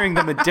 everyone's wearing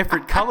them in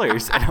different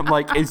colors, and I'm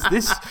like, is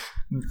this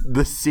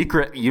the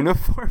secret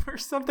uniform or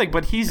something?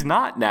 But he's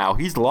not now.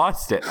 He's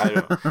lost it.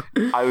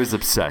 I was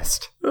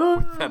obsessed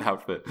with that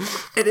outfit.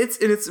 And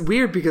it's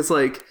weird because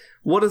like,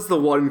 what is the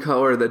one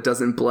color that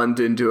doesn't blend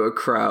into a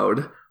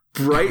crowd?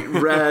 Bright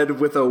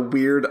red with a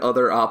weird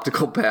other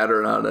optical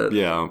pattern on it.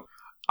 Yeah.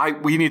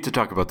 We need to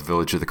talk about the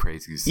Village of the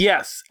Crazies.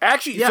 Yes.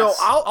 Actually, Yes. so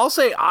I'll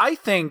say I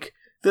think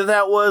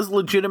that was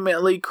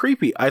legitimately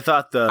creepy. I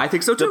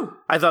think so too.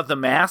 I thought the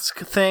mask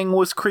thing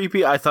was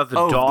creepy. I thought the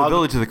the dog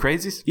Village of the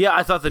Crazies? Yeah,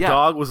 I thought the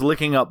dog was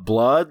licking up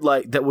blood.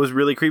 Like, that was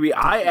really creepy.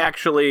 I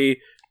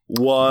actually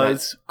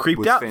was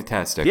creeped out.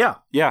 Fantastic. Yeah.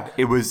 Yeah,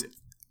 it was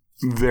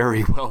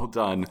very well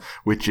done,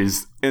 which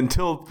is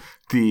until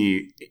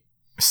the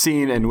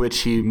scene in which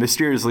he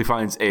mysteriously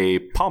finds a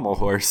pommel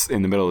horse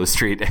in the middle of the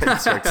street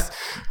and starts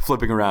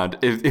flipping around.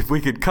 If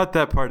we could cut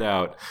that part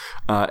out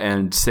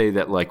and say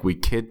that like we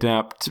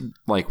kidnapped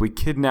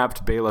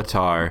Bela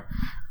Tarr,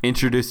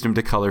 introduced him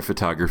to color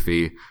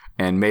photography,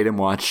 and made him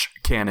watch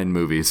Canon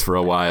movies for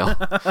a while,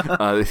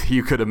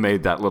 you could have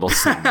made that little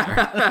scene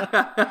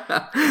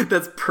there.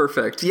 That's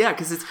perfect. Yeah,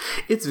 because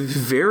it's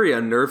very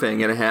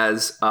unnerving, and it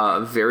has a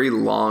very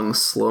long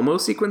slow-mo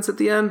sequence at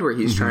the end where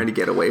he's trying to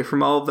get away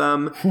from all of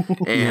them,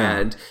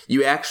 and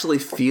you actually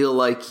feel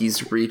like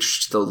he's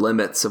reached the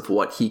limits of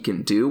what he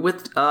can do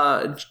with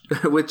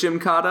Jim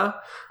Cotta.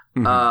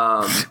 And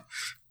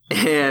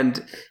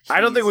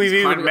I don't think we've he's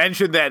even climbing-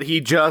 mentioned that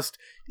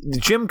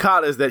Jim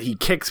Cotta is that he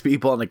kicks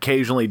people and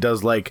occasionally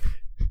does like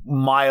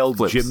mild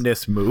Flips.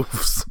 gymnast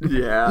moves.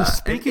 Yeah.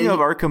 Speaking of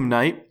Arkham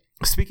Knight,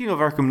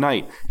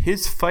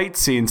 his fight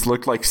scenes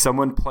looked like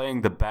someone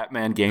playing the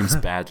Batman games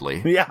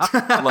badly. Yeah.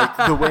 Like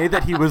the way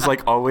that he was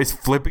like always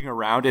flipping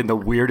around in the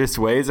weirdest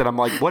ways, and I'm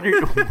like, what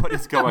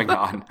is going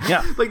on?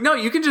 Yeah. Like, no,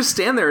 you can just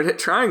stand there and hit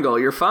triangle.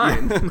 You're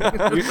fine.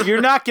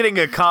 You're not getting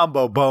a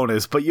combo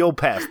bonus, but you'll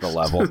pass the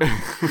level.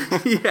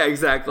 Yeah,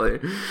 exactly.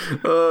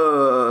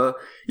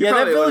 Yeah,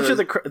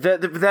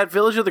 that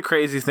Village of the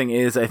Crazy thing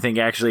is, I think,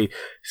 actually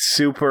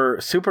super,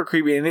 super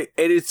creepy, and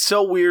it's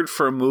so weird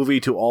for a movie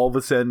to all of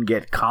a sudden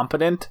get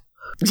competent.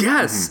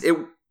 Yes,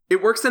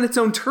 it works on its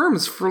own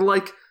terms for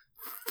like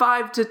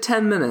 5 to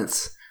 10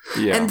 minutes.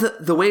 Yeah. And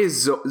the way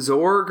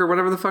Zorg or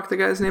whatever the fuck the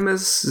guy's name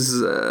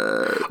is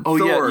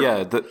Thor.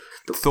 yeah,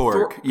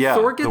 Thorg. Yeah,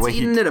 Thor the gets way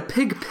eaten in a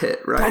pig pit,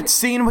 right? That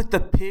scene with the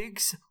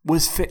pigs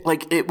was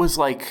it was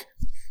like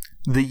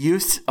the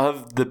use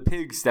of the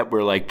pigs that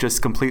were like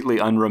just completely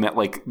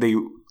unromantic.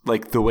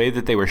 Like the way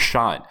that they were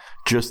shot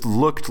just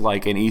looked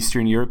like an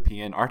Eastern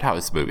European art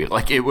house movie.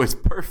 Like it was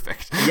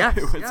perfect. Yes,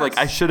 it was like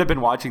I should have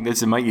been watching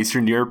this in my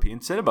Eastern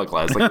European cinema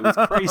class. Like it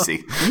was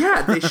crazy.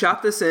 Yeah, they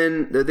shot this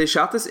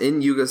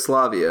in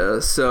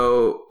Yugoslavia,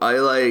 so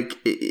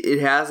it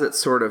has that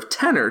sort of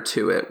tenor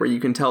to it where you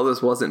can tell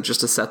this wasn't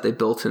just a set they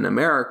built in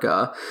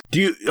America.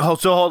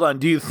 Hold on,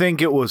 do you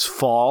think it was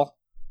fall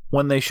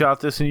when they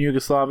shot this in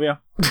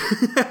Yugoslavia?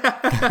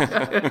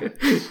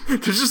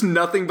 There's just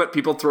nothing but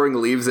people throwing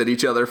leaves at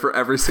each other for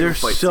every single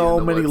fight. There's so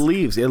many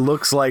leaves. It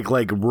looks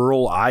like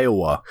rural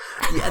Iowa.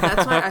 Yeah,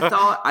 that's why I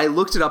thought. I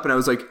looked it up and I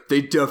was like,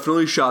 they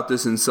definitely shot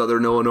this in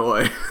Southern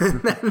Illinois.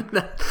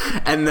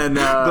 and then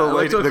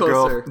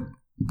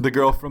the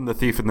girl from The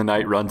Thief in the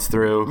Night runs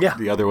through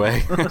the other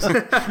way,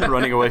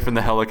 running away from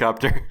the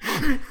helicopter.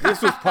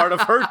 This was part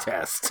of her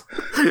test.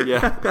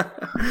 Yeah.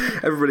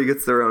 Everybody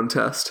gets their own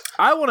test.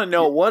 I want to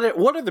know what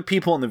are the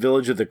people in the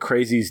Village of the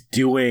Crazies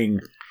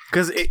doing?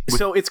 Because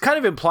it's kind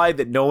of implied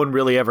that no one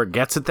really ever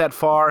gets it that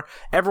far.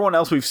 Everyone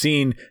else we've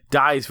seen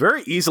dies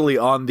very easily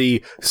on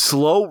the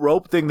slow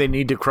rope thing they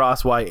need to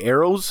cross while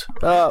arrows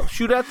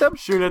shoot at them.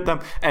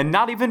 And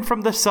not even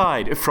from the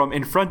side, from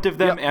in front of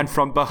them and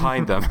from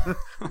behind them.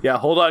 Yeah,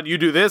 hold on, you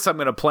do this, I'm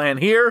going to plan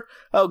here.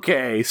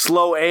 Okay,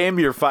 slow aim,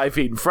 you're 5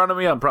 feet in front of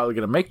me, I'm probably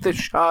going to make this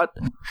shot.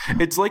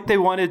 It's like they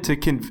wanted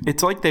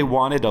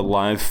a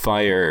live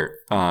fire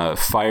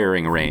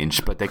firing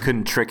range, but they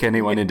couldn't trick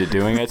anyone into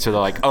doing it, so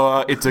they're like,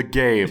 it's a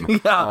game.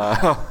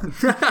 Yeah.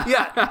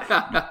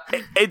 Yeah.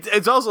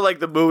 It's also like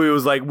the movie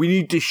was like, we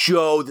need to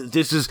show that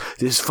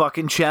this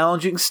fucking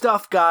challenging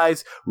stuff,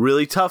 guys.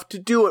 Really tough to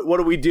do it. What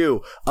do we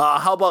do?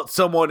 How about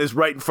someone is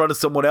right in front of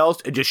someone else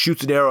and just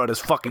shoots an arrow at his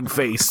fucking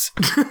face?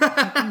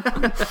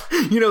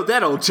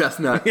 That old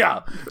chestnut. Yeah.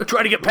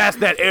 Try to get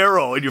past that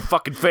arrow in your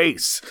fucking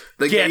face.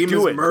 The game is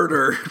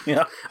murder.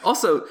 Yeah.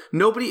 Also,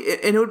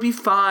 it would be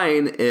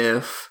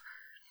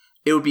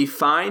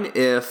fine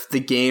if the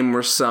game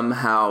were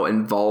somehow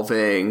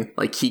involving,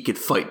 like, he could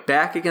fight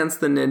back against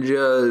the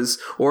ninjas,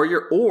 or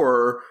you're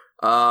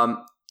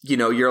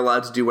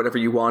allowed to do whatever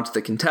you want to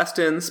the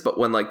contestants, but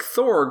when, like,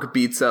 Thorg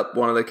beats up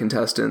one of the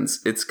contestants,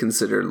 it's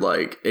considered,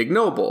 like,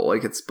 ignoble.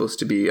 Like, it's supposed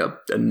to be a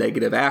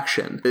negative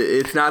action.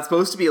 It's not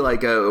supposed to be,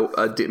 like,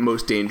 a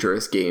most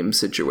dangerous game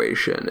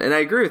situation. And I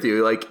agree with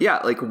you. Like, yeah,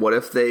 like, what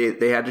if they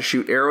had to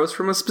shoot arrows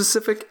from a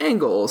specific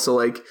angle? So,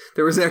 like,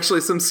 there was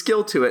actually some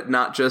skill to it,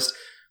 not just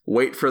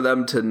wait for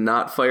them to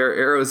not fire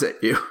arrows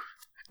at you.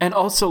 And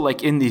also,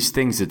 like, in these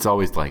things, it's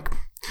always like,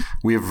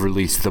 we have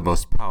released the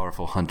most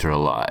powerful hunter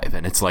alive.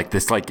 And it's like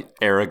this, like,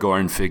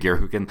 Aragorn figure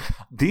who can...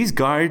 These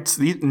guards,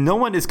 no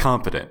one is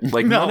competent.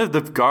 Like, none of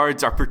the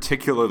guards are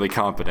particularly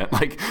competent.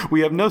 Like,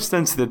 we have no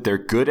sense that they're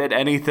good at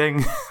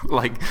anything.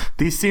 Like,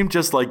 these seem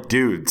just like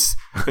dudes.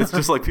 It's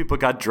just like people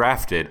got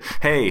drafted.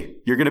 Hey,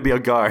 you're going to be a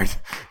guard.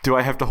 Do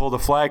I have to hold a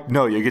flag?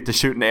 No, you get to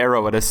shoot an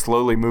arrow at a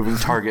slowly moving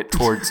target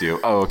towards you.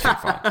 Oh, okay,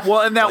 fine.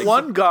 Well, and that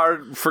one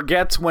guard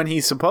forgets when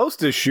he's supposed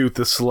to shoot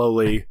the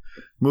slowly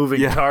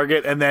moving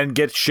target and then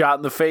gets shot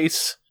in the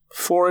face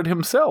for it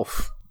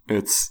himself.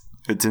 It's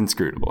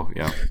inscrutable,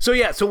 yeah. So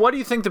what do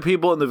you think the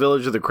people in the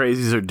Village of the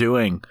Crazies are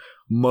doing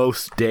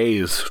most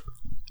days?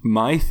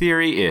 My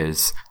theory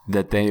is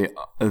that they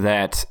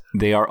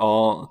are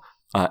all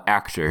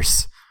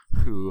actors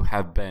who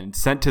have been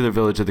sent to the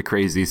Village of the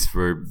Crazies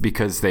for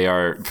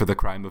the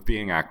crime of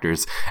being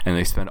actors, and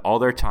they spend all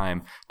their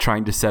time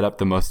trying to set up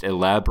the most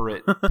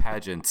elaborate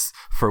pageants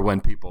for when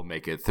people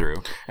make it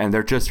through. And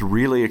they're just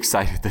really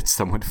excited that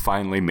someone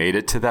finally made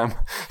it to them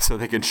so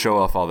they can show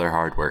off all their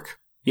hard work.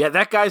 Yeah,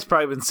 that guy's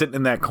probably been sitting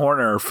in that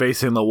corner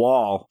facing the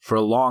wall for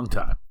a long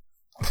time.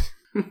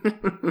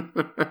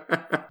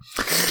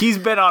 He's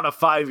been on a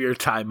 5-year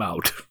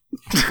timeout.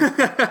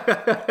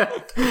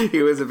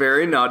 He was a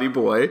very naughty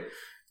boy.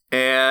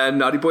 And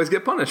naughty boys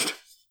get punished.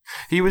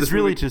 He was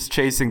really just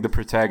chasing the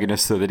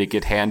protagonist so that he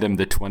could hand him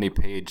the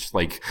 20-page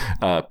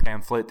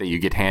pamphlet that you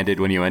get handed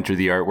when you enter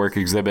the artwork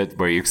exhibit,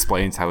 where he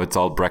explains how it's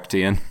all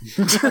Brechtian.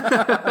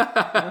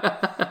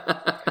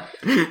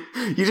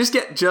 You just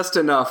get just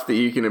enough that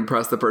you can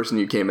impress the person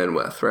you came in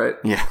with, right?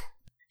 Yeah.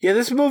 Yeah,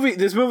 this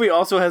movie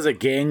also has a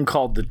gang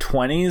called the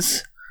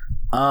 20s.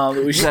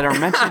 That are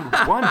mentioned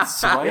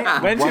once, right? Yeah,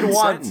 mentioned One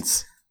once.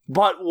 sentence.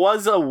 But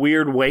was a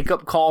weird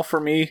wake-up call for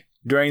me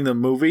during the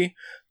movie,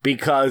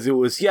 because it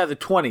was, the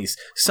 20s.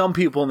 Some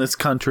people in this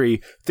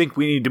country think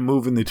we need to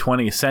move in the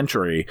 20th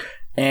century,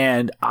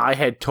 and I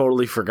had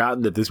totally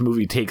forgotten that this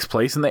movie takes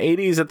place in the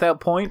 80s at that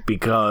point,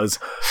 because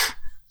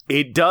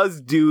it does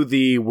do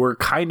the we're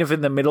kind of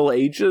in the Middle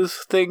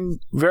Ages thing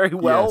very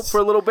well for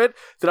a little bit,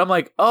 that I'm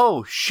like,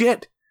 oh,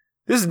 shit,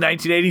 this is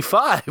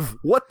 1985.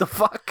 What the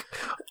fuck?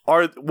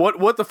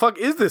 What the fuck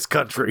is this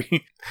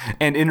country?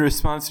 And in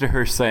response to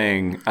her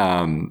saying,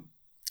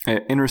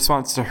 in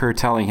response to her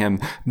telling him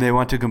they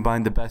want to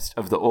combine the best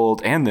of the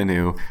old and the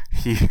new,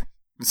 he,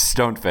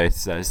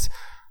 stone-faced, says,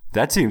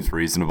 "That seems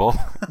reasonable."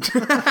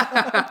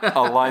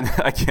 A line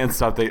that I can't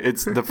stop thinking.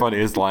 It's the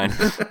funniest line.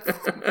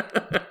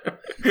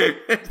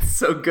 It's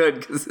so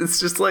good because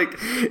it's like,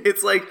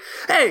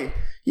 hey,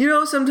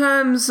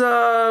 sometimes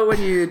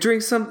when you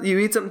drink you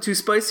eat something too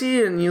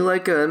spicy and you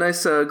like a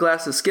nice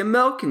glass of skim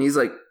milk, and he's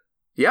like,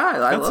 yeah,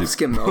 I love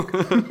skim milk.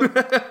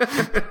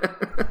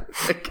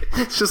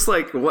 It's just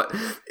like, what?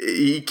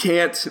 He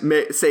can't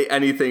say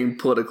anything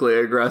politically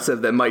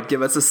aggressive that might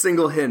give us a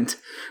single hint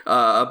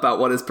about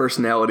what his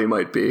personality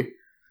might be.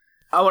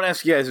 I want to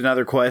ask you guys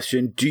another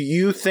question. Do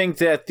you think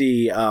that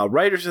the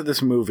writers of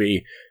this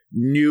movie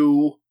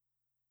knew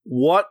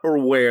what or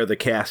where the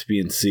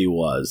Caspian Sea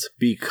was?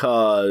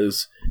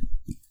 Because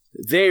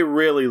they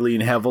really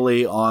lean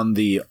heavily on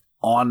the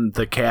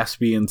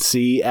Caspian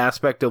Sea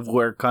aspect of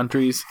where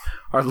countries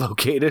are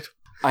located.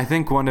 I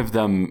think one of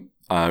them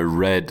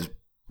read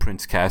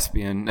Prince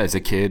Caspian as a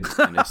kid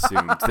and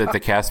assumed that the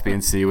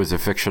Caspian Sea was a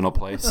fictional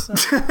place.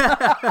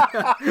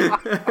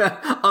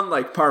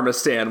 Unlike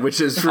Parmesan,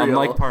 which is real.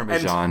 Unlike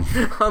Parmesan,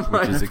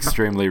 which is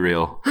extremely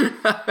real.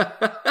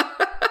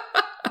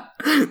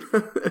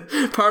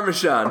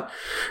 Parmesan.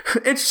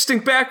 Interesting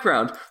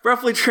background.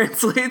 Roughly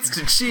translates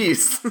to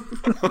cheese.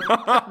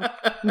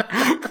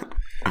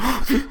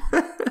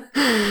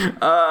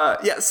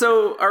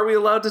 So are we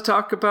allowed to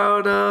talk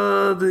about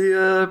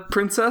the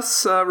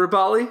Princess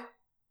Ribali?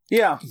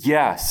 Yeah.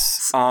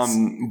 Yes.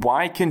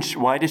 Why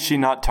did she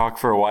not talk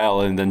for a while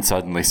and then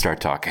suddenly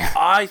start talking?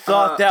 I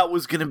thought that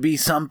was going to be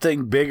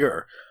something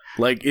bigger.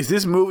 Like, is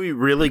this movie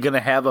really going to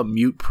have a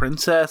mute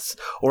princess?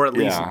 Or at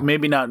least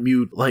maybe not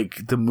mute,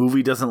 like the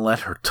movie doesn't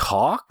let her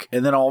talk?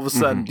 And then all of a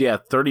sudden,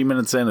 30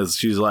 minutes in,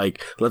 she's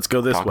like, let's go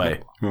this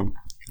way.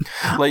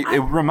 Like, it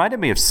reminded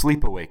me of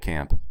Sleepaway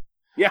Camp.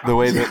 Yeah. The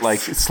way that, like,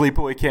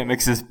 Sleepaway Camp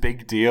makes this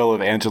big deal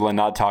of Angela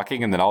not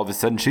talking, and then all of a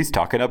sudden she's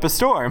talking up a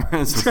storm.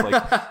 It's just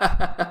like...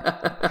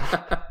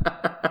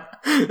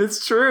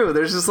 It's true.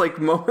 There's just like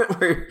moment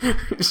where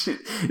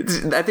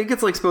I think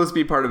it's like supposed to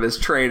be part of his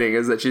training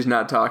is that she's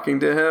not talking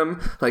to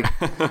him. Like,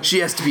 she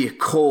has to be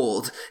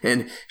cold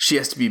and she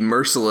has to be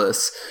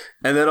merciless.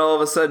 And then all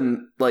of a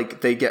sudden,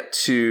 like, they get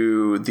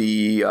to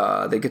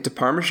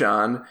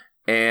Parmesan,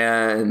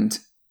 and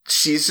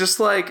she's just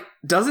like,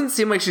 doesn't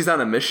seem like she's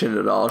on a mission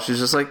at all. She's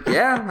just like,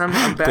 yeah,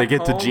 I'm back They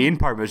get home. to Jean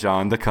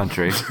Parmesan, the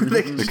country.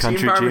 the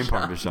country Jean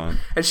Parmesan.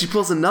 And she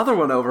pulls another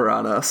one over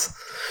on us.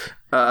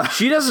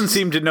 She doesn't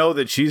seem to know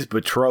that she's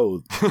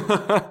betrothed.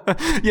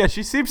 Yeah,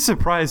 she seems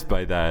surprised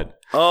by that.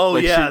 Oh,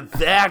 like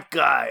that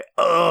guy.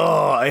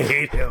 Oh, I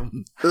hate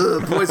him.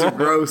 Ugh, boys are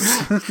gross.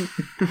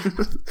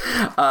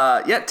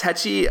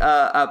 Techi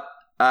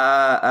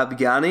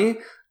Abghani.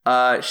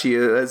 She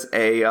is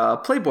a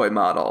Playboy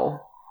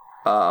model,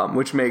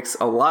 which makes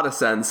a lot of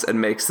sense and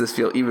makes this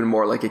feel even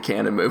more like a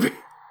canon movie.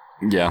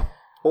 Yeah.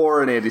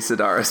 Or an Andy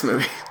Sedaris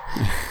movie.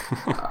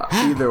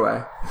 Either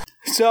way.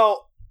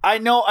 So... I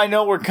know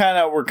we're kind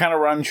of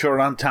running short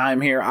on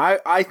time here.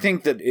 I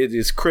think that it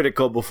is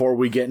critical before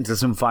we get into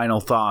some final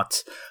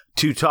thoughts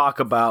to talk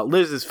about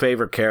Liz's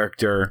favorite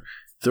character,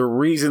 the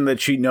reason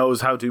that she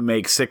knows how to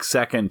make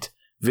 6-second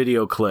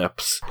video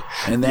clips,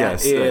 and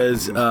that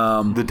is the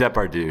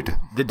Depardieu.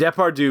 The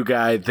Depardieu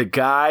guy, the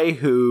guy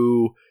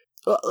who...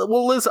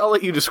 well, Liz, I'll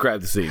let you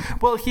describe the scene.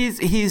 Well,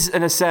 he's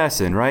an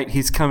assassin, right?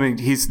 He's trying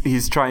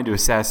to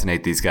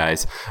assassinate these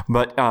guys,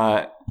 but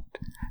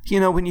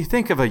when you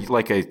think of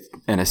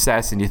an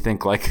assassin, you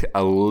think like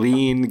a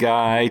lean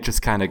guy,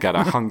 just kind of got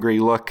a hungry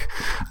look.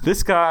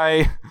 This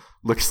guy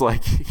looks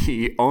like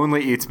he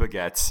only eats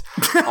baguettes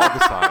all the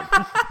time.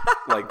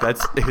 Like,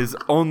 that's his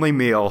only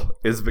meal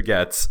is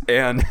baguettes.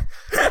 And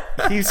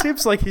he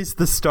seems like he's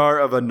the star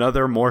of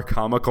another more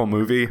comical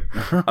movie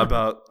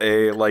about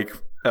a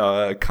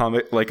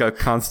comic, like a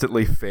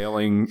constantly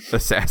failing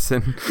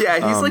assassin.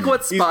 Yeah, he's like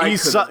what Spy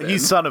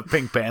he's son of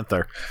Pink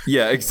Panther.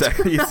 Yeah,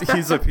 exactly.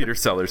 He's a Peter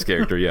Sellers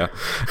character. Yeah,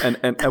 and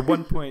at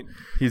one point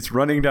he's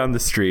running down the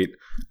street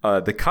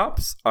the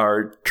cops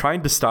are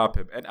trying to stop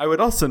him. And I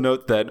would also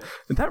note that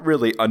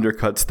really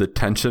undercuts the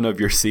tension of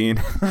your scene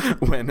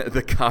when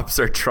the cops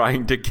are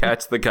trying to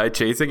catch the guy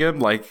chasing him.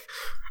 Like,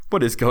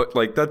 what is going,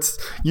 like, that's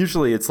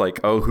usually it's like,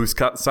 oh, whose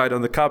side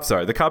on the cops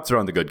are? The cops are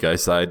on the good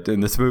guy's side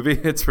in this movie.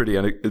 It's pretty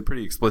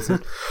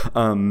explicit.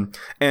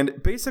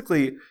 And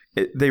basically,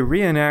 they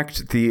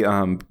reenact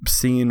the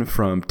scene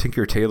from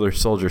Tinker Tailor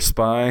Soldier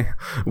Spy,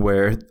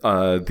 where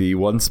the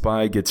one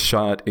spy gets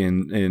shot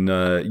in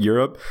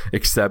Europe,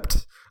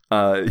 except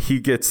he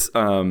gets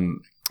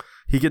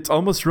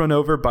almost run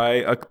over by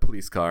a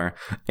police car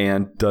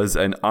and does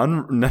an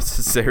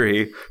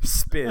unnecessary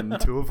spin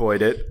to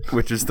avoid it,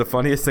 which is the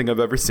funniest thing I've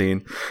ever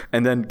seen,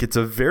 and then gets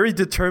a very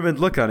determined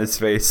look on his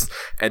face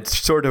and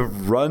sort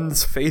of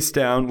runs face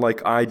down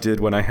like I did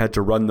when I had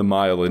to run the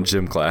mile in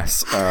gym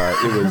class.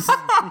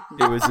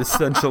 It was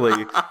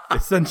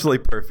essentially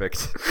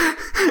perfect.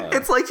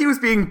 It's like he was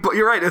being.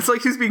 You're right. It's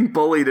like he was being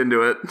bullied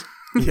into it.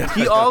 Yeah.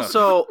 He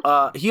also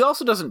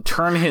doesn't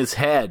turn his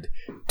head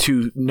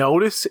to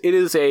notice it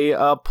is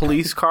a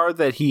police car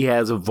that he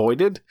has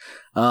avoided,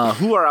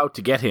 who are out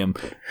to get him.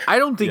 I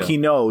don't think he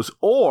knows,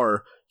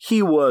 or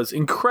he was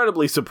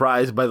incredibly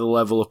surprised by the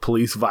level of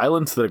police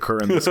violence that occur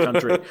in this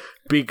country,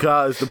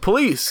 because the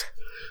police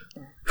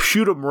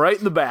shoot him right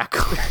in the back.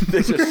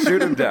 They just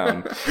shoot him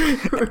down.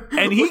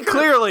 And he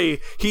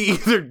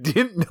either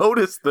didn't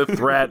notice the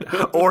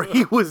threat or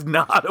he was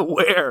not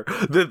aware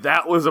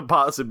that was a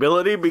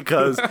possibility,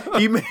 because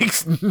he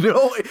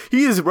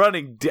is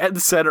running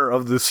dead center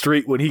of the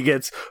street when he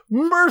gets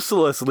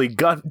mercilessly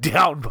gunned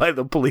down by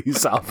the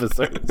police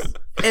officers.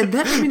 And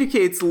that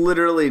communicates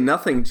literally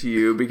nothing to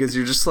you, because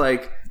you're just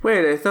like,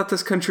 wait, I thought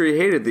this country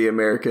hated the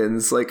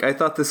Americans. Like, I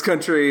thought this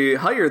country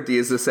hired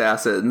these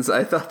assassins.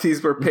 I thought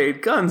these were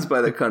paid guns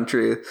by the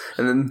country.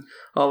 And then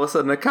all of a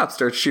sudden a cop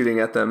starts shooting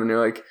at them, and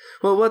you're like,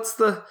 well,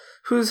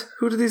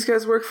 who do these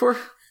guys work for?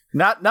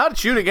 Not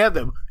shooting at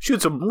them.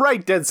 Shoots him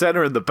right dead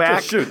center in the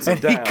back. Shoots him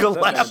and down. He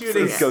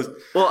collapses.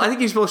 Well, I think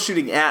he's both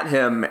shooting at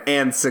him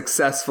and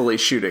successfully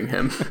shooting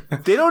him.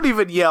 They don't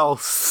even yell,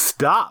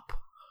 stop.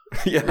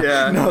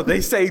 Yeah. No,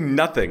 they say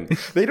nothing.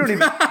 They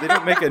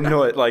don't make a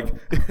noise. Like,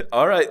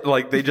 all right,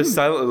 like they just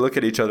silently look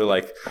at each other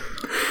like,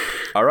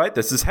 all right,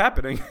 this is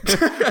happening.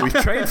 We've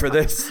trained for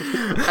this.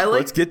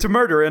 Let's get to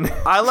murdering.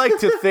 I like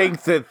to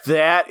think that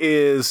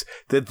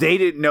they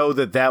didn't know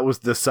that was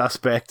the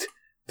suspect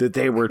that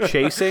they were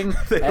chasing,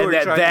 and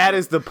that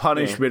is the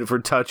punishment for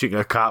touching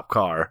a cop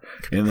car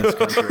in this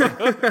country.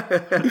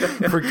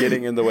 For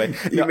getting in the way.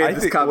 You made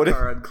this cop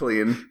car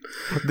unclean.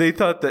 They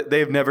thought that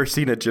they've never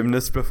seen a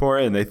gymnast before,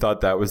 and they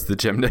thought that was the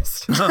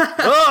gymnast.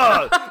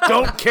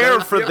 Don't care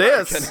for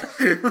this.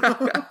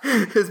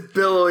 His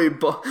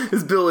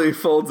billowy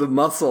folds of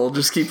muscle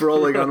just keep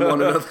rolling on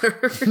one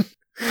another.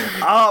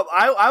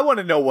 I want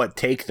to know what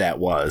take that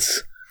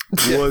was.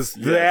 Was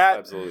that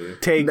absolutely.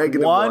 Take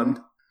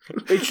 -1?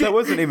 That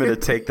wasn't even a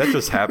take. That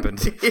just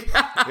happened.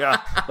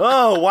 Yeah.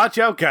 Oh, watch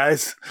out,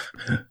 guys.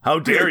 How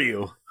dare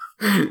you?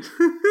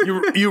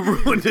 You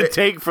ruined a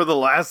take for the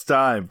last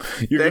time.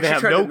 You're going to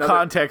have no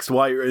context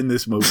while you're in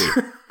this movie.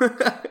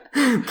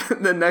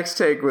 The next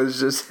take was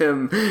just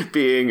him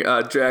being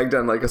dragged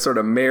on like a sort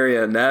of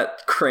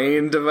marionette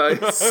crane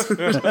device.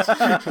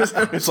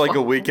 It's like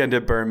a Weekend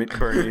at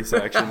Bernie's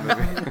action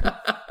movie.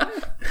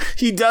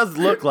 He does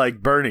look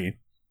like Bernie.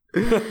 He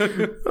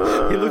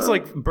looks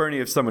like Bernie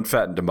if someone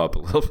fattened him up a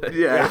little bit.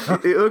 Yeah,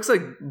 it looks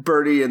like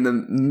Bernie in the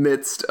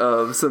midst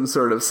of some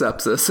sort of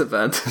sepsis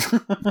event.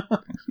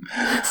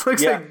 It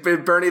looks like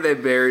Bernie, they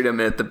buried him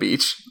at the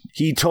beach.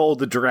 He told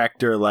the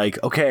director,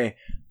 like, okay,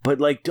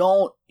 but like,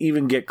 don't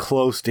even get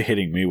close to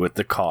hitting me with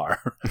the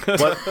car.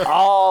 But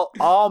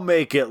I'll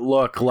make it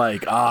look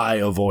like I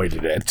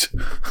avoided it.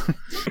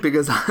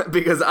 because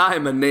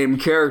I'm a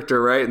named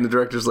character, right? And the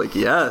director's like,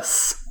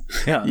 yes.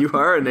 Yeah. You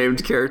are a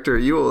named character.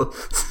 You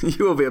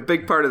will be a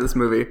big part of this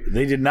movie.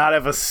 They did not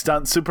have a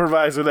stunt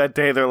supervisor that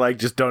day. They're like,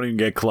 just don't even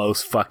get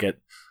close. Fuck it.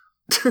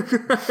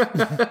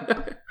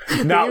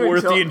 Not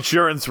worth the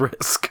insurance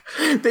risk.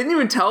 They didn't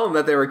even tell him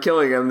that they were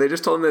killing him. They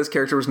just told him that his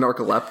character was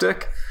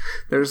narcoleptic.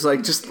 There's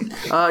like, just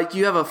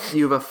you have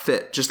a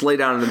fit. Just lay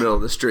down in the middle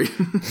of the street.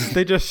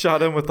 They just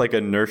shot him with like a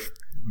Nerf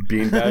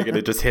beanbag, and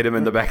it just hit him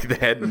in the back of the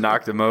head and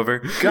knocked him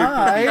over.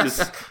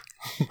 Guys.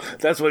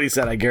 That's what he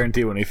said, I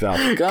guarantee, when he fell.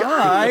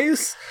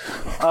 Guys!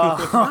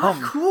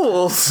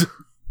 Cool.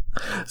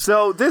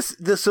 So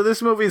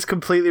this movie is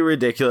completely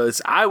ridiculous.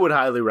 I would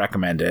highly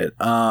recommend it.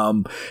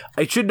 I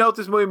should note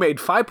this movie made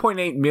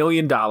 $5.8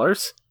 million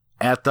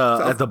at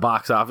the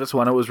box office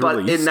when it was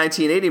released. But in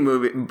 1980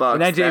 bucks,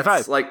 in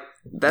 1985,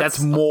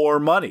 that's more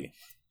money.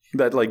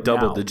 That like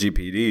doubled the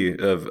GPD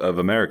of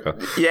America.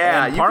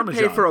 Yeah, you can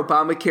pay for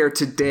Obamacare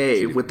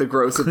today with the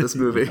gross of this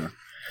movie.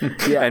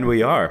 Yeah, and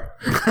we are.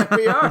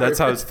 We are. That's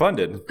how it's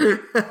funded.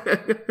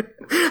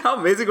 How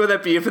amazing would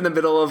that be if in the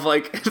middle of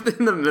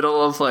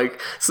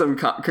some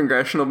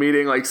congressional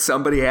meeting, like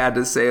somebody had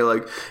to say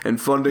like,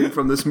 and funding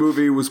from this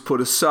movie was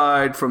put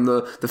aside from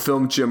the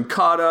film Jim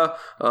Cotta.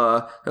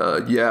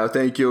 Yeah,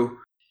 thank you.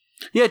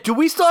 Yeah, do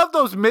we still have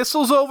those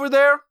missiles over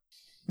there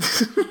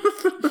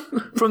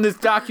from this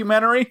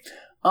documentary?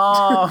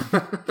 I'm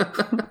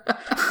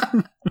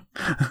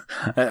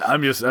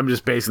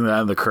just basing that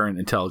on the current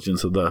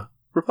intelligence of the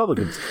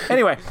Republicans.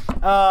 Anyway,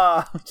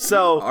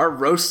 so are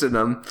roasting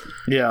them.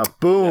 Yeah,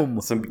 boom.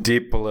 Some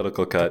deep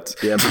political cuts.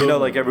 Yeah, you know,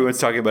 like everyone's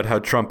talking about how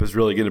Trump is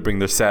really going to bring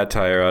their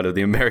satire out of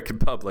the American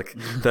public.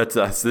 That's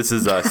us. This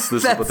is us.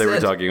 This is what they were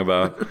talking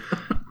about.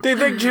 They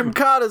think Jim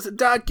Carter's a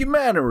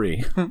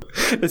documentary.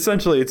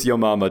 Essentially, it's Yo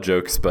Mama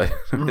jokes, but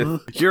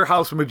your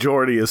House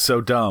majority is so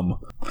dumb.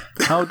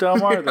 How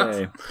dumb are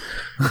they?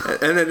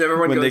 And then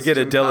everyone when goes, they get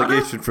a Jim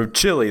delegation from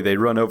Chile, they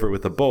run over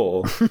with a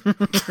bowl.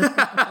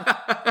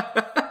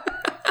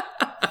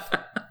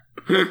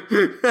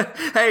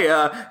 Hey,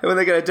 when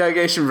they get a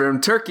delegation from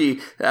Turkey,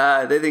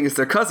 they think it's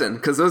their cousin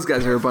because those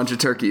guys are a bunch of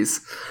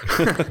turkeys.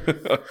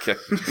 Okay.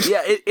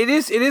 Yeah, it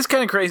is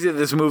kind of crazy that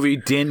this movie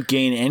didn't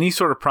gain any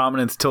sort of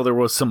prominence till there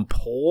was some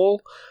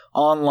poll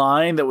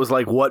online that was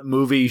like, what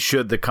movie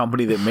should the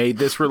company that made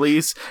this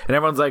release? And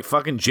everyone's like,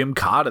 fucking Jim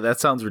Cotta, that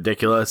sounds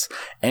ridiculous.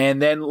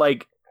 And then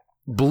like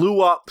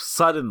blew up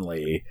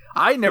suddenly.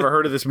 I never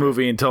heard of this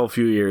movie until a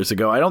few years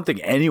ago. I don't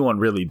think anyone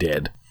really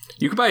did.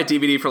 You can buy a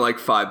DVD for like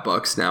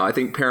 $5 now. I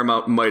think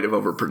Paramount might have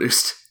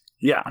overproduced.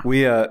 Yeah.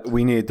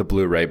 We need the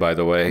Blu-ray, by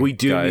the way. We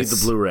do guys. need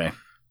the Blu-ray.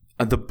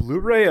 The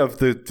Blu-ray of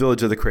the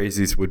Village of the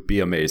Crazies would be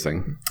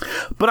amazing.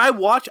 But I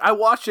watched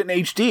it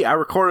in HD. I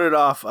recorded it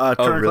off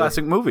Turner really?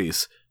 Classic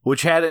Movies,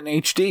 which had it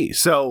in HD.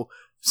 So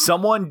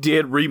someone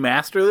did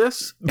remaster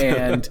this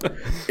and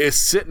is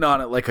sitting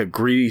on it like a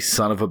greedy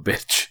son of a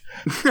bitch.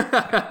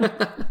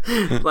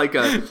 like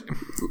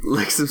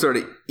some sort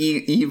of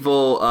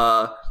evil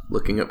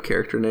looking up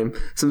character name,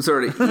 some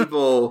sort of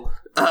evil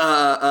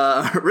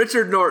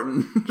Richard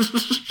Norton.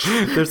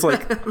 He's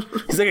like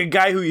a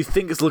guy who you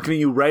think is looking at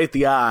you right at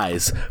the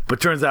eyes,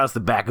 but turns out it's the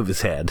back of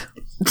his head.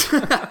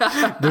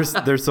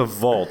 There's a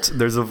vault.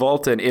 There's a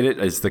vault, and in it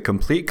is the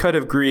complete cut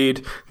of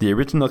Greed, the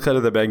original cut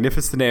of the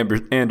Magnificent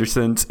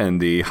Andersons,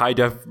 and the high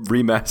def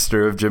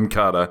remaster of Jim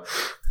Cotta,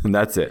 and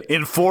that's it.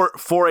 In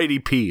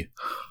 480p.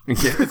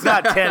 It's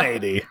not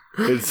 1080.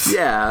 It's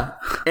Yeah,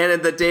 and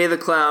in The Day the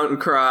Clown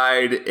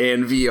Cried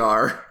in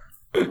VR.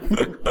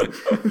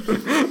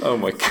 Oh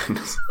my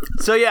goodness.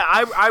 So yeah,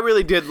 I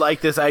really did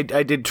like this. I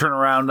did turn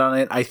around on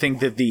it. I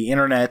think that the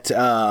internet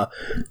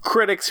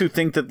critics who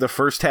think that the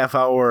first half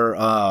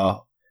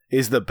hour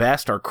is the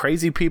best are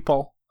crazy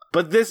people.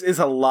 But this is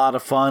a lot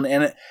of fun,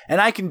 and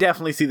I can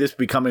definitely see this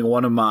becoming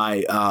one of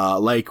my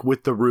like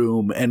with The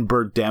Room and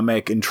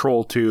Birdemic and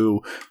Troll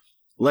 2.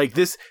 Like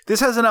this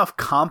has enough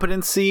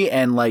competency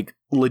and like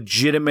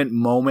legitimate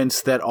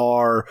moments that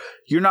are,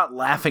 you're not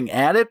laughing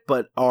at it,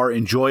 but are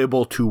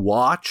enjoyable to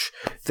watch.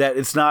 That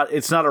it's not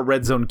a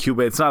Red Zone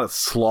Cuba. It's not a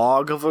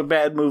slog of a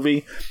bad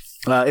movie.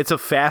 It's a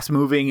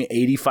fast-moving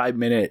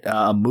 85-minute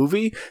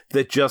movie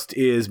that just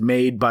is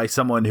made by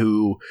someone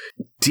who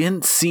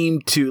didn't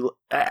seem to...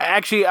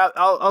 Actually,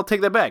 I'll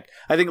take that back.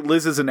 I think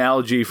Liz's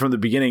analogy from the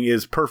beginning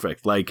is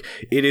perfect. Like,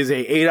 it is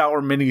a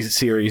 8-hour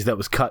miniseries that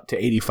was cut to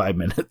 85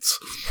 minutes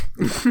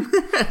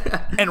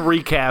and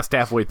recast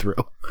halfway through.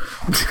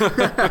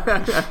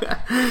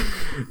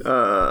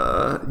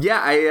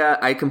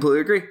 I completely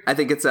agree. I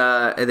think it's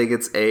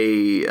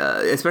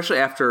especially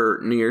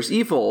after New Year's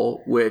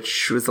Evil,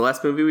 which was the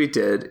last movie we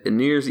did. And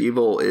New Year's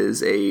Evil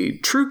is a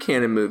true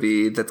canon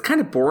movie that's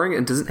kind of boring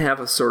and doesn't have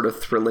a sort of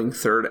thrilling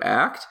third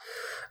act.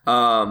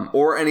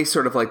 Or any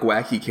sort of like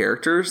wacky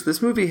characters.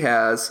 This movie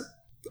has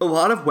a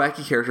lot of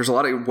wacky characters, a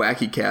lot of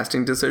wacky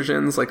casting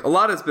decisions. Like, a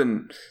lot has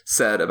been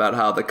said about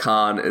how the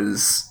Khan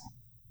is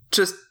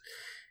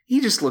he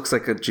just looks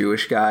like a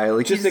Jewish guy.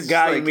 Like, just he's a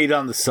guy like, you meet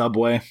on the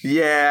subway.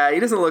 Yeah, he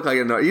doesn't look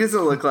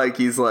like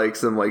he's like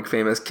some like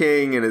famous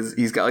king, and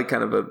he's got like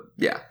kind of a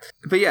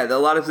But yeah, a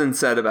lot has been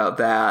said about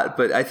that.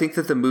 But I think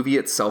that the movie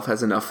itself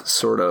has enough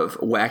sort of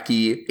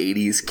wacky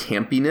 80s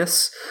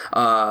campiness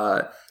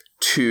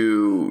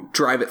to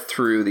drive it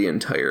through the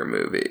entire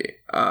movie.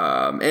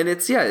 And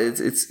it's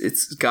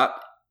got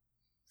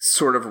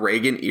sort of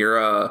Reagan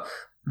era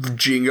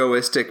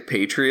jingoistic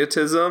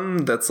patriotism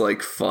that's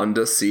like fun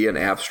to see and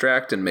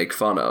abstract and make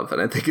fun of.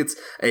 And I think it's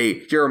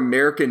your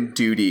American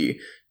duty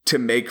to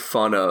make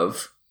fun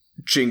of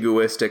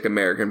jingoistic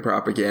American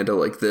propaganda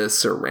like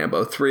this, or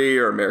Rambo 3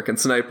 or American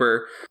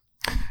Sniper.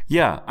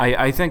 Yeah,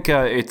 I think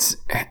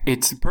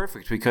it's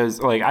perfect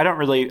because like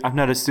I'm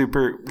not a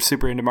super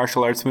into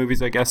martial arts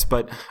movies, I guess,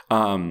 but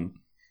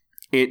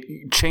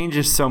it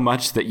changes so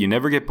much that you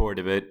never get bored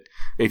of it.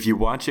 If you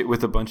watch it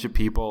with a bunch of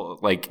people,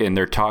 like, and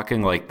they're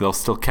talking, like, they'll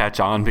still catch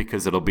on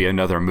because it'll be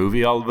another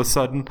movie all of a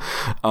sudden.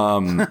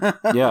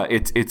 Yeah,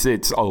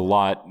 it's a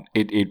lot.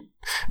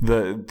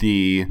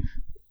 The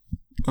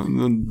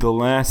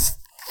last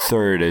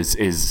third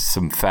is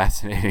some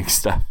fascinating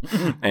stuff,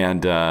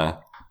 and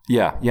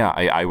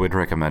I would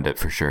recommend it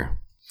for sure.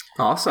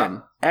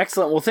 Awesome.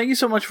 Excellent. Well, thank you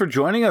so much for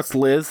joining us,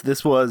 Liz.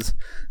 This was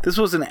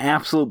an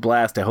absolute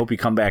blast. I hope you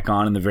come back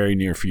on in the very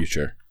near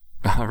future.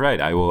 All right,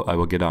 I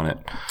will get on it.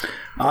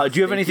 Do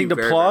you have anything to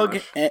plug?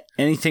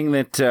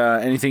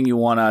 Anything you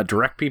want to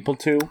direct people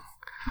to?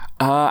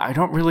 I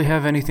don't really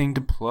have anything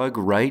to plug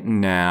right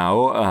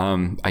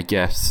now. I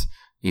guess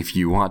if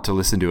you want to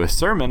listen to a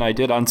sermon I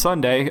did on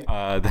Sunday,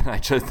 then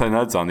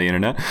that's on the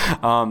internet.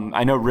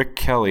 I know Rick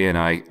Kelly and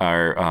I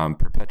are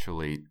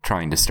perpetually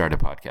trying to start a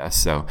podcast.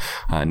 So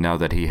now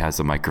that he has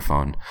a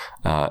microphone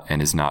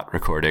and is not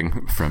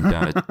recording from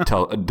down a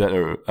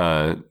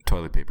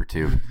toilet paper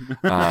tube,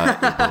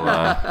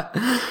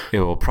 it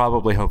will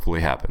probably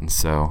hopefully happen.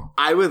 So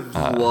I would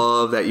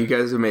love that. You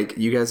guys would make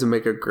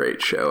a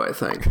great show, I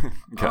think.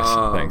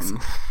 Gosh, thanks.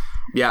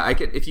 Yeah, I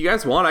can. If you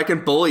guys want, I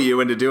can bully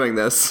you into doing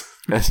this.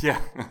 Yeah,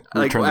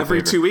 like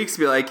every 2 weeks,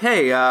 be like,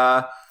 "Hey,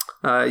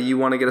 you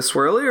want to get a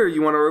swirly, or you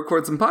want to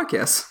record some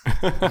podcasts?"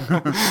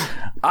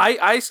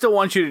 I still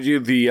want you to do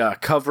the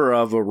cover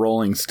of a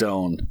Rolling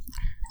Stone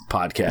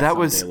podcast.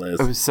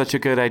 It was such a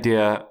good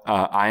idea.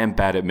 I am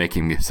bad at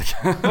making music,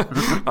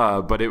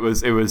 but it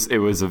was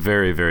a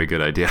very, very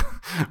good idea.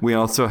 We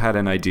also had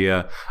an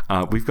idea.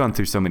 We've gone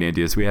through so many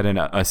ideas. We had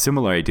a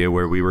similar idea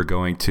where we were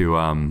going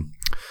to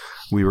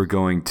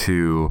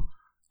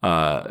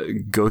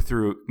go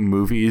through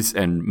movies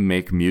and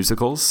make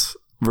musicals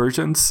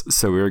versions.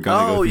 So we were going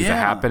to go through The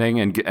Happening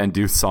and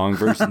do song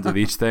versions of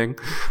each thing.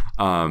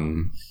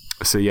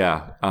 So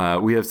yeah,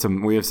 we have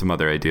some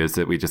other ideas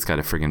that we just got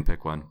to friggin'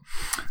 pick one.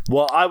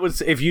 Well,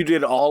 if you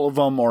did all of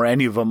them or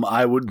any of them,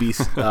 I would be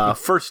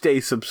first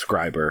day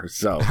subscriber.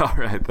 So all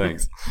right,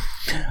 thanks.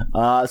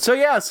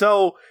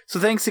 So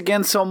thanks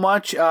again so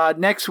much.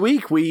 Next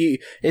week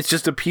it's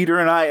just a Peter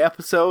and I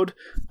episode.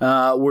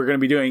 We're going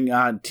to be doing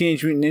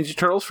Teenage Mutant Ninja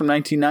Turtles from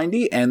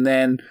 1990, and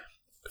then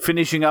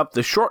finishing up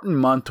the shortened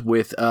month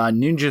with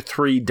Ninja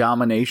 3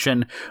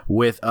 Domination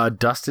with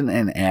Dustin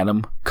and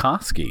Adam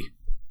Koski.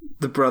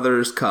 The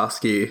brothers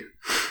Koski.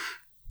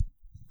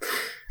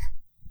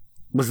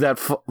 Was that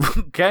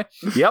okay?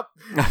 Yep.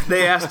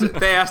 They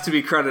asked to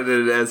be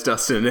credited as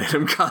Dustin and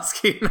Adam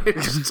Koski.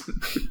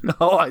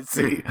 Oh, I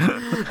see.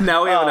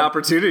 Now we have an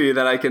opportunity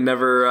that I've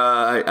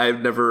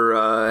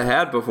never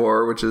had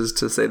before, which is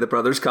to say the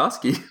brothers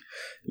Koski.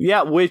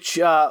 Yeah, which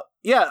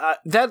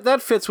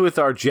that fits with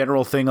our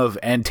general thing of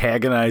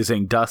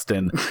antagonizing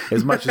Dustin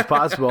as much as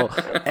possible.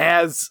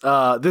 As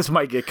this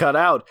might get cut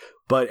out.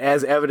 But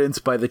as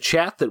evidenced by the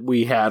chat that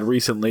we had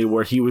recently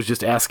where he was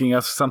just asking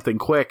us something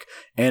quick,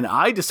 and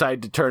I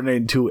decided to turn it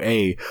into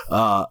a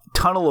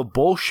tunnel of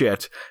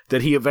bullshit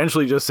that he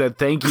eventually just said,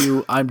 "Thank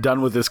you, I'm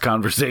done with this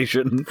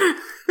conversation."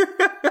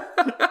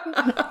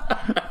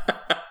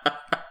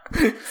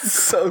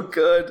 So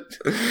good.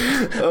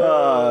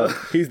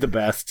 He's the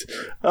best.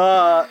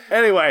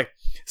 Anyway,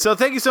 so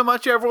thank you so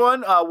much,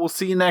 everyone. We'll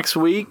see you next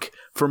week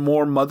for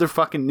more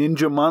motherfucking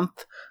Ninja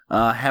Month.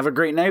 Have a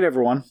great night,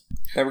 everyone.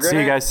 Have a great night.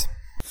 See you guys.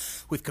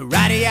 With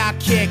karate, I'll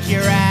kick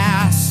your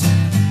ass.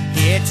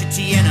 Hit to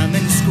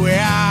Tiananmen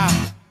Square.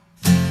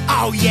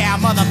 Oh yeah,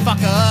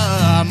 motherfucker,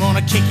 I'm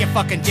gonna kick your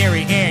fucking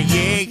derriere.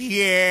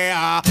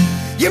 Yeah.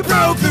 You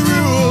broke the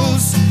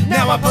rules.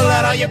 Now I pull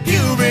out all your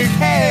pubic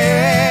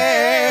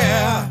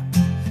hair.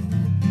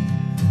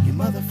 You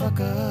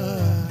motherfucker.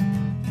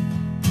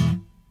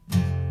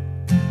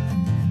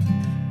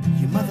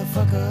 You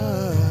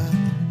motherfucker.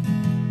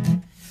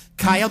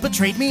 Kyle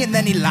betrayed me and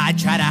then he lied,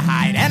 tried to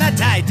hide, and I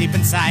died deep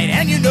inside,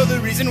 and you know the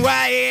reason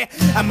why.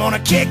 I'm gonna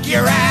kick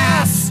your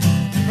ass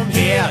from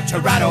here to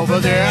right over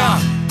there.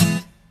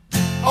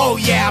 Oh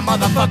yeah,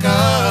 motherfucker,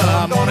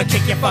 I'm gonna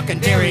kick your fucking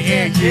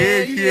derriere.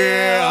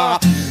 Yeah.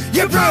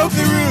 You broke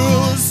the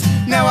rules,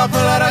 now I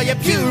pull out all your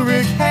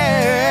pubic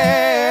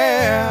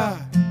hair.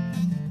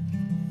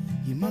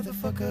 You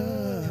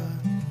motherfucker.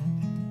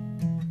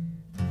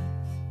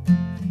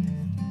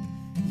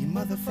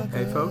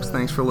 Hey folks,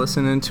 thanks for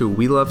listening to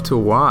We Love to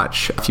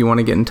Watch. If you want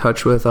to get in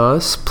touch with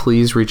us,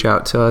 please reach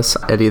out to us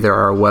at either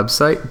our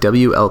website,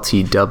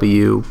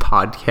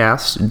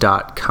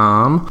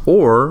 WLTWpodcast.com,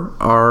 or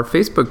our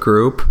Facebook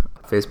group,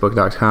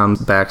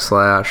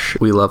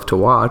 facebook.com/We Love to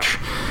Watch.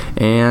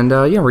 And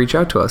reach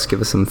out to us.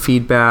 Give us some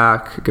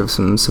feedback, give us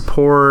some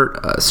support,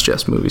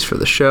 suggest movies for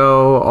the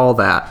show, all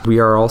that. We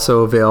are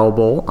also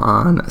available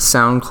on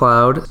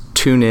SoundCloud,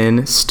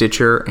 TuneIn,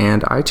 Stitcher,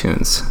 and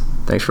iTunes.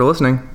 Thanks for listening.